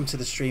 hello. Welcome to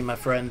the stream, my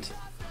friend.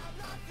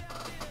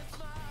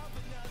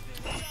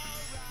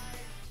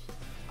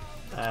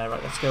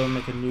 Right, let's go and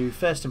make a new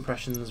first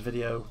impressions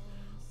video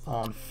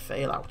on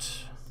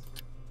Failout.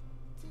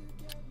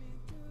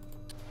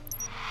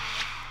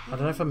 I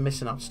don't know if I'm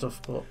missing out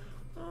stuff, but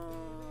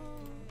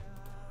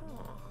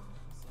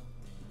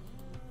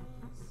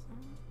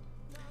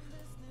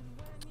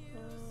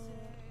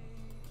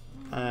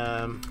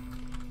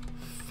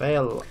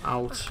fail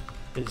out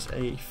is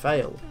a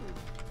fail.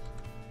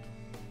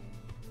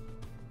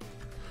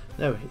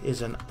 No, it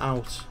is an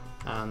out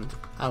and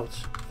out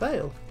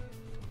fail.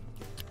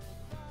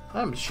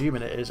 I'm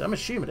assuming it is. I'm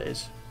assuming it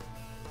is.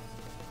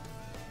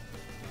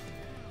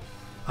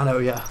 I know,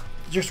 yeah.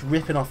 Just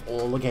ripping off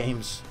all the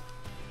games.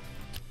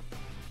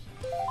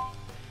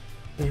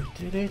 I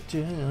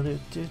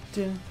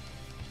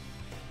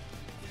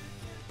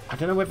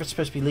don't know whether it's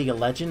supposed to be League of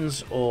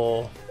Legends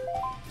or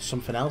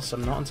something else.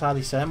 I'm not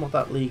entirely certain what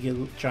that League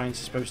of Giants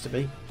is supposed to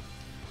be.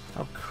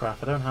 Oh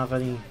crap, I don't have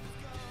any.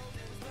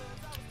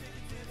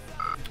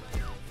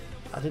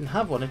 I didn't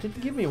have one, it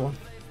didn't give me one.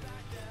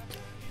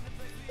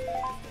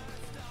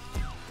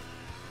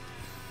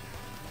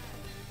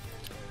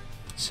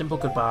 Simple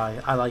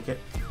goodbye, I like it.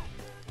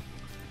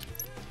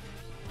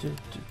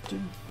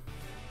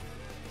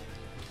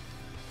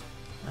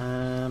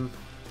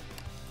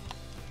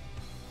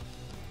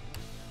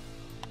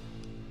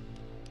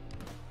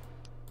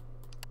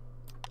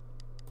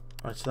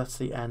 Right, so that's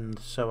the end.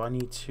 So I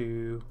need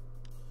to...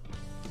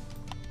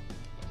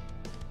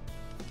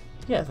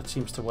 Yeah, that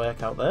seems to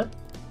work out there.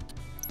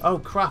 Oh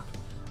crap!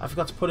 I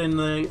forgot to put in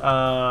the...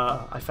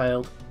 I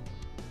failed.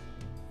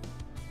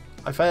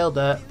 I failed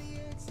there.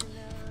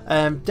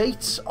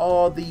 Dates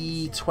are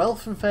the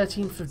 12th and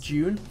 13th of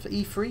June for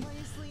E3.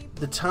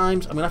 The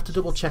times, I'm going to have to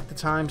double check the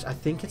times. I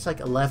think it's like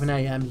 11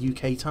 AM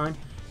UK time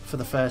for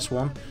the first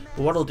one.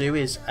 But what I'll do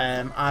is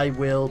I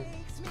will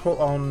put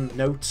on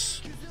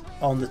notes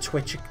on the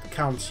Twitch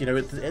accounts. You know,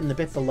 in the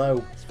bit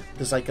below,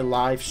 there's like a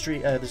live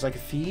stream, there's like a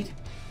feed.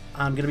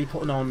 I'm going to be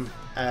putting on,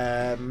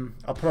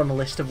 I'll put on a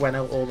list of when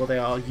all they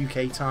are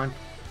UK time.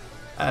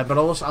 But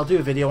I'll do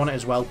a video on it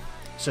as well.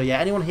 So yeah,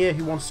 anyone here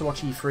who wants to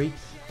watch E3,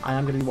 I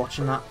am going to be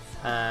watching that.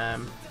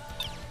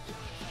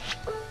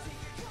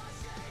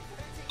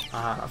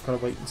 I've got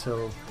to wait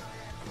until...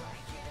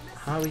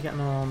 How are we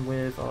getting on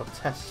with our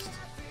test?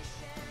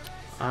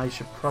 I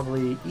should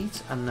probably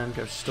eat and then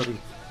go study.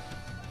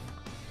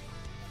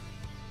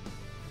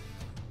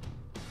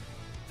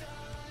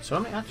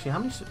 So actually, how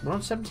many? We're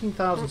on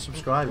 17,000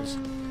 subscribers.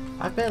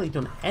 I've barely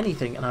done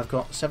anything and I've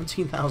got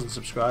 17,000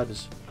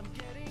 subscribers.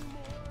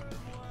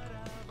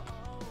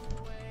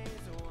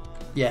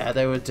 Yeah,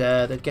 they would.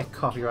 They'd get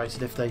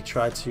copyrighted if they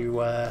tried to.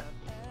 Right,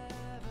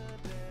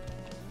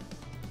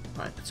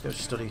 let's go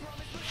study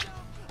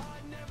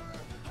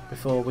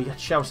before we get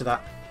shouted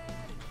at.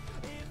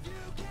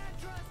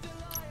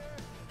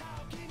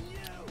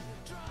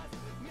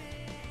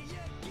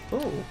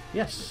 Oh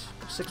yes,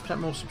 6%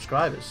 more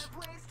subscribers.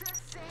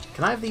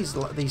 Can I have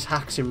these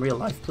hacks in real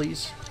life,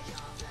 please?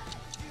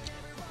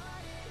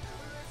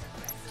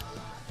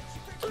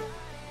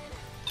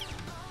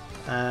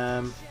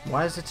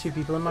 Why is there 2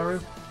 people in my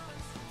room?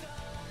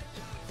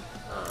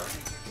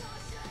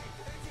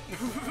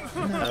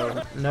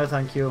 No,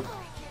 thank you.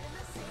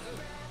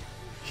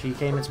 She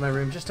came into my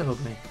room just to hug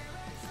me.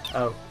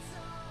 Oh.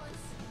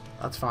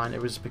 That's fine,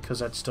 it was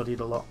because I'd studied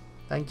a lot.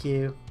 Thank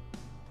you.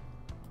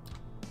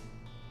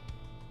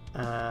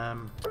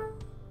 Turn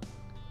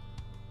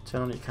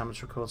on your camera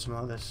to record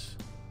something like this.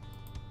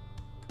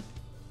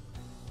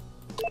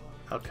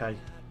 Okay.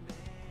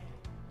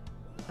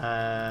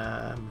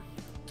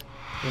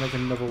 We'll make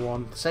another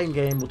one. Same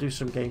game, we'll do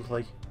some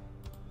gameplay.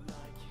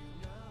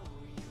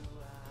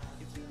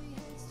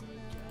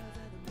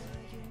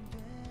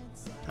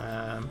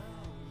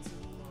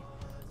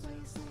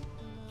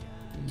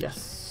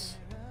 Yes.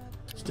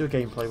 Let's do a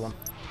gameplay one.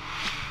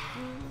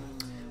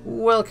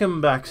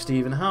 Welcome back,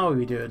 Stephen. How are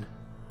we doing?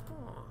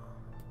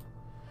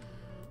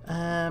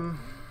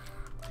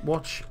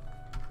 Watch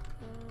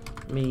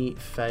me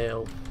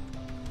fail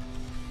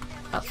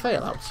at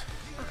Failout.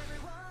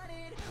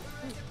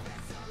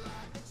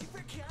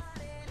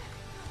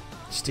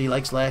 Steve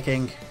likes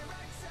lurking.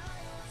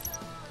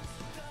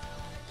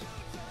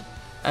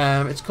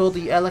 It's called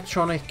the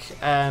Electronic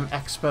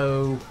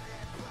Expo.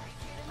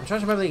 I'm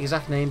trying to remember the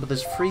exact name, but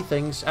there's 3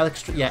 things.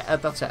 Yeah,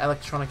 that's it.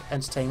 Electronic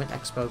Entertainment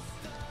Expo.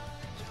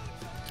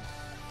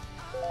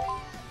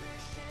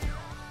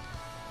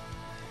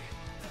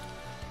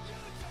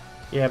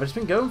 Yeah, but it's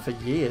been going for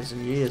years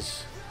and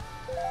years.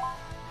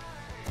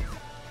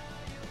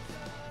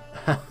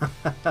 Is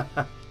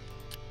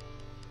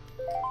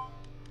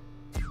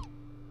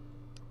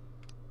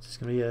this going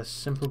to be a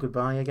simple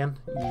goodbye again?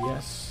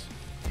 Yes.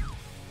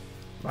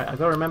 Right, I've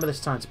got to remember this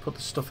time to put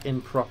the stuff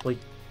in properly.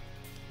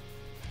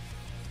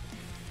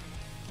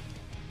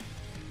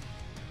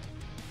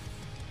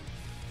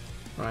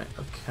 Right,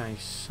 okay,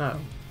 so...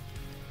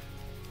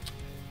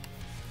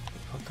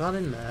 put that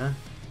in there.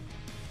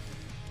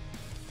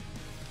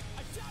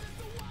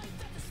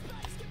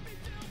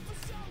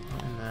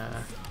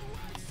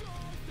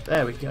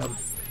 There we go.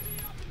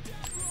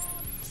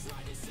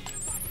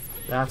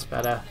 That's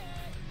better.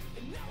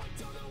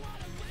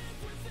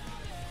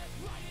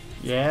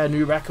 Yeah,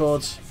 new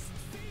records.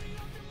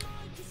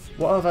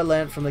 What have I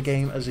learned from the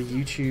game as a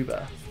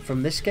YouTuber?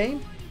 From this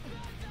game?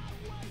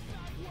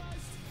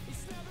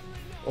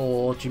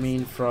 Or do you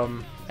mean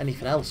from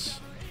anything else?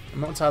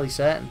 I'm not entirely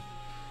certain.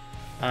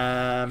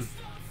 Yeah,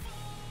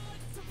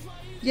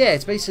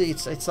 it's basically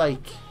it's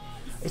like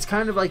it's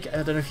kind of like,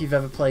 I don't know if you've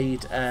ever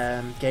played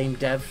Game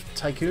Dev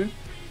Tycoon.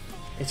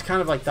 It's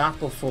kind of like that,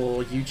 but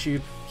for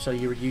YouTube. So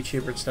you're a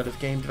YouTuber instead of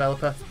game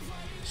developer.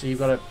 So you've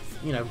got to,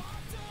 you know,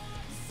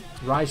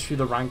 rise through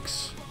the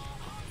ranks.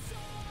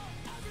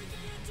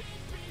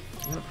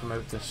 I'm gonna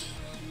promote this.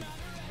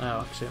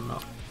 Oh, actually I'm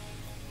not.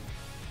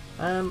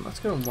 Let's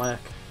go and work.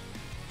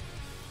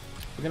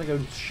 We're gonna go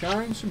and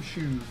shine some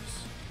shoes.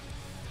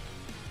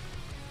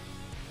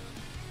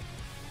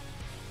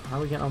 How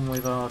are we getting on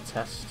with our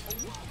test?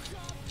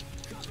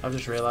 I've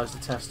just realised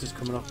the test is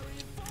coming up.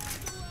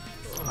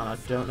 And I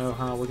don't know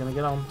how we're gonna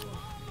get on.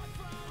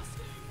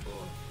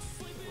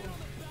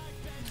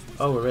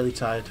 Oh, we're really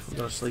tired. We're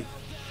gonna sleep.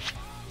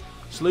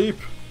 Sleep!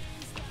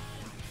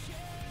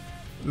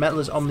 Metal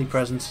is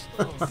omnipresent.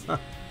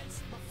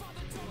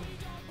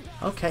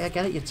 Okay, I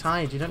get it, you're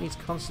tired. You don't need to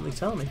constantly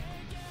tell me.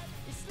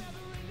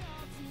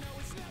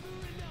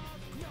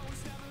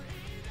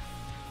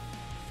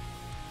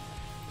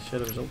 Show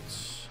the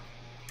results.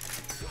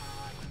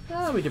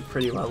 Oh, we did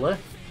pretty well there.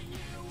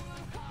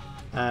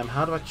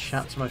 How do I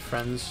chat to my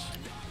friends?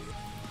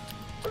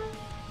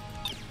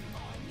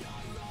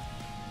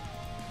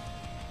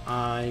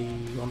 I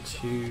want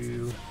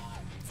to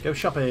go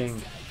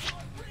shopping.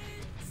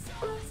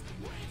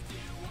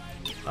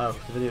 Oh,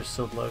 the video's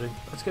still loading.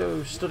 Let's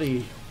go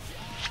study.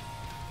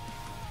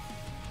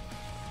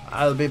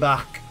 I'll be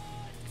back.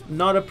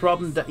 Not a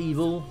problem, the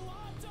evil.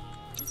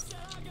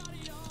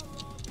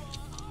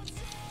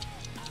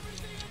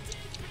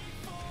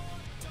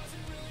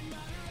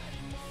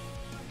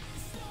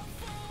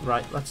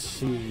 Right, let's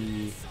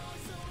see.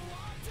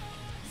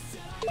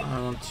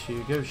 I want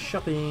to go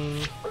shopping.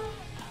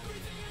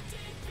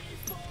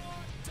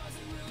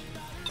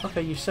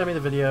 Okay, you sent me the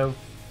video.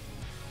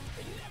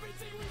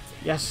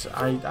 Yes,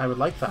 I would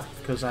like that,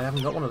 because I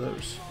haven't got one of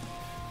those.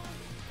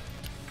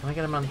 Can I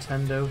get a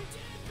Nintendo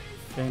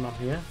game on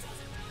here?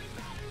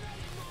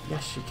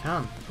 Yes, you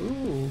can.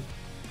 Ooh.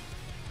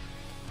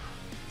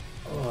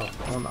 Oh,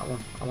 I want that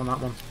one. I want that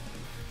one.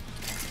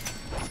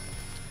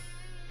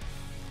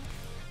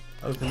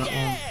 Open that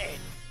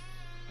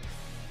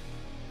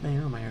one.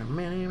 Meow, meow,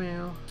 meow,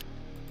 meow.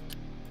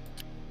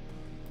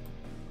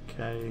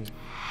 Okay.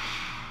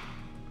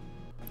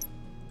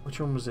 Which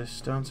one was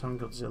this? Downtown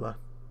Godzilla.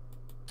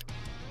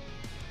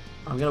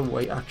 I'm gonna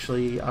wait,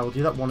 actually. I will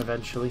do that one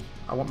eventually.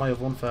 I want my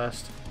other one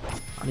first.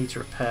 I need to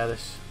repair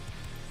this.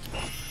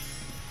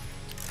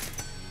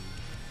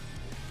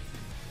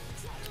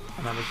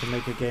 And then we can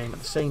make a game at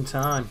the same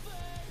time.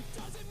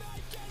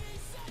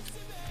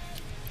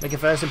 Make a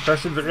first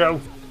impression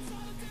video!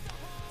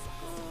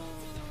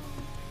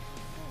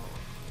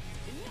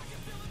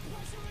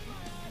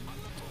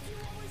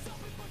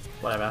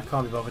 Whatever, I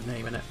can't be bothered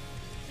naming it.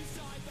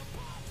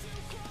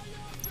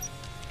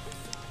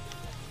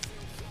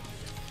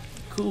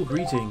 Cool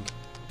greeting.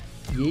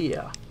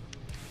 Yeah.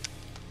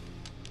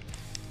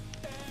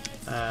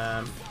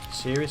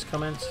 Serious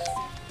comment?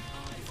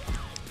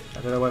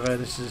 I don't know whether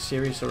this is a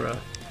serious or a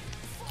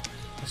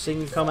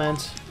singing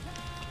comment.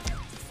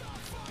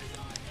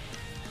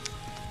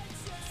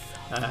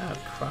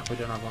 Crap, we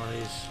don't have one of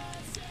these.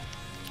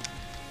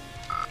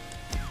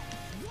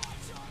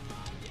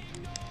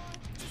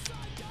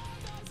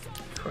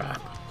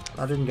 Crap,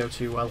 that didn't go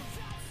too well.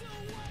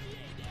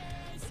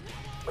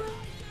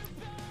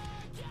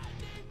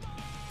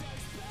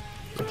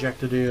 Reject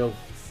the deal.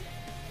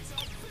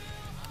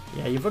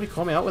 Yeah, you've already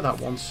called me out with that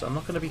once. I'm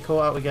not going to be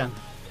caught out again.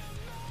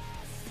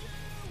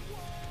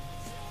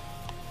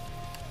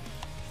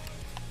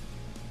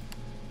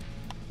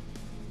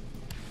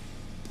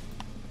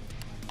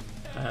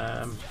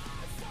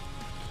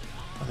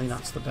 I think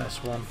that's the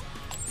best one.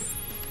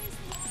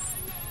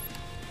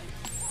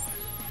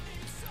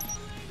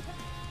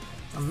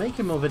 I'm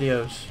making more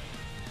videos.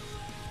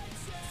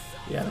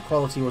 Yeah, the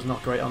quality was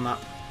not great on that.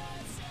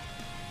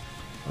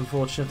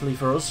 Unfortunately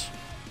for us.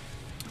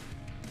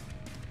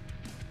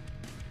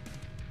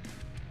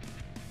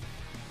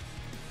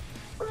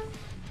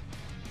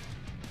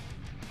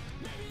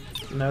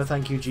 No,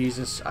 thank you,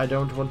 Jesus. I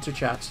don't want to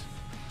chat.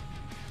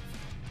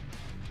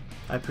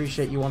 I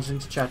appreciate you wanting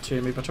to chat to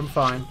me, but I'm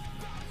fine.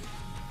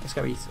 Let's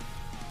go eat.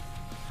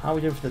 How are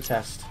we doing for the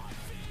test?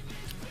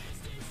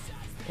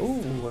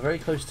 Ooh, we're very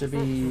close to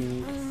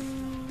being...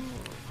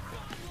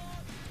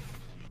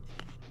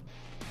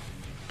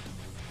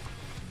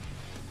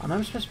 I know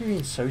I'm supposed to be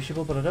being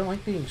sociable, but I don't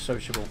like being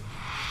sociable.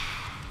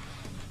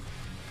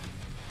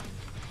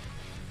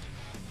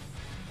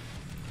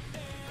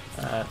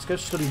 Let's go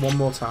study one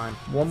more time.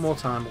 One more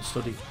time we'll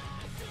study.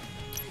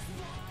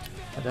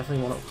 I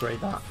definitely want to upgrade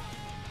that.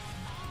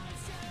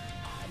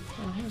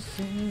 What is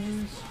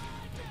this?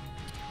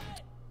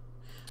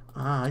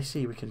 Ah, I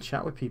see. We can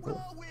chat with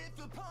people.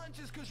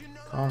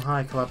 Oh,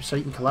 hi, so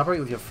you can collaborate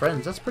with your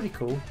friends. That's pretty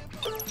cool.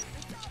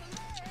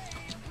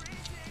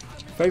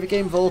 Favorite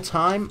game of all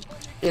time?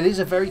 It is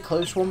a very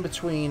close one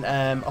between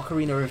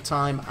Ocarina of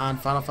Time and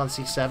Final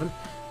Fantasy VII,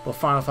 but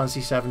Final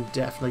Fantasy VII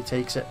definitely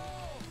takes it.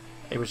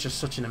 It was just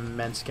such an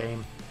immense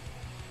game,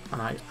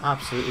 and I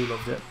absolutely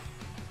loved it.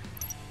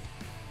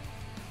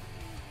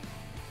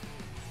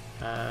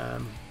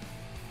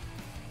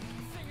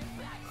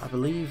 I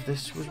believe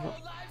this was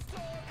what...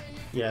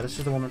 Yeah, this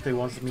is the one that they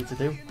wanted me to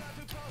do.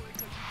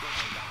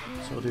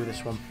 So we'll do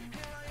this one.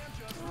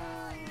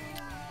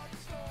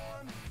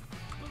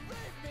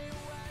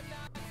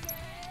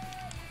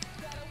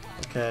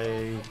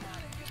 Okay.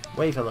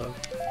 Wave hello.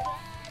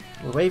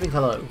 We're waving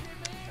hello.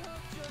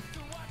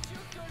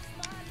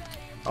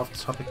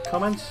 Off-topic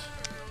comments.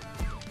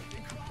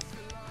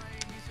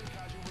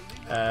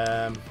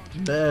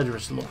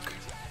 Murderous look.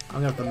 I'm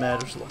gonna have the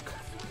murderous look.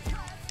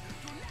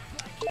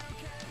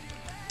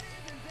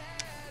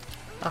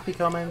 Happy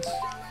comments.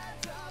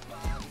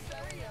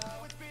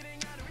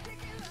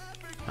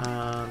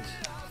 And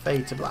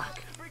fade to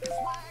black.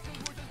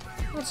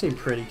 That seemed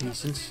pretty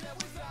decent.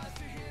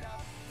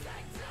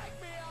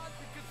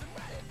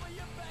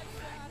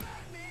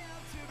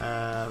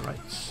 Right,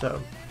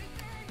 so.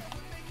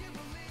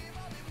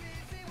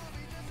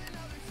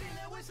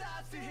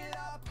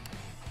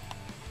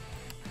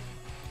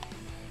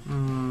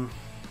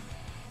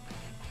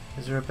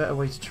 Is there a better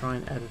way to try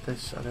and edit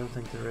this? I don't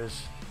think there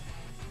is.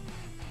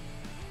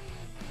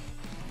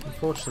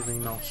 Unfortunately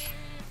not.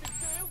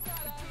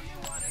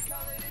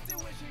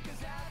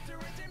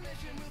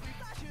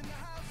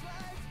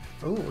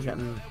 Oh, we're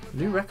getting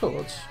new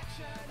records.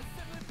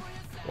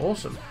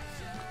 Awesome.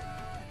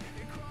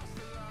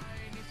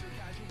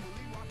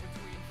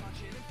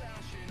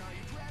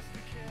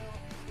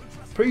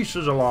 Peace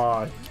is a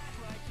lie.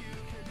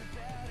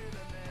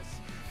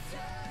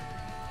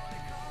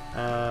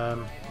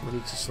 We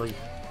need to sleep.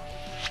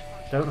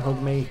 Don't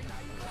hug me.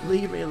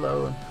 Leave me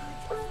alone.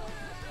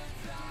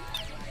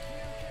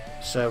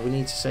 So we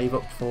need to save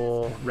up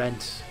for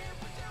rent.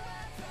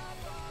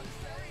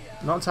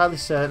 Not entirely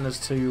certain as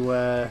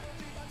to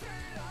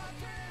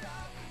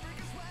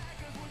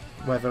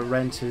whether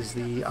rent is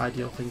the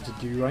ideal thing to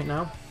do right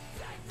now.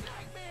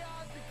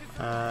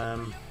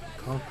 Can't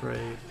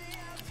upgrade.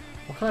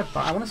 What can I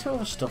buy? I want to see what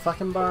other stuff I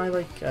can buy.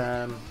 Like,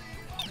 I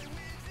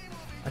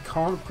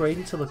can't upgrade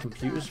until the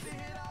computer's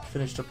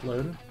finished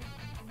uploading.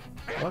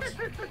 What?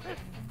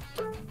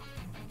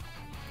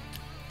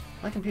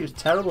 My computer's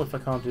terrible if I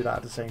can't do that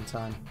at the same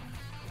time.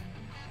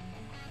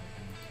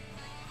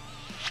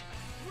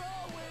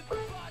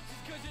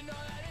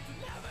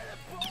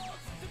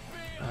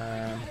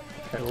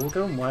 Okay, well, we'll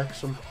go and work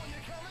some.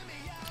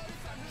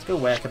 Let's go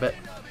work a bit.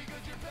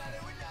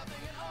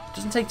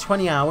 Doesn't take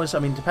 20 hours. I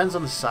mean, depends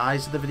on the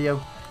size of the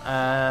video.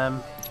 I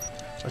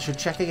should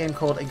check a game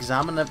called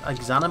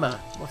Exanima.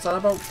 What's that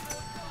about?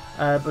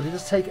 But it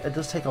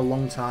does take a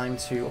long time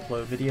to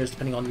upload videos,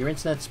 depending on your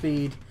internet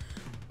speed,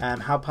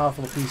 how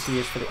powerful the PC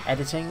is for the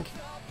editing.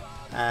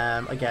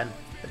 Again,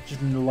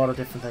 just a lot of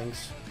different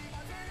things.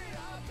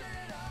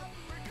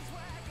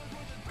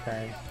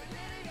 Okay.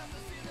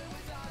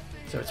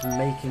 So it's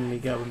making me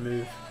go and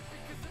move.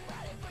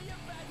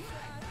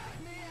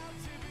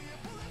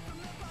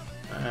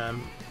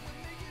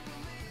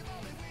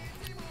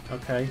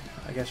 Okay,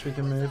 I guess we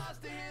can move.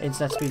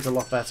 Internet speed's a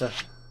lot better.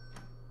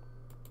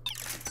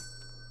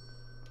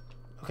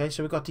 Okay,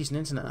 so we've got decent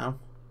internet now.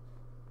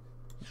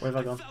 Where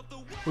have I gone?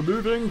 We're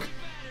moving.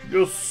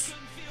 Yes.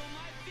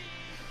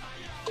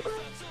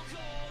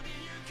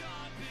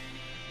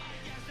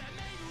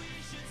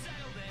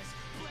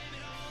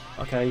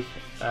 Okay,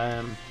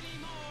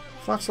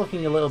 flat's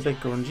looking a little bit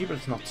grungy, but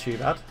it's not too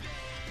bad.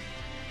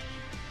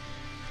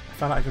 I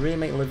found out I could really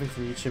make a living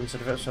from YouTube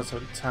instead of it, so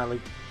entirely.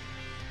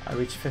 I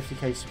reached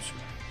 50k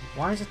subscribers.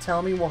 Why does it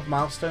tell me what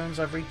milestones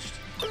I've reached?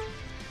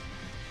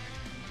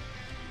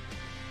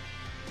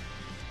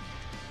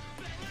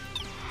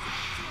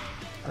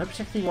 I don't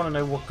particularly want to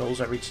know what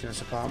goals I reached in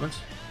this apartment.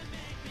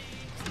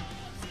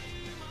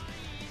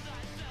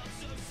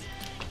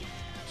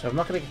 So I'm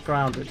not going to get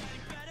grounded.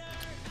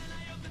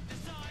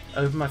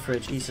 Open my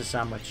fridge, eat a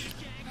sandwich.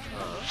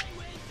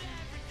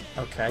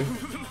 Okay.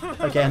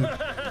 Again,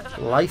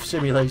 life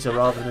simulator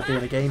rather than it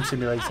being a game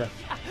simulator.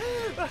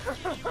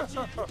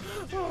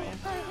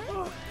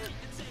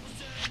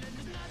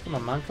 Come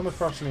on, man, come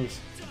across these.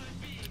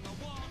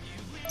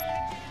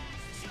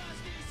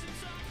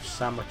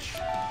 Sandwich.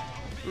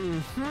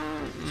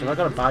 So I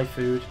gotta buy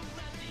food.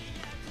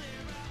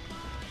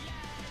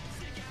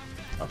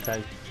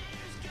 Okay.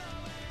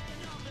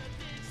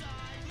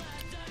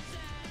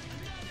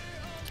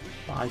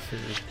 Buy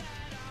food.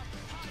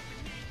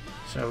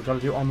 So we've got to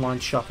do online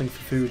shopping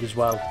for food as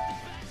well.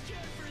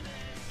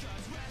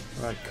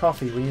 Right,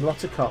 coffee. We need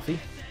lots of coffee.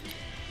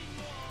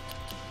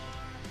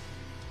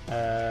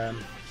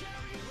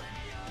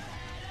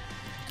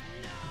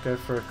 Go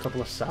for a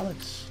couple of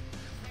salads.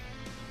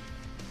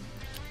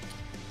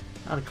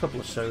 And a couple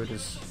of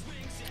sodas.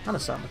 And a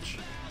sandwich.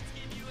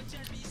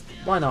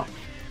 Why not?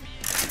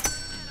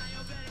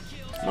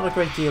 Not a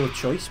great deal of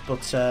choice,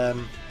 but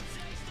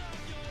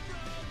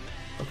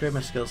upgrade my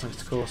skills thanks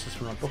to courses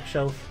from my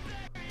bookshelf.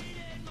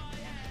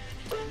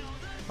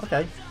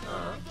 Okay.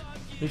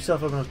 New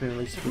self-open has been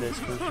released a few days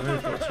ago.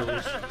 Remove what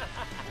tools.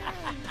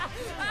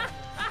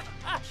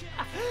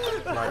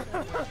 Right.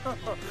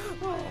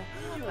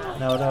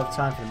 No, I don't have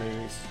time for the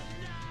movies.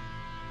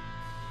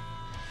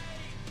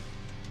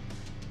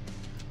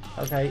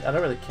 Okay, I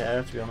don't really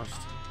care, to be honest.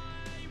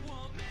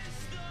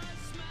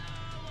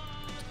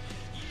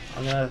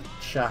 I'm gonna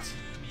chat.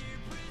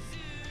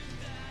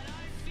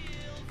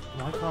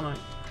 Why can't I?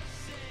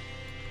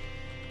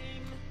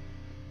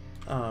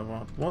 Oh,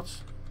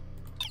 what?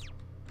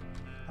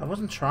 I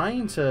wasn't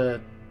trying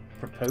to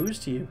propose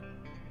to you.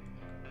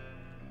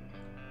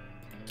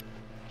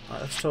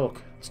 Alright, let's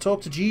talk. Let's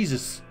talk to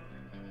Jesus.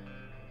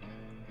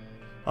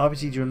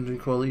 RPG 200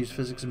 quality use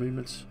physics and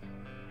movements.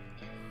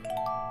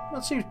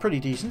 That seems pretty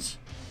decent.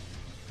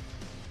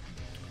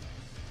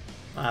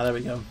 Ah, there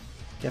we go.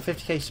 Get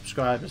 50k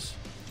subscribers.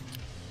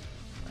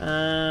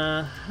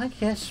 I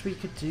guess we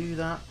could do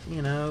that,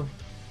 you know.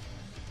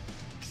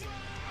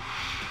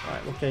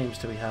 Right, what games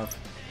do we have?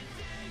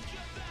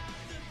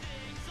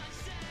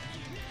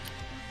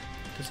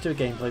 Let's do a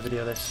gameplay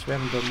video of this. We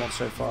haven't done one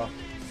so far.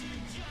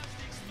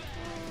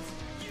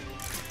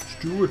 Let's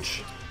do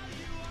it.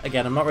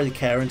 Again, I'm not really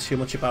caring too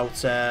much about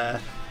the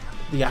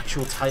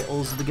actual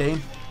titles of the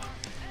game.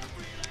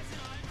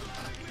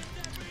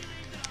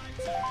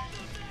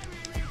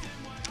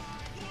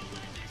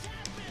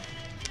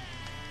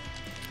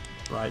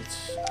 Right.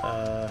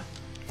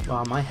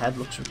 Wow, my head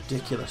looks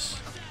ridiculous.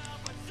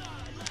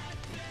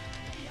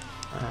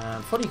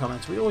 Funny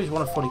comments. We always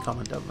want a funny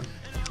comment, don't we?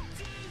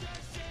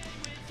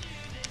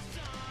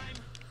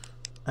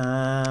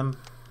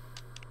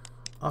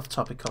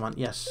 Off-topic comment,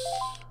 yes.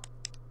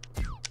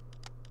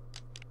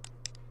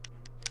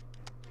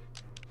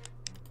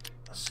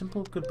 A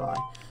simple goodbye.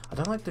 I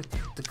don't like the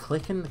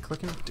clicking,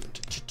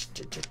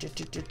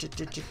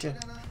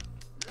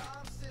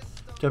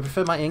 Do I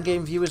prefer my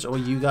in-game viewers or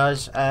you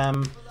guys?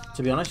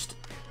 To be honest,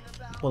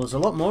 well, there's a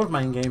lot more of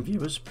my in-game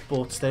viewers,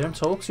 but they don't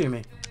talk to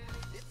me.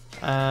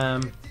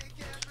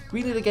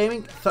 Really, the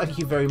gaming. Thank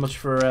you very much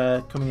for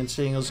coming and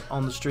seeing us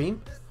on the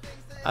stream.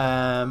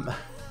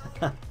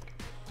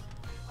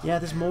 Yeah,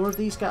 there's more of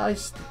these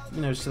guys,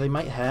 you know, so they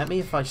might hurt me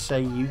if I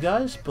say you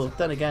guys, but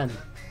then again,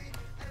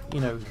 you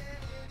know,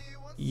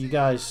 you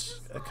guys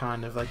are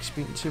kind of like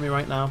speaking to me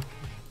right now.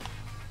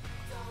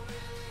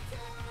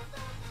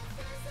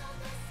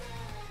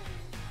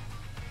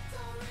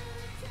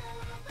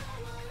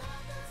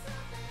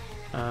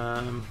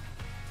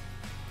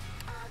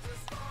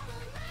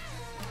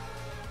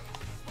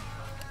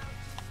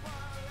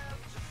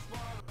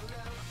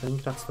 I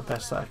think that's the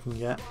best that I can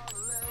get.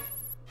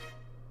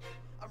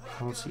 I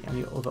don't see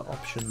any other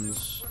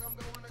options.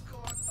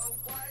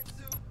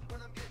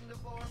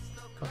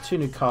 Got 2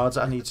 new cards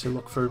I need to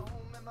look through.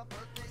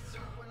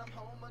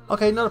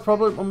 Okay, not a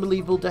problem.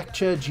 Unbelievable deck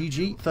chair,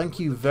 GG. Thank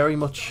you very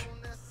much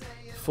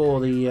for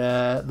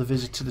the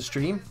visit to the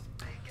stream.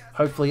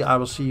 Hopefully I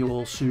will see you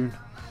all soon.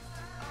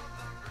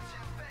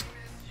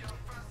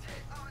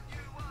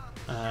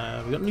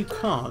 We got new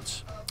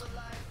cards.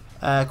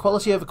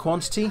 Quality over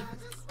quantity.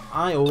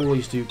 I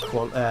always do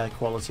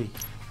quality.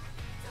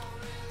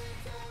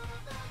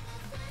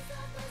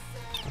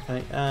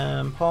 Okay,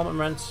 apartment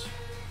rent.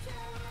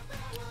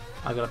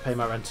 I gotta pay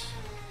my rent.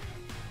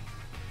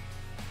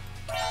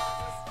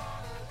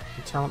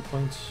 Talent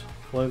points.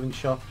 Clothing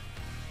shop.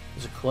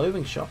 There's a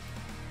clothing shop.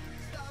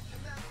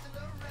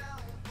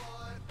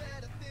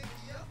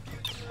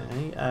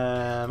 Okay,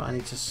 I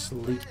need to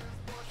sleep.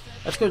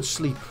 Let's go and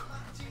sleep.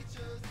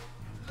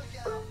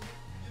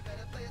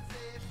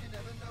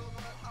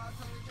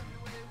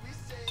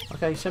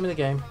 Okay, send me the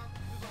game.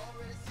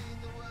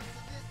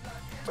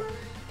 I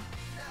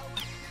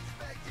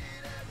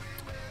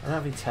don't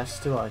have any tests,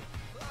 do I?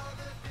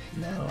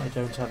 No, I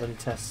don't have any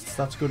tests.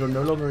 That's good. I'm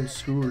no longer in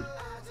school.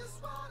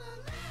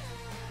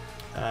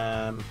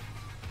 Let's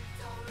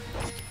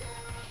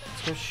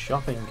go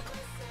shopping.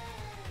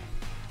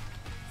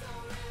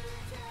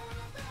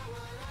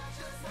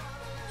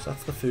 So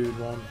that's the food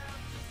one.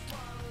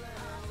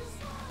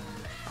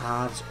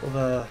 Ah, there's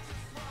other...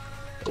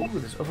 Oh,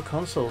 there's other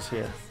consoles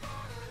here.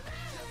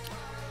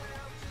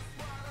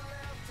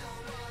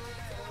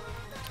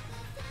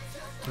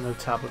 No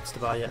tablets to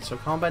buy yet, so I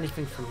can't buy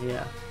anything from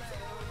here.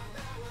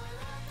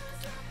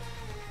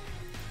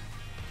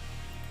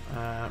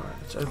 Right,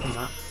 let's open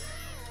that.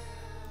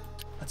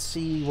 Let's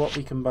see what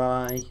we can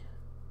buy.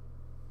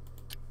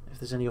 If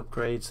there's any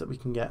upgrades that we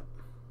can get.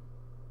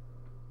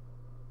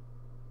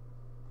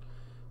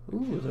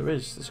 Ooh, there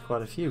is. There's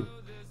quite a few.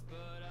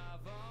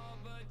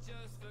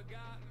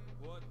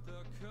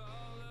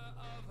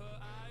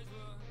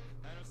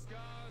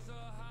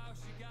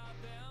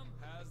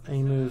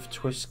 A-move,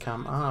 twist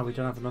cam. Ah, we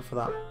don't have enough of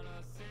that.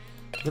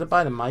 I'm gonna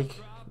buy the mic,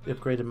 the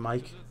upgraded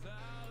mic.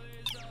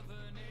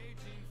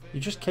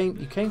 You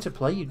came to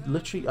play. You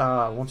literally.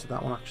 Ah, I wanted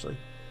that one actually.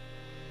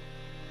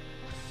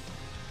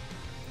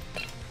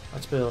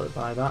 Let's be able to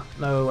buy that.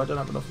 No, I don't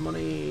have enough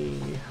money.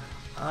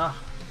 Ah.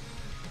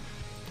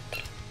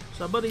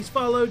 Somebody's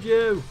followed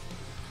you.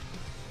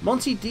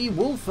 Monty D.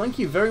 Wolf, thank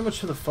you very much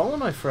for the follow,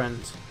 my friend.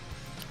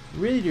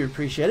 Really do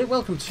appreciate it.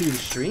 Welcome to the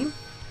stream.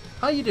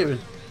 How you doing?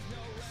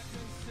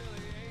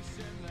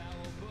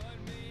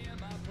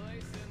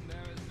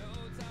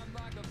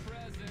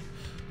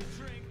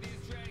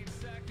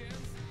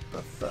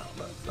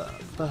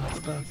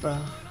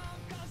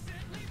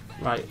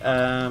 Right,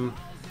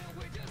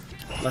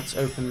 let's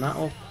open that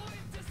up.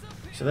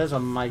 So there's our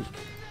mic.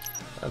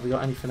 Have we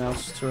got anything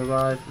else to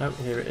arrive? Nope,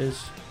 here it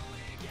is.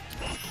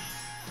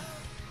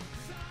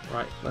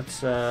 Right,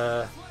 let's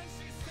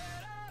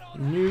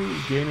new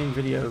gaming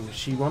video.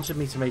 She wanted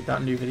me to make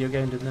that new video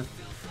game, didn't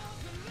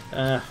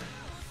it?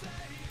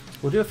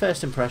 We'll do a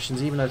first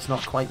impressions, even though it's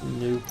not quite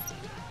new.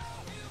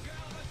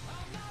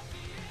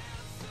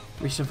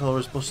 Recent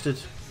followers busted.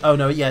 Oh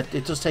no, yeah,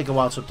 it does take a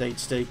while to update,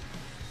 Steve.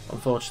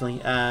 Unfortunately.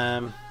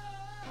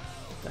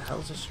 The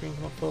hell's this screen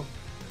come up for?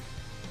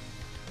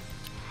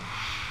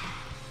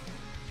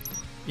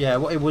 Yeah,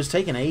 well, it was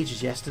taking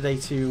ages yesterday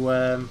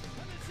to.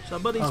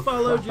 Somebody's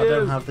followed you. I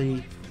don't have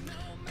the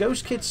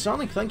Ghost Kid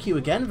Sonic. Thank you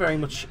again very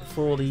much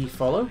for the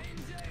follow.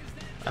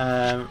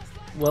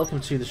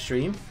 Welcome to the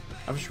stream.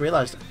 I've just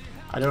realised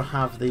I don't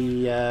have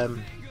the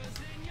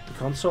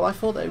console. I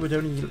thought they would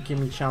only give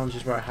me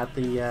challenges where I had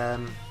the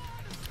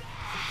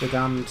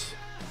damned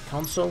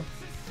console.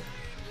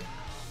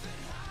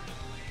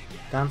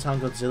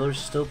 Downtown Godzilla is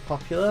still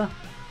popular.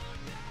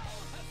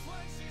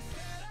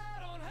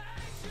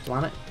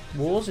 Planet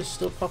Wars is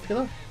still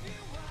popular.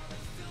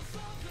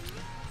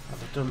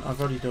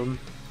 I've already done.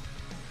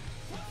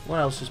 What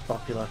else is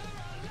popular?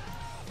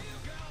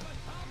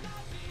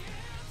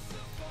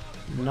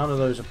 None of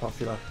those are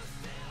popular.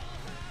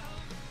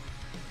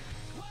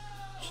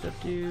 Should I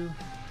do?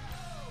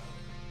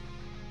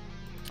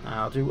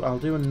 I'll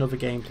do another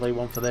gameplay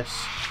one for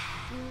this.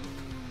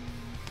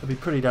 It'll be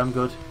pretty damn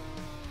good.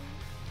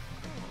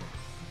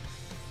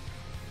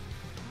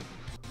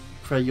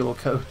 For your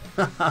code.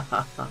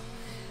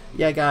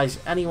 Yeah, guys.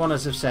 Anyone,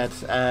 as I've said.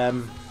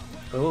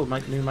 Oh,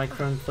 new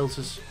microphone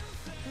filters.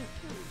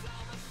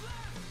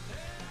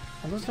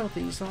 I don't know what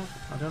these are.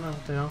 I don't know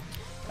what they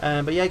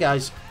are. But yeah,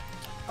 guys.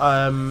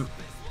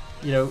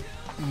 You know,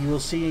 you will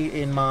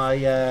see in my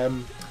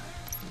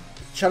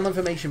channel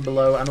information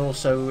below, and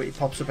also it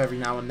pops up every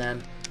now and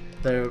then.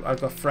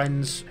 I've got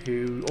friends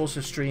who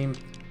also stream.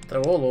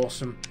 They're all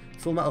awesome.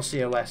 Full Metal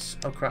COS.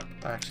 Oh crap!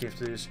 I actually have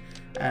to do this.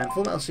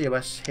 Full Metal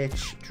COS,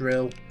 Hitch,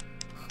 Drill,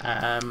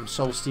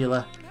 Soul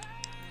Stealer.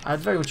 I'd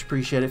very much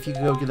appreciate it if you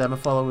could go give them a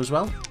follow as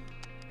well.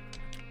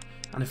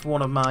 And if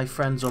one of my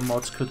friends or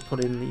mods could put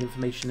in the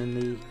information in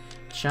the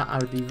chat, I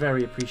would be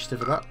very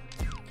appreciative of that.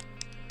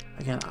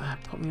 Again,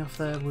 put me off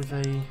there with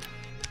a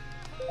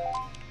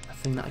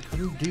thing that I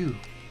couldn't do.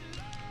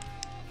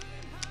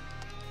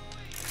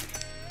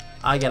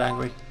 I get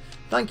angry.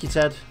 Thank you,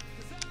 Ted.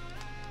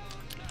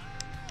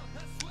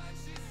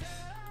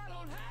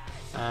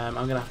 I'm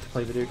going to have to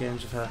play video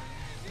games with her.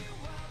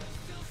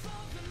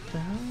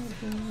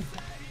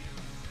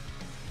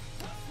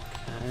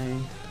 Okay.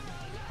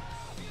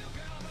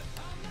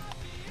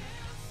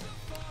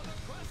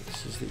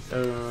 This is the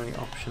only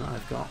option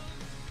I've got.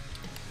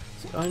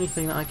 It's the only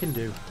thing that I can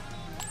do.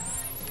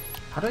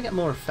 How do I get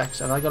more effects?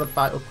 Have I got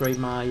to upgrade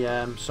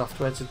my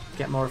software to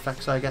get more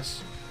effects, I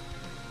guess?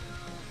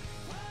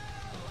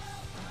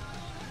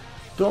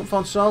 Don't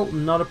Fonsol,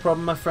 not a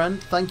problem, my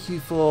friend. Thank you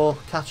for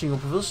catching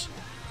up with us.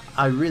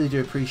 I really do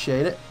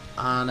appreciate it.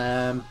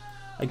 And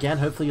again,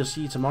 hopefully you'll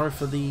see you tomorrow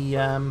for the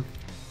to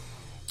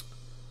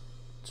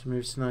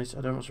move tonight.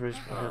 I don't want to raise.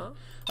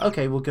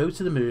 Okay, we'll go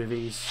to the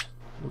movies.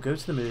 We'll go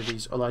to the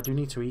movies. Although I do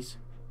need to eat.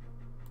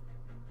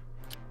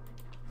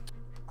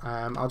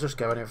 I'll just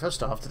go anyway. If I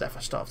starve to death,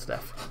 I starve to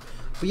death.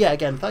 But yeah,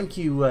 again, thank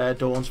you,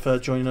 Dawns, for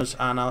joining us,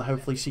 and I'll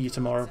hopefully see you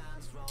tomorrow.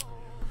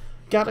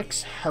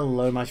 Gaddix,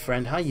 hello, my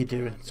friend. How you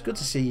doing? It's good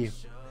to see you.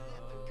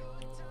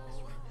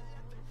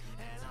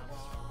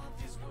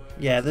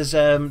 Yeah, there's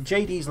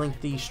JD's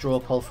linked the straw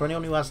poll for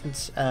anyone who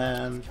hasn't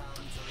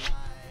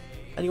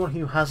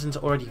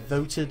already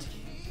voted.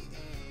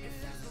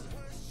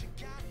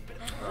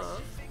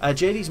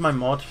 JD's my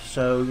mod,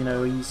 so you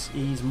know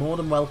he's more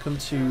than welcome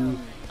to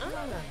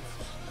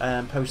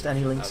post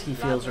any links he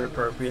feels are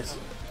appropriate.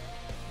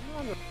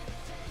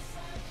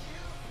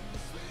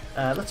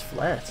 Let's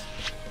flirt.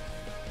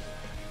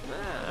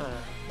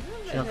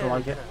 She's not gonna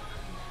like it.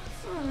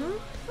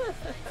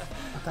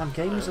 Damn,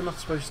 gamers are not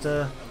supposed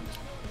to.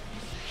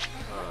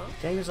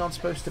 Gamers aren't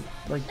supposed to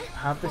like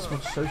have this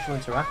much social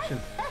interaction.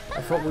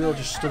 I thought we all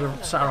just sat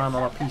around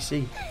on our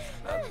PC.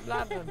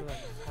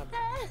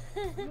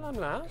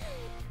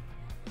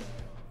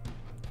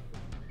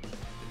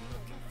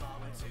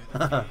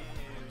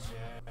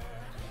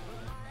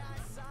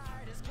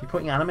 You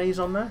putting animes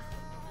on there?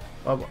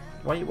 Oh,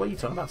 what are you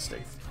talking about,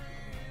 Steve?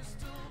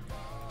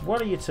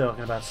 What are you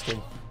talking about, Steve?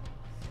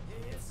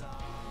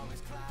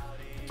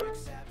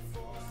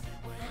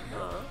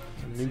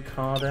 A new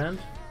card end.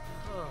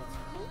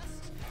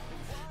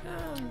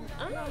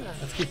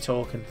 Let's keep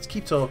talking. Let's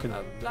keep talking.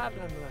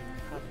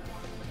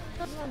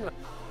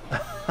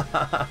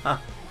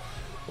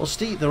 Well,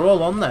 Steve, they're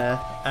all on there.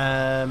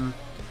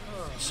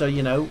 So,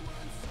 you know,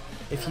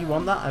 if you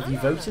want that, have you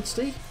voted,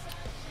 Steve?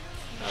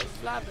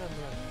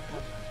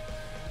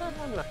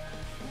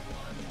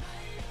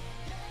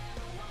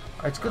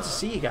 It's good to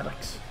see you,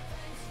 Galax.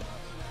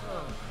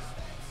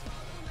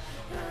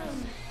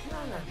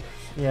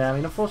 Yeah, I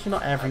mean, unfortunately,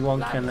 not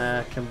everyone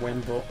can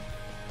win, but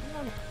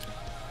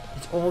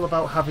it's all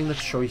about having the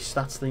choice.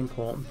 That's the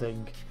important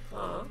thing.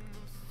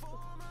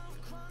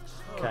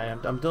 Okay,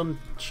 I'm done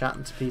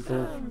chatting to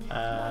people.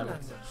 Blah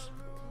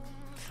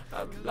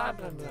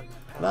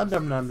blah blah blah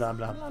blah blah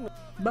blah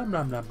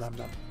blah blah blah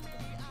blah.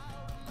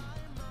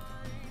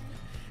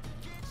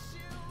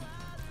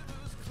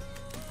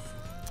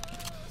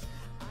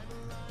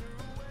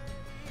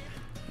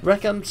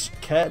 Rekant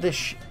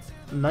Kurdish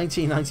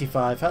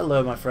 1995.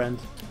 Hello, my friend.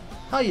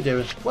 How you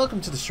doing?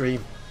 Welcome to the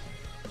stream.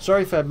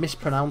 Sorry if I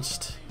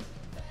mispronounced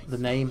the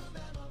name.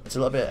 It's a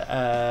little bit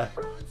of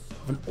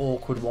an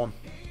awkward one.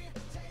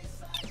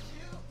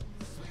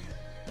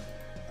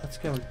 Let's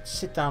go and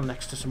sit down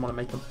next to someone and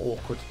make them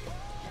awkward.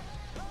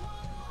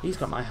 He's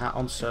got my hat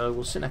on, so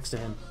we'll sit next to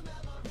him.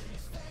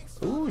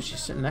 Ooh, she's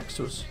sitting next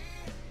to us.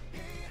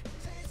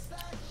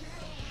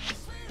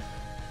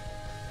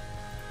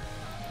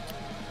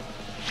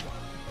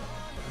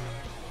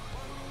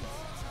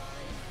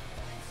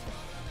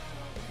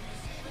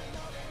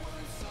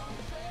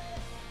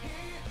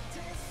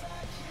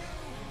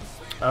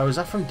 Oh, is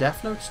that from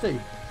Death Note,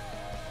 Steve?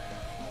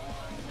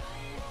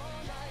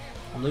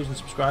 I'm losing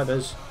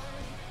subscribers.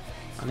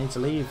 I need to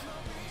leave.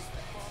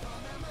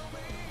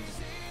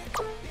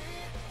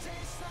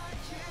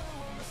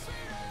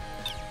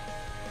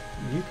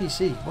 New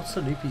PC? What's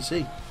the new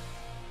PC?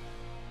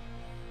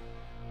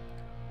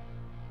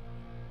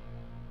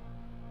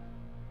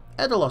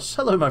 Edalos,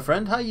 hello my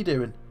friend, how you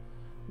doing?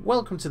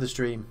 Welcome to the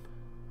stream.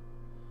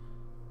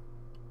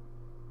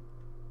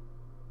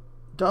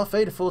 Darth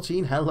Vader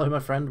 14, hello my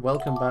friend,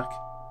 welcome back.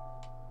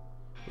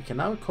 We can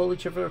now call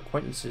each other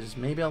acquaintances.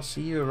 Maybe I'll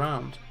see you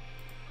around.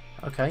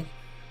 Okay.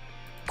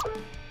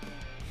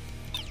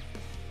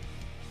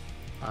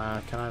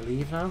 Can I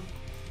leave now?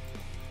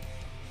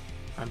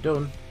 I'm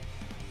done.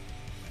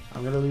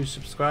 I'm gonna lose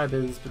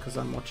subscribers because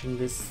I'm watching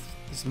this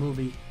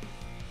movie.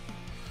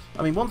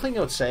 I mean, one thing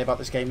I would say about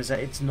this game is that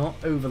it's not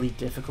overly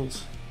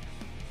difficult.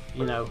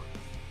 You know.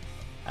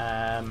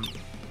 And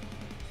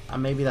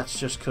maybe that's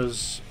just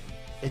because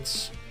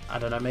it's, I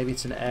don't know, maybe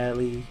it's an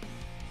early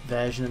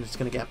version and it's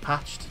going to get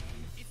patched.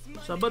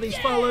 Somebody's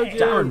followed you.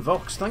 Darren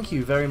Vox, thank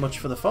you very much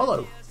for the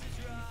follow.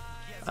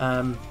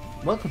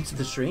 Welcome to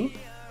the stream.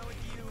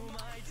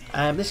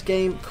 This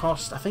game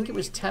cost, I think it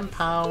was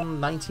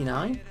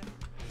 £10.99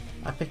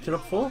 I picked it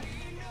up for.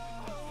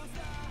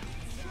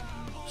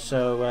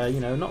 So, you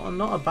know,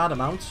 not a bad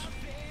amount.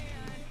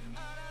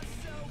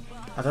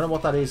 I don't know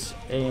what that is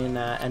in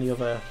any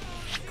other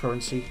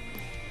currency.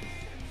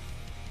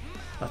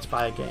 Let's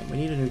buy a game. We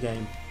need a new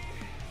game.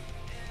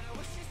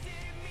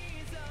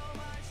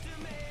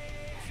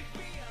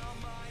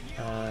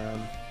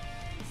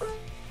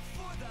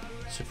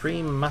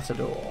 Supreme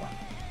Matador.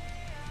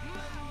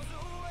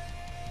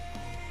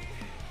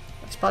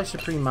 Let's buy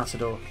Supreme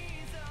Matador.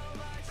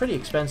 Pretty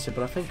expensive,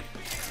 but I think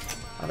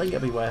it'll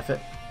be worth it.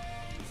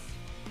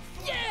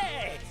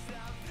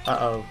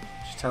 Uh-oh.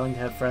 She's telling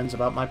her friends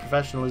about my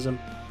professionalism.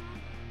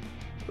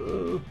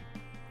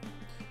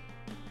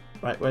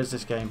 Right, where's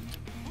this game?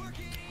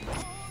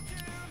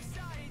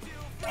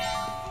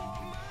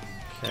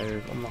 Okay,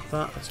 we've unlocked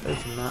that. Let's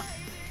open that.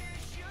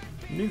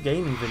 New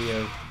gaming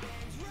video.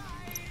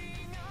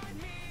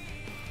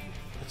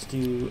 Let's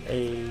do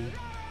a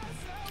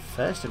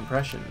first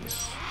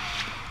impressions.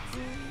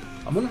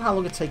 I'm wondering how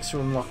long it takes to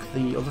unlock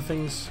the other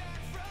things.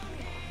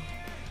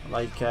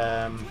 Like,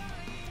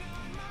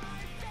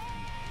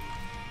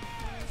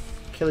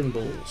 Killing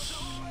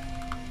Bulls.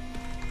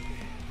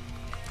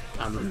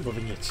 I'm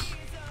loving it.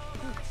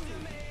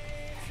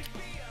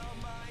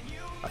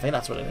 I think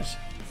that's what it is.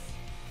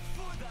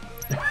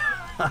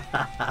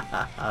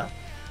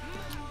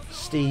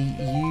 Steve,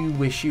 you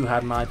wish you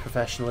had my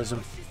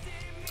professionalism.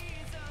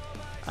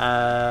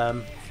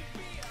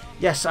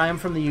 Yes, I am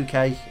from the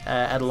UK.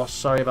 Edalos,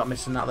 sorry about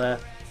missing that there.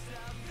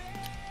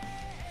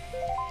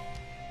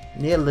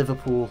 Near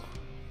Liverpool.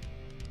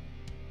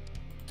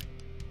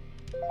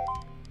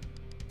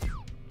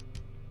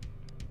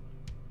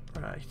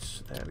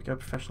 Right, there we go.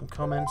 Professional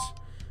comments.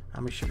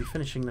 And we should be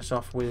finishing this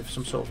off with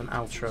some sort of an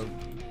outro.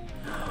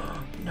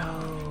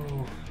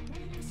 No!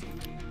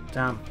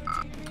 Damn.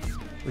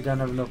 We don't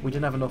have enough. We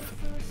didn't have enough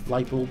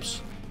light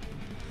bulbs.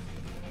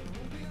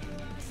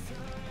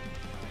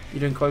 You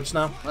doing quotes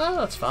now? Well,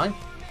 that's fine.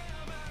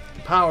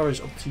 The power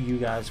is up to you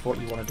guys for what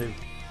you want to do.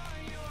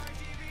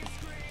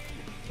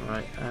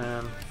 Right.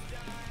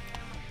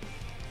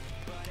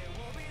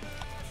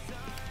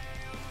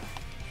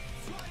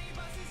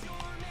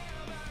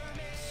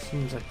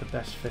 Seems like the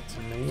best fit to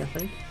me, I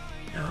think.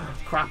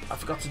 Crap! I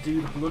forgot to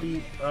do the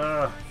bloody.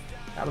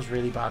 That was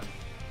really bad.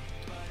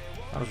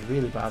 That was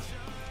really bad.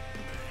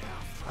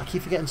 I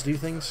keep forgetting to do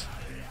things.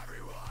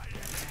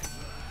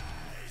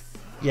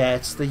 Yeah,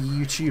 it's the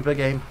YouTuber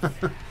game.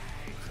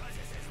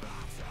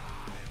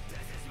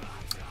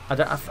 I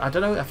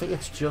don't know. I think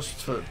it's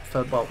just for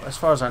well, as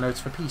far as I know,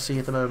 it's for PC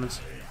at the moment.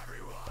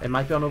 It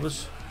might be on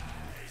others.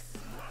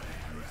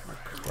 Oh,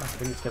 crap,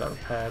 we need to get that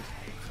repaired.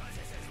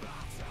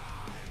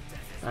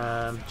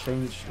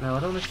 Change. No, I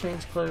don't want to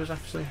change clothes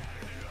actually.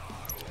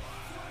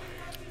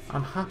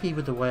 I'm happy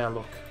with the way I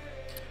look.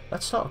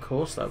 Let's start a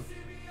course though.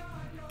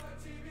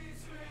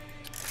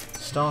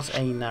 Start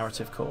a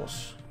narrative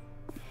course.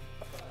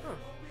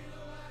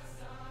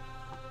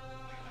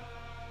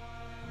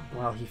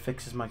 While he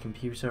fixes my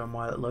computer and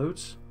while it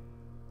loads.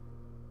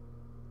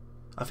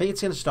 I think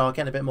it's going to start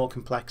getting a bit more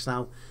complex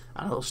now,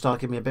 and it'll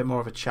start giving me a bit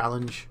more of a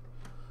challenge.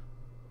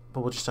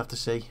 But we'll just have to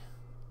see.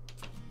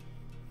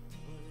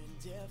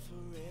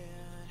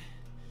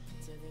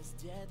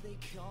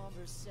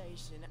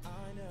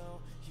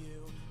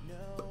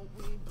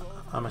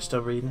 Am I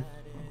still reading?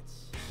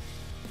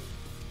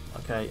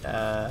 Okay,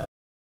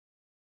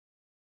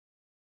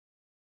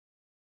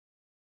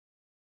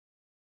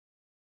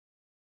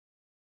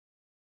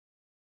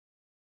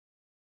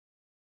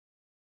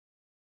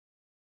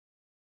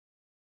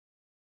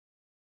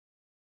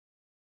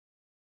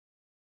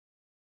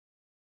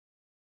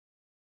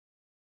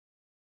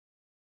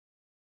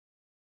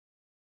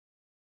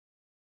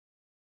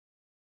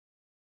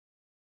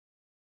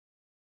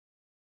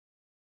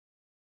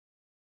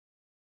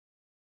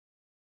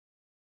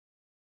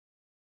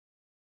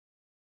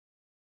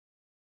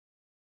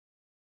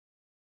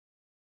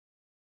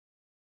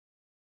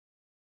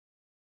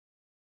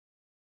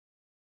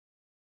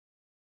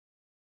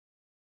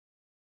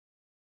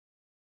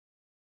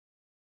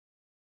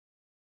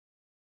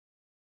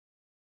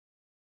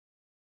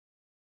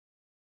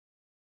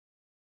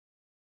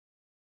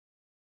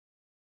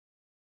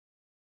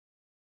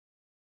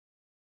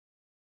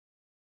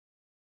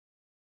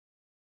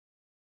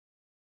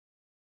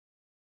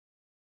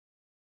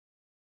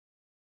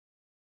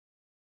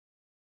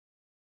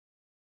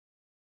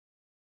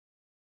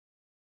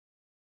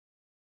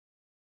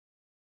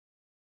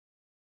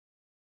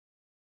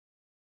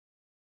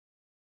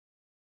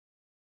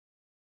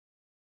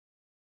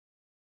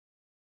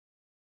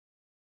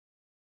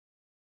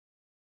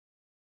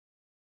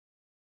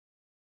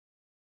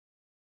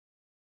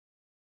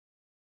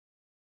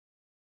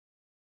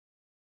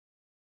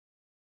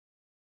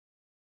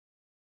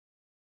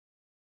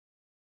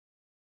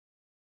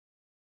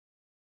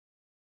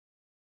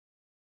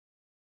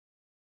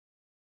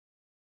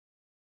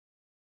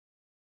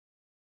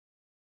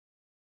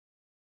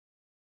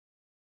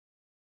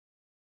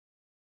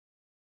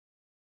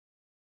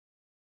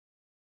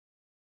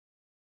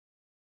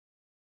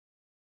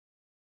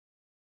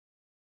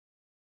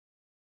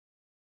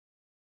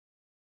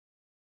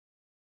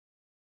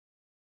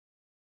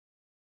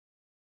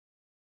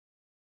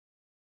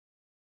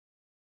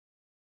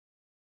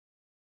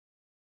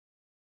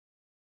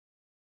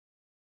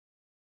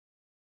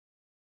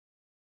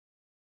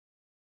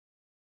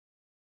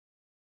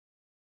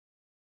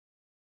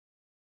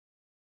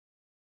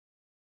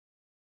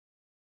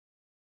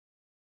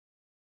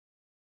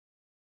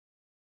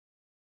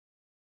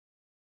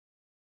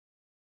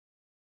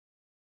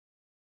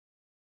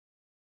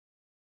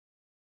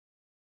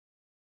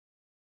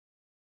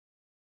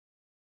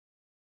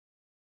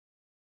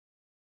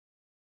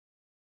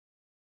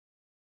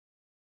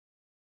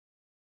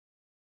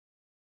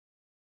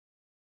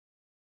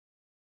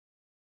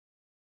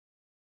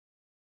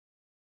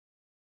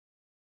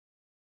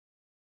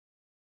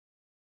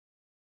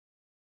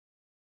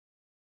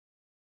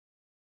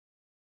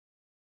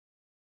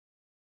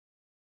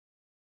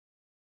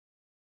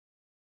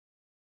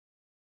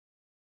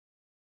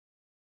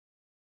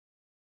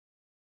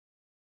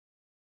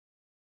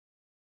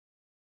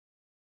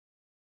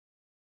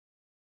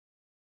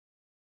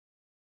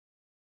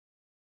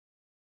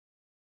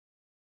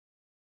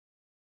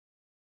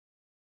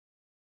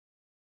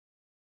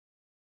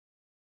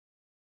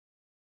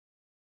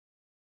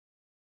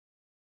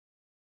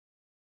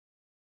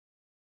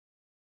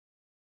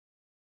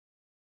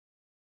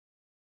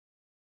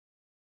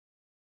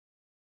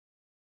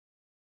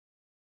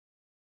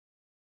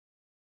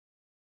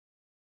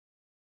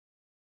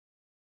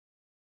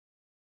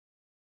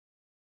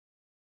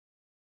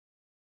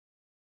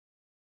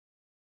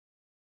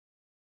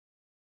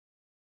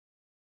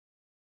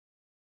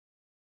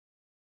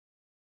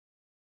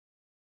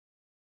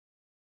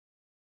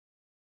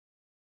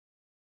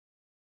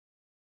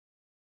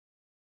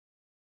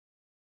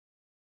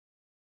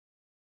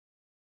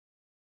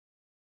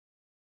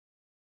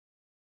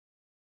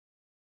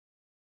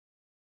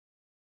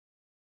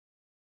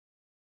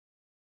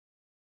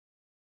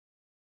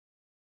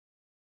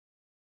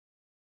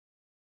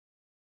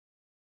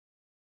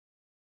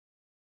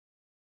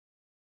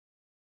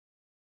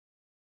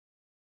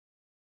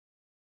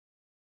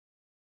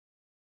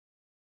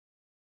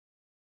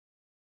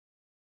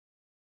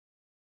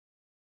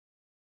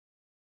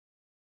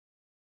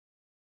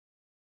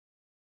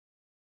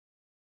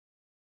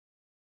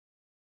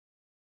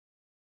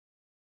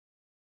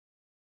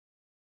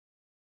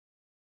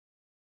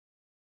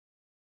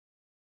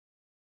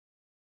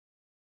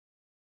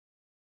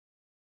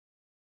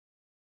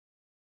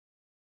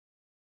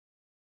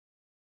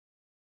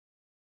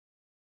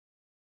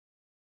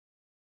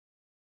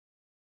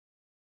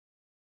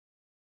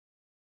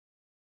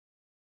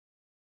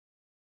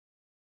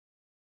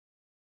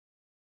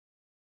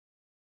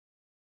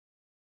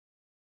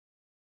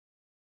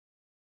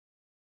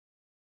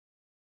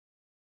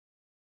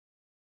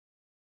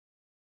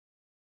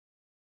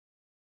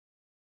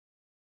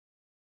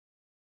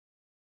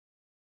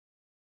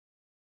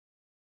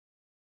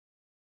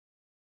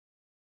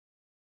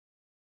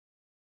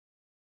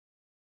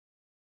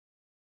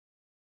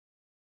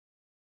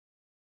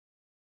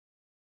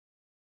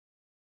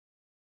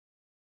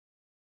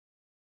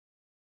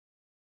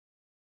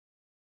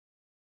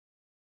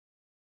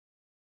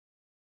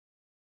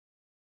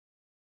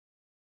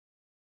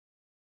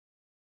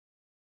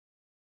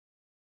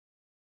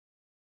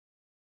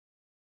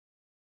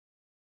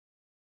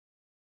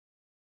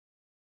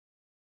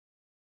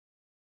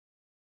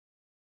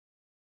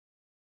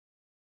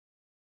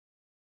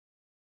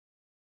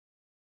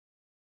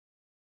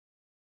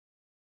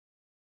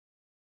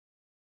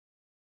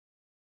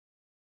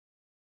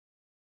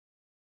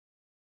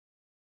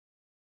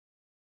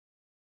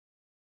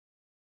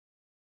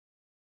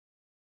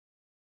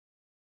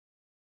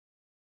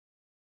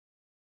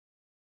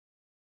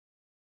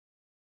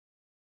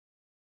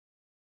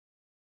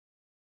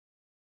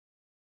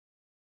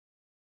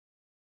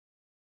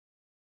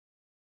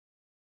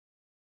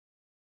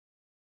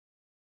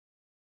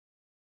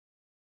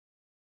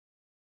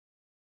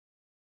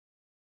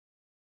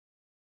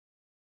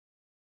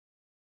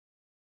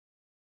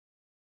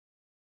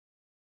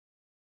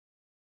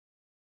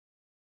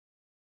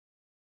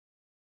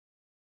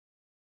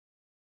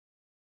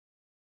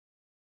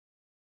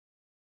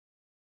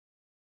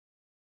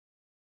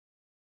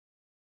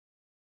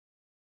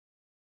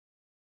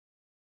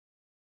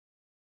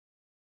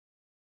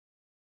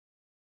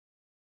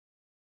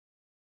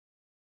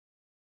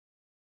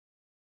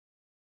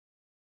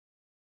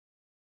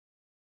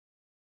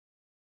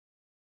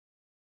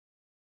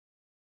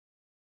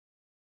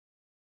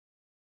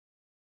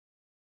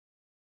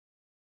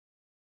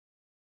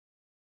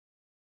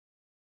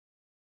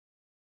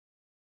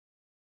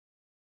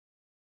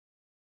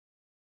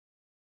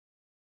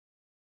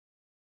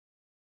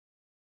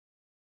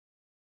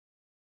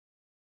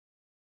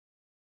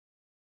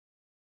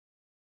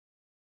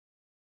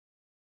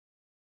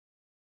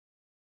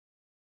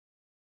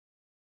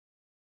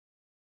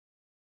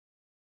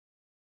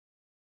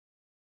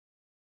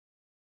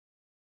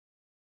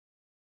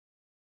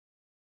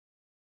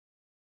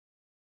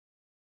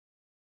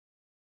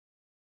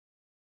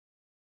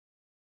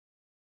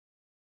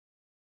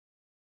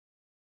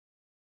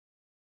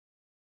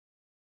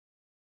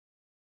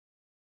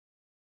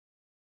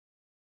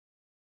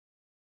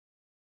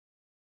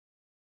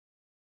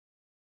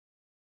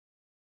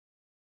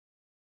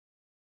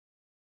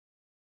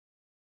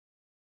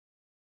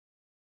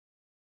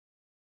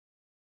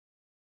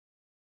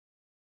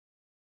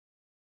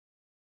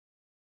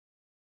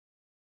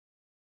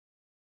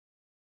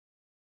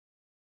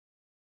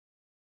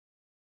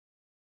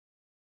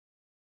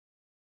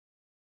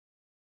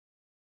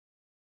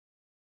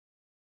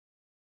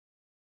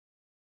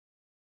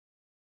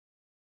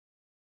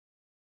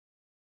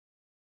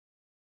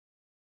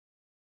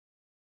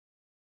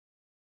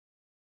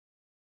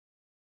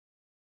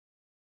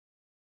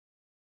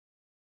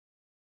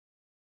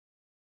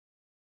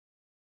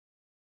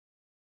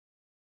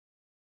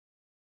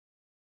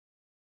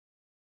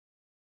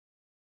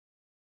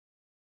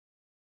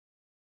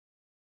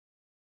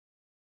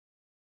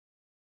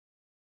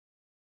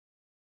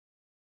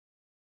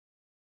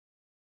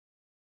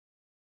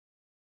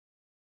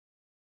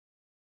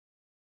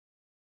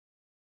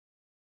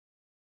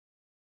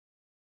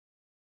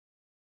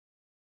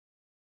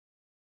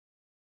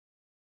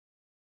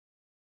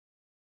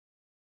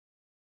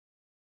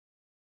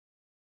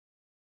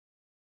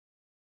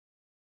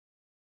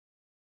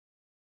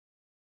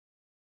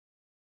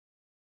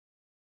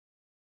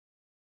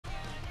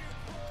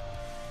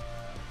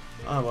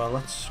 Oh well,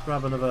 let's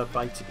grab another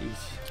bite to eat.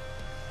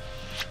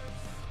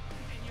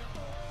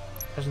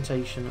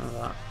 Presentation of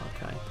that,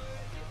 okay.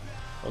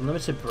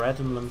 Unlimited bread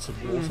and limited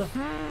water.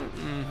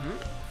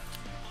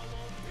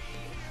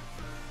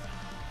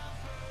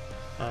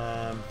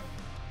 How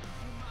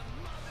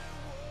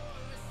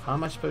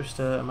am I supposed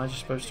to, am I just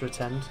supposed to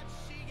attend?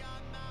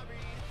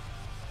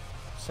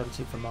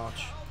 17th of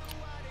March.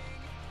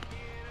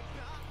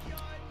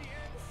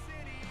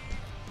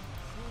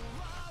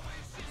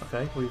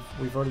 Okay,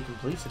 we've already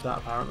completed that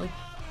apparently.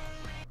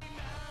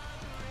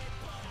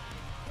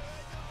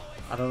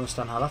 I don't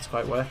understand how that's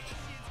quite worked.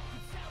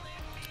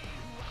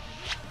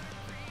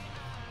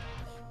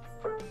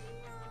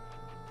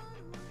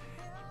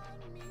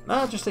 No,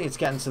 I just think it's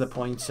getting to the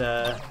point,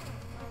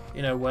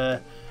 you know,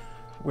 where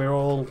we're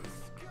all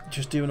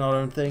just doing our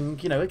own thing.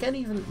 You know, again,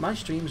 even my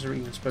streams are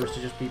even supposed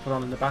to just be put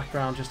on in the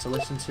background just to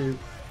listen to.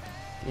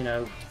 You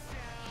know,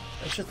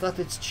 it's just that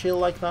it's chill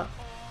like that.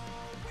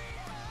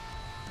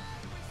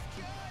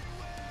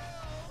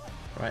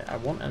 Right, I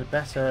want a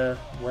better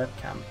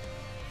webcam.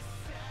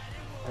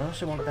 I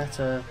also want a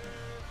better...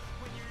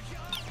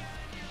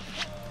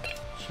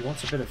 She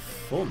wants a bit of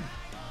fun.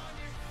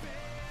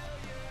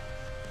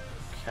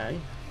 Okay.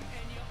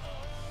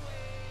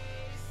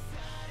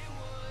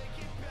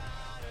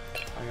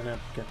 I'm gonna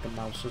get the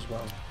mouse as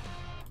well.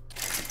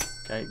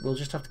 Okay, we'll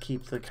just have to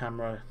keep the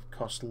camera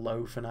cost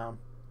low for now.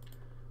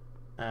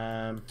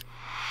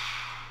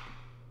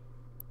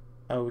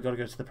 Oh, we gotta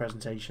go to the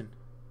presentation.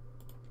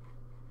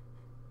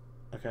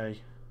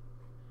 Okay.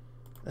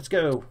 Let's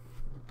go.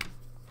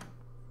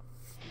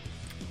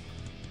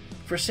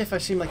 For a Sif, I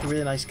seem like a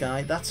really nice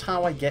guy. That's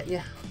how I get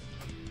you.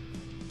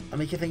 I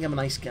make you think I'm a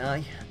nice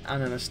guy,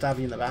 and then I stab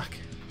you in the back.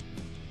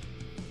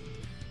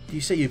 Do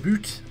you say you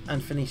boot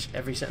and finish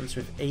every sentence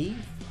with A?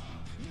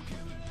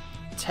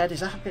 Ted, is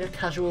that a bit of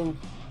casual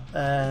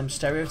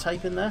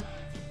stereotype in there?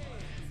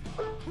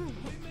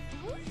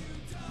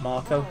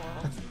 Marco?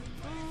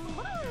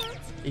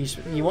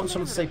 You want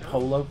someone to say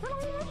polo?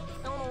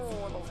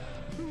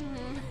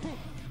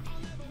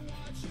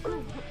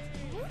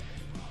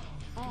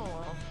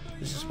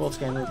 This is a sports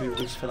game that will be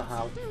released for the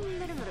HAL.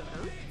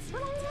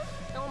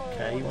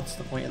 Okay, what's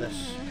the point of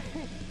this?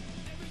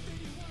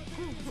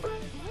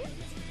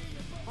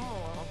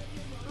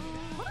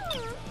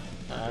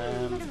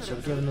 So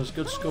they're giving us a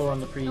good score on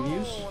the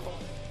previews.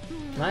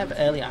 Can I have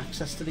early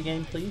access to the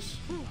game, please?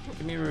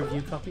 Give me a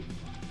review copy.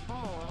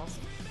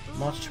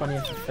 March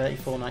 20th at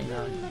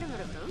 $34.99.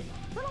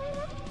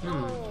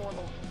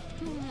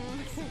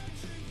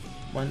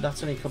 When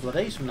that's only a couple of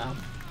days from now.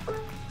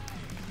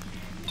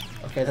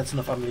 Okay, that's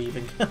enough. I'm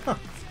leaving.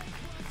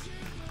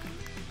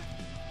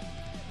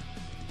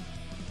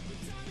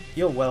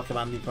 You're welcome,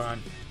 Andy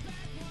Prime.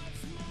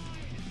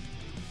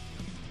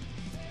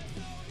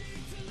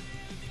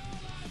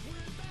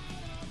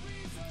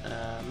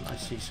 I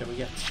see, so we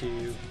get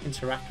to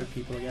interact with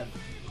people again.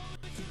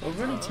 We're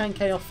running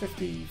 10k off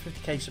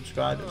 50k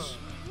subscribers.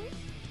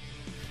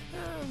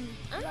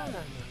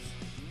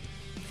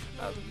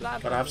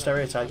 Gotta have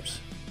stereotypes.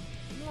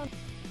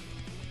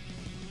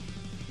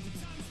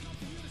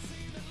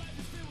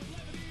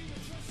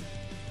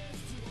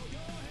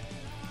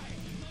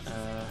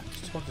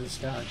 Just talk to this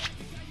guy.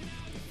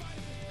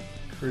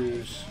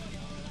 Cruise.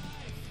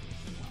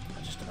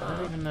 I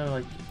don't even know,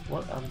 like,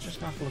 what. I'm just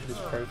gonna have to look at his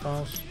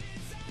profiles.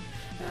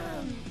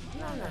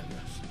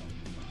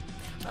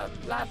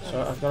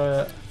 So I've got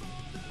a...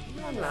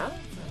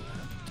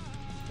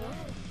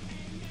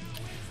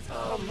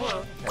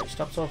 Okay,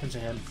 stop talking to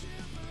him.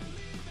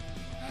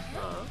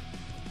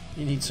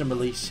 You need some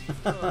release.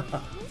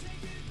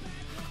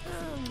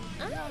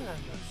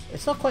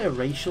 It's not quite a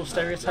racial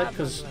stereotype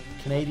because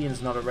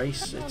Canadian's not a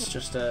race, it's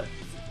just a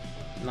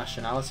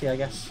nationality, I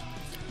guess.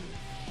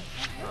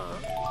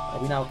 Are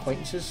we now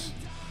acquaintances?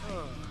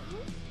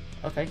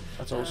 Okay,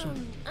 that's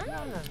awesome.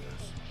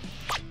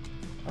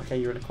 Okay,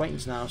 you're an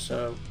acquaintance now,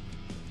 so...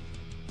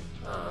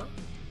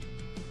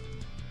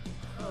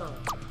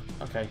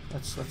 Okay,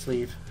 let's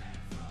leave.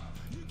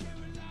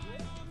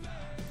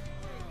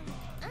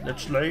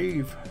 Let's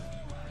leave.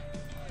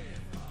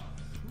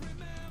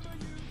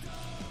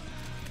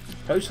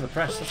 Pose to the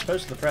press. Let's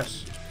pose to the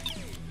press.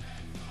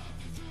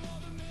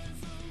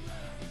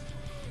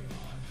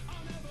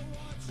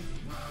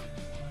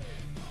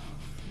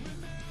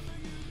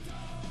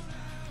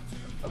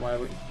 Why are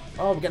we?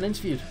 Oh, we're getting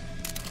interviewed.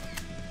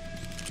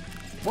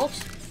 What?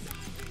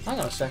 Hang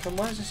on a second.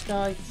 Why is this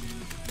guy?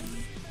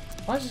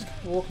 Why is this guy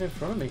walking in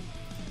front of me?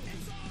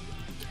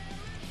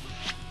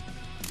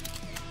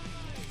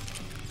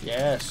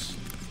 Yes.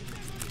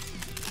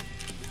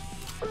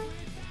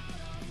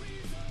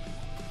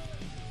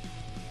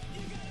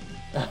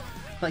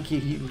 Thank you.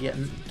 You can get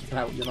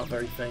out. You're not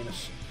very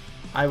famous.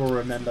 I will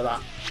remember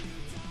that.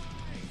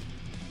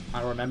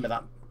 I'll remember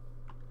that.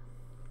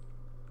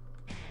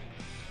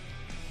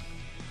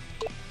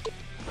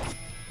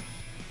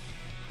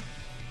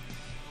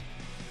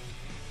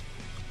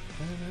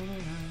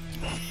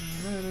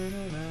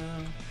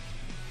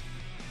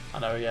 I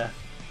know, yeah.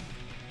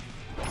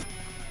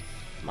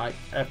 My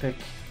epic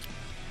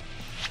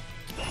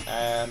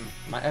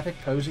My epic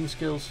posing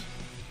skills.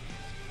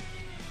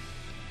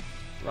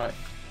 Right,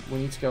 we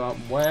need to go out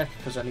and work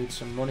because I need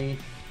some money.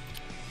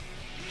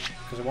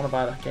 Because I want to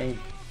buy that game.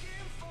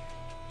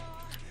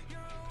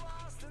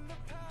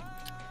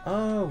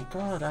 Oh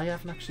god, I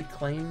haven't actually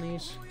claimed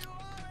these.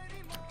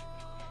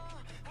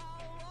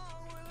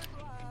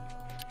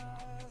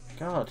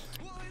 God,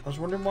 I was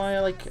wondering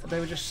why they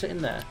were just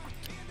sitting there.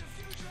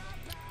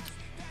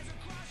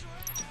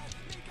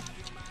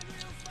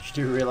 Should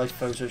do a real life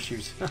photo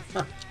shoot.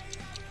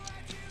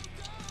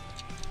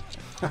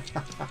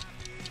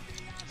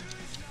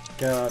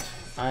 God,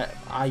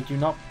 I do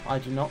not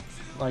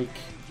like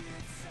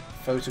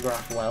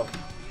photograph well.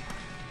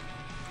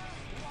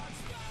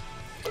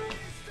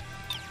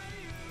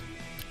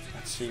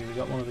 Let's see, we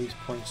got one of these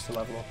points to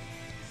level up.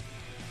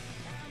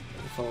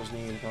 Falls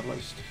needed. I'd like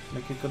to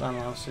make a good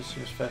analysis of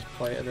his first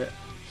play of it.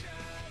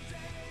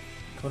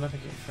 Could I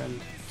pick a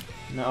friend?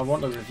 No, I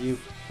want a review.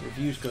 A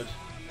review's good.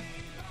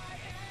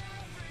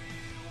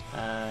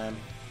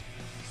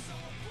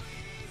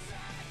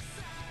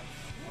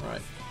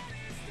 Right.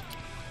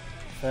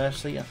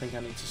 Firstly, I think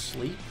I need to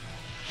sleep.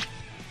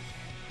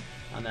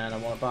 And then I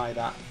want to buy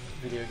that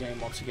video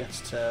game once it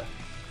gets to...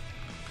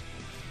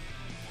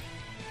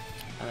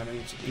 And then I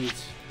need to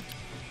eat.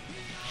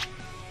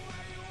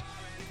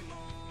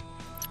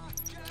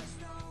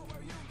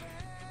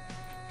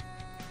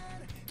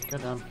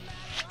 Good on.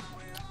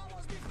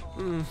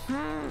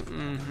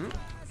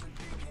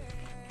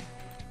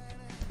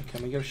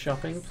 Can we go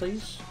shopping,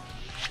 please?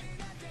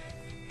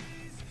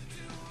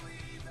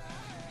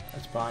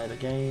 Let's buy the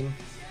game.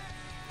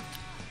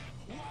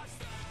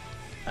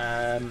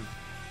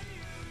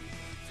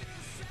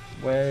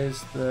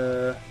 Where's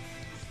the...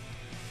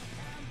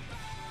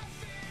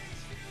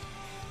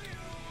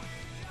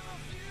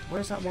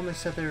 Where's that one they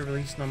said they were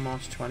releasing on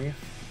March 20th? Is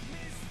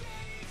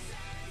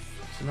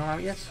it not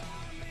out yet?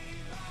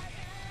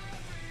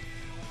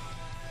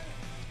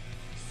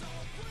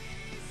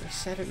 They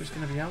said it was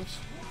going to be out.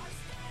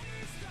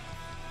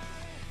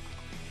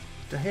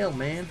 The hell,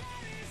 man.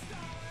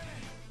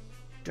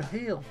 The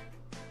hell.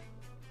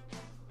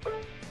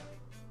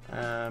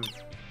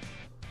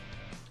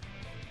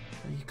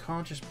 You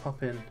can't just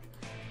pop in.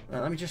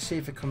 Let me just see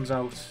if it comes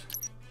out.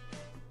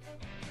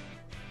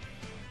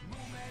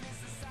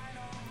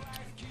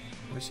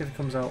 Let me see if it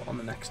comes out on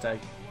the next day.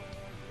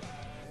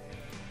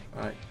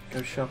 Right,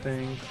 go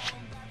shopping.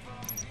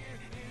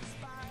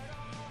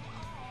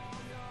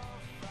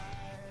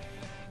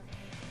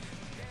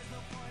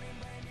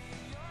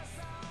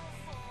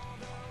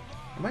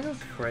 Am I going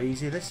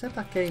crazy? They said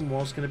that game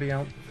was going to be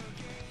out.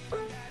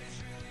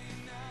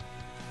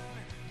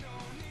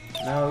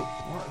 No,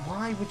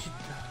 why would you...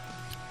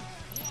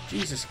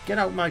 Jesus, get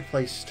out of my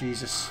place,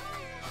 Jesus.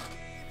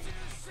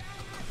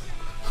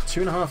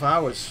 2.5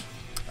 hours.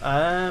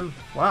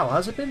 Wow,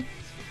 has it been?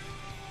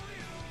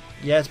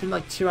 Yeah, it's been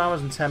like 2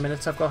 hours and 10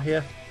 minutes I've got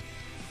here.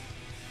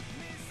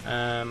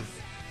 Right,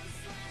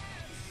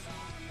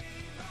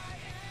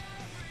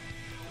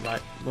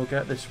 we'll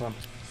get this one.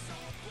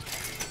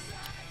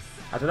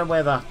 I don't know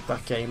where that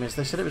game is.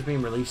 They said it was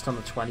being released on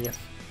the 20th,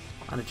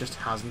 and it just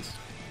hasn't.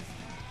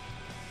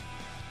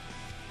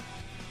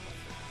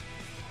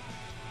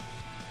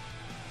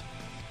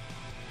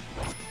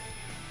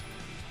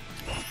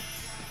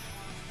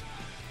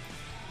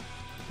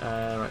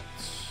 Right,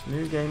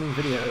 new gaming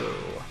video.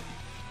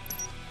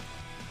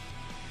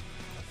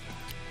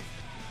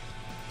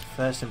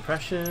 First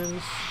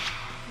impressions.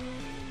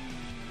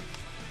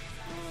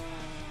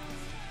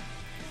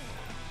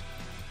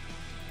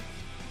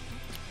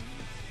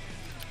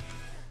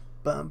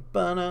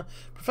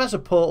 Professor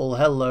Portal,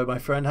 hello my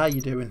friend, how you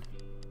doing?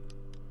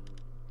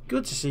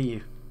 Good to see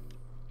you.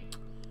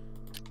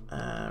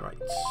 Right.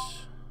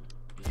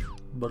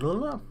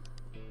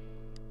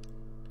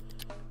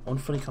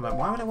 Unfunny comment.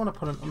 Why would I want to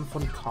put an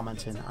unfunny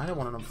comment in? I don't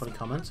want an unfunny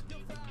comment.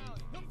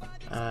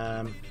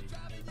 A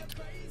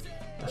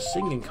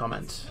singing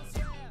comment.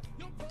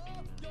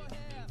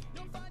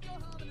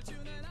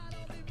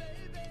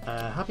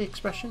 Happy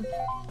expression.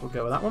 We'll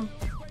go with that one.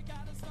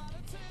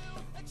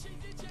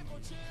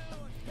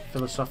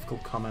 Philosophical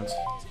comment.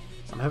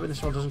 I'm hoping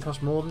this one doesn't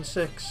cost more than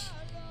 6.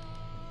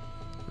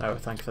 No,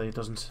 thankfully it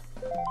doesn't.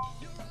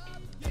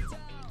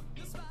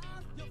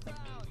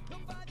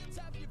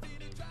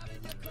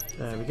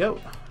 There we go.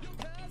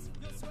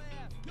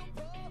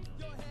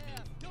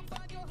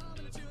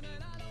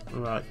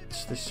 Right,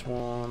 this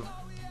one.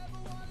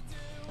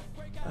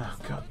 Oh,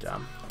 god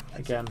damn.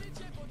 Again,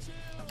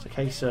 it's a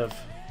case of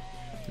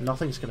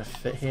nothing's going to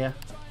fit here.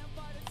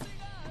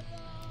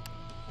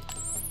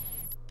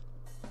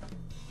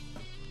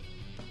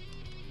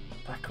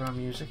 Background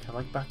music. I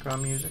like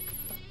background music.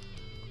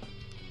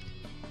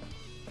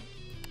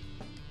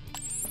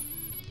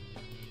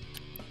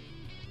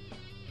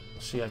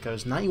 See how it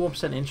goes.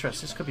 91%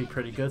 interest. This could be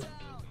pretty good.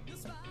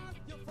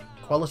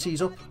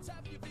 Quality's up.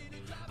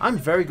 I'm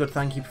very good,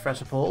 thank you,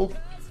 Professor Portal.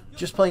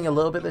 Just playing a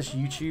little bit of this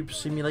YouTube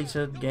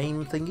simulator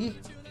game thingy.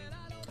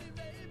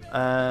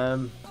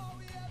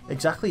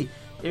 Exactly.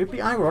 It would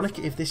be ironic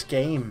if this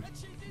game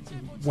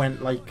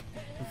went like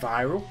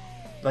viral.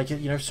 Like, you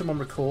know, if someone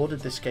recorded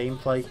this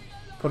gameplay,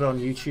 put it on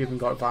YouTube and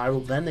got it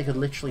viral, then they could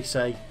literally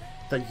say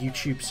that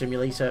YouTube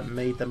Simulator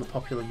made them a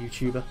popular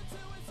YouTuber.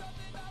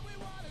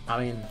 I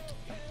mean,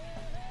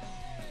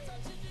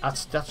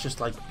 that's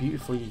just like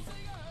beautifully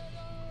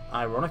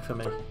ironic for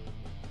me.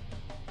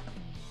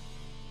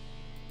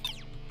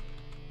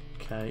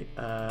 Okay,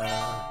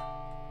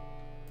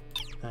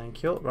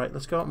 thank you. Right,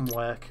 let's go out and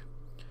work.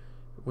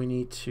 We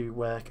need to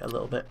work a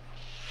little bit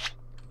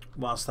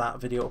whilst that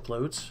video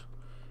uploads.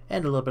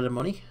 And a little bit of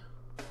money.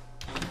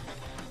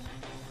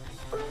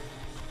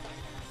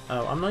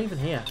 Oh, I'm not even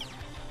here.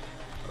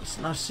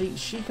 Now see,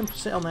 she can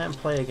sit on there and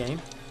play a game,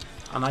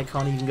 and I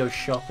can't even go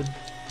shopping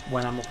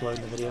when I'm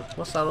uploading the video.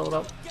 What's that all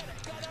about?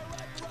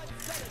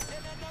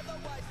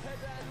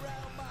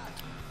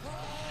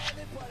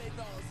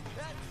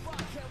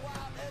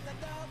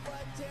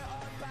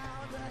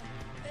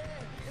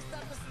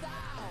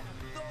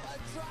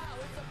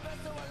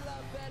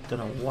 Don't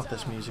know what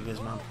this music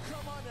is, man.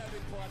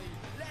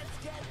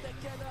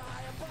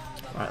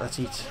 Right, let's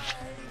eat.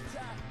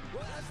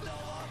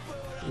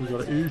 We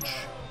gotta eat.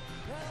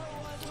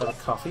 Let's have a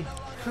coffee.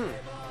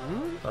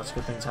 That's a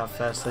good thing to have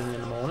first thing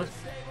in the morning.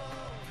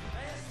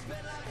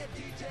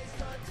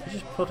 You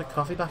just put the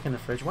coffee back in the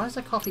fridge. Why is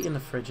there coffee in the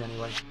fridge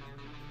anyway?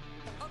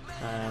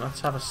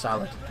 Let's have a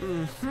salad.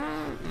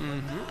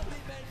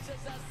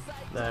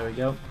 There we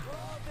go.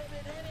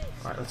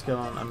 Right, let's go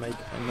on and make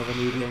another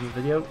new game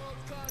video.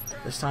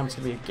 This time it's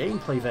going to be a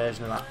gameplay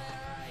version of that.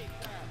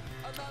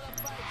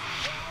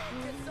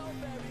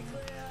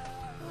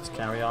 Let's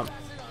carry on.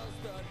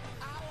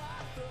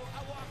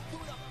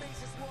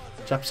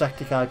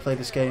 Jacksepticeye played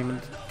this game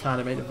and kind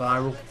of made it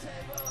viral.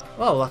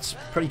 Well, that's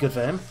pretty good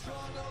for him.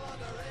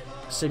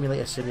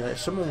 Simulator.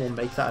 Someone will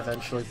make that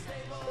eventually.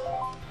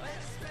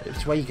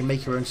 It's where you can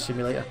make your own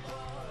simulator.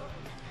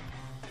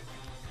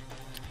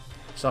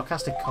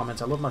 Sarcastic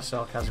comments. I love my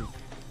sarcasm.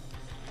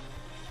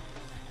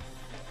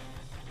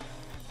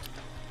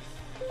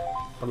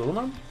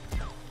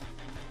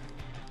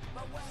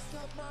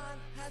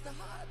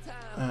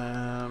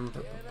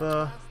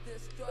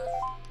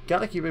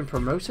 Gallic, you've been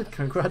promoted.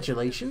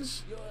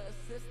 Congratulations.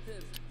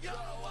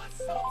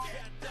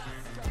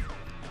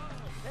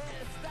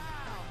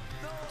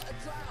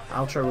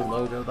 Outro with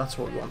logo. That's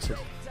what we wanted.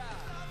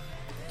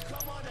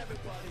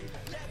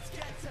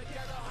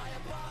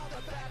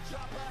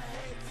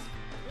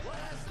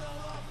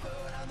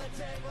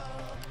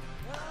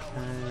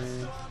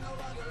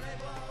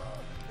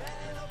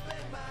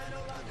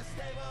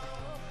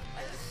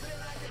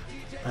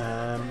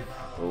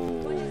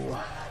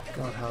 Oh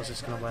God, how's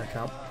this going to work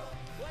out?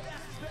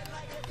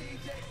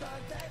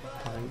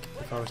 I think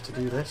if I was to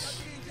do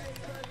this,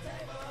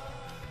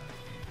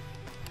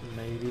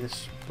 maybe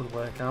this would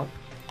work out.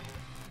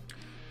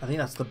 I think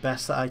that's the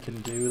best that I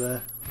can do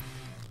there.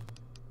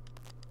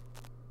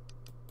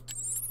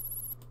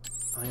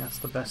 I think that's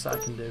the best that I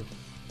can do.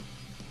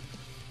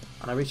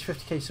 And I reached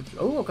 50k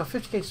oh, I've got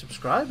 50k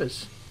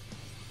subscribers.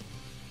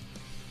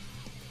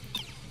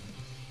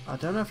 I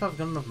don't know if I've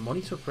got enough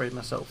money to upgrade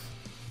myself.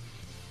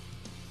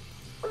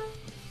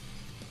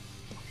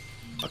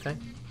 Okay.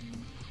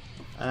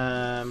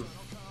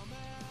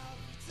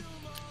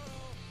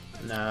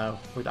 No,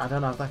 I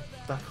don't have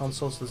that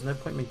console, so there's no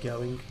point in me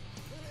going.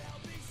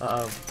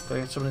 Uh-oh,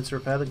 gotta get someone in to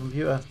repair the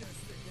computer.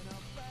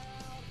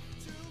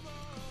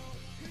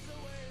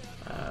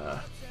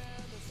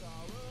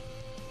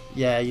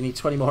 Yeah, you need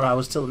 20 more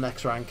hours till the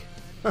next rank.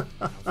 Let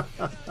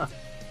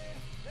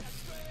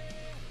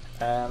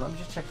me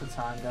just check the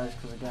time, guys,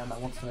 because again, I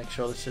want to make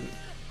sure this didn't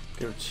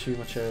go too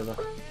much over.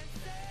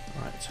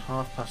 Right, it's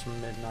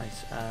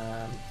midnight.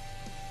 Let's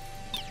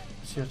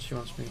see what she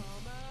wants me.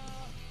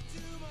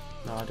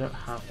 No, I don't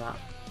have that.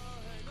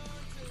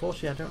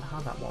 Unfortunately, I don't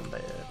have that one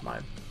there.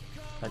 Like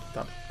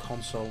that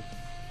console.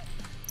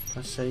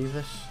 Can I save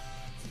this?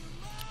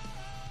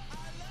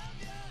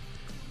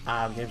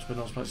 Ah, the game's been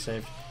automatically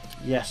saved.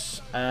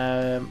 Yes. What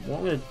I'm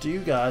going to do,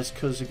 guys,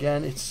 because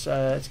again, it's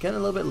getting a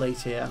little bit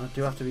late here, and I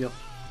do have to be up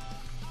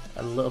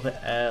a little bit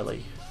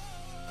early.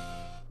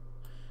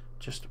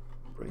 Just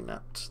bring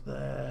that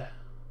there.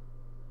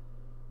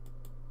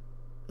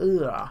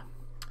 Ugh.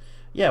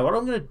 Yeah, what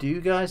I'm going to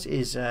do, guys,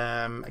 is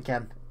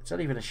again, it's not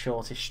even a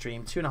shortish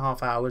stream,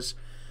 2.5 hours.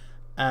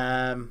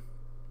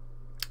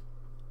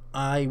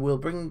 I will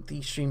bring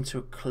the stream to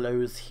a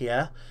close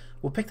here.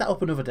 We'll pick that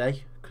up another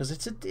day because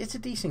it's a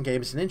decent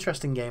game. It's an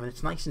interesting game and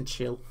it's nice and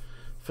chill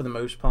for the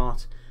most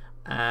part.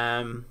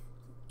 But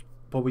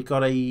we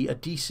got a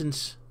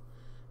decent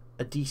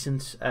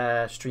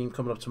stream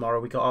coming up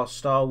tomorrow. We got our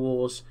Star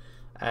Wars,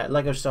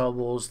 Lego Star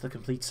Wars, the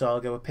complete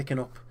saga. We're picking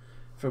up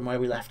from where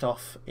we left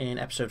off in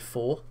episode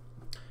 4.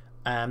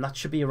 That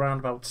should be around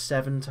about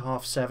 7 to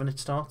half 7 it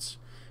starts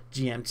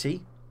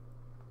GMT.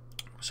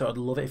 So I'd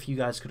love it if you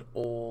guys could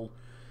all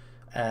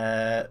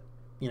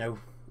you know,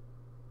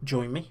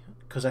 join me,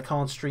 because I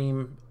can't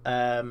stream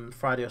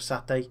Friday or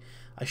Saturday.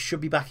 I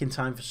should be back in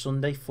time for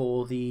Sunday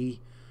for the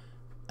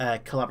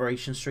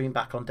collaboration stream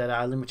back on Dead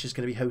Island, which is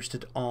going to be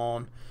hosted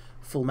on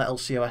Full Metal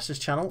COS's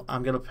channel.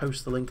 I'm going to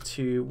post the link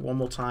to one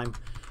more time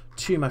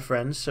to my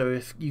friends, so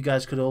if you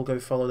guys could all go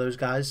follow those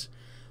guys,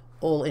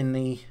 all in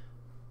the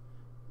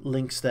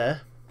links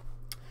there.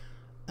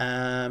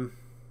 I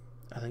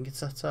think it's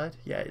that side.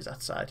 Yeah, it's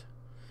that side.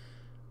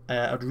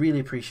 I'd really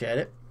appreciate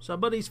it.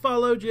 Somebody's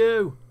followed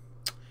you.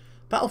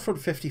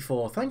 Battlefront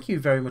 54, thank you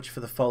very much for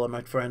the follow,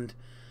 my friend.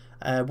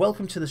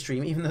 Welcome to the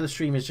stream, even though the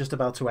stream is just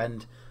about to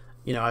end.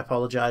 You know, I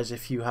apologise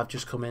if you have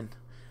just come in.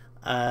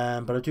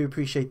 But I do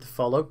appreciate the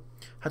follow.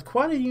 Had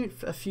quite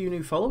a few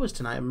new followers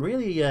tonight. I'm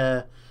really,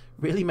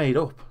 really made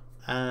up.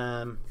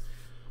 Yeah,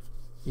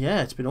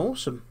 it's been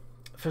awesome.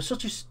 For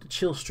such a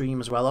chill stream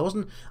as well. I was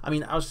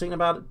thinking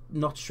about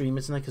not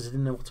streaming tonight because I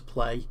didn't know what to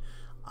play.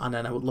 And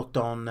then I looked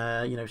on,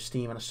 you know,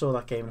 Steam, and I saw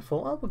that game and I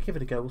thought, oh, we'll give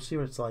it a go. We'll see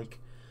what it's like.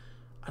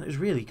 And it was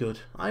really good.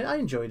 I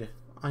enjoyed it.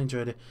 I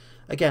enjoyed it.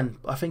 Again,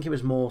 I think it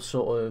was more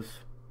sort of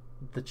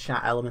the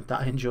chat element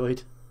that I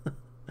enjoyed.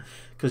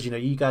 Because, you know,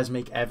 you guys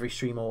make every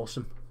stream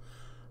awesome.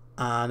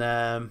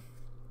 And,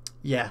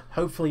 yeah,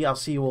 hopefully I'll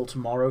see you all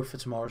tomorrow for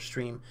tomorrow's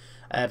stream.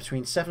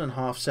 Between 7 and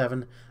half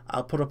 7,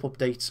 I'll put up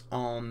updates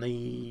on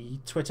the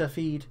Twitter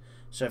feed.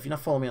 So if you're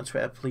not following me on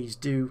Twitter, please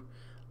do.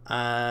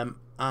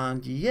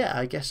 And yeah,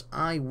 I guess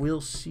I will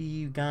see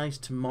you guys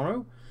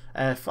tomorrow.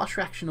 Flash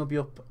Reaction will be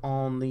up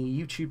on the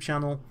YouTube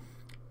channel.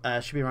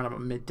 Should be around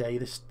about midday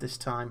this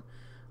time.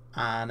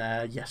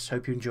 And yes,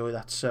 hope you enjoy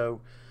that.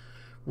 So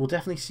we'll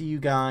definitely see you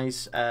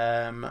guys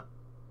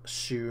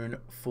soon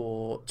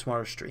for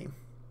tomorrow's stream.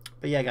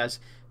 But yeah, guys,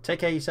 take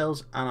care of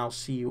yourselves, and I'll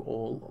see you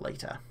all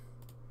later.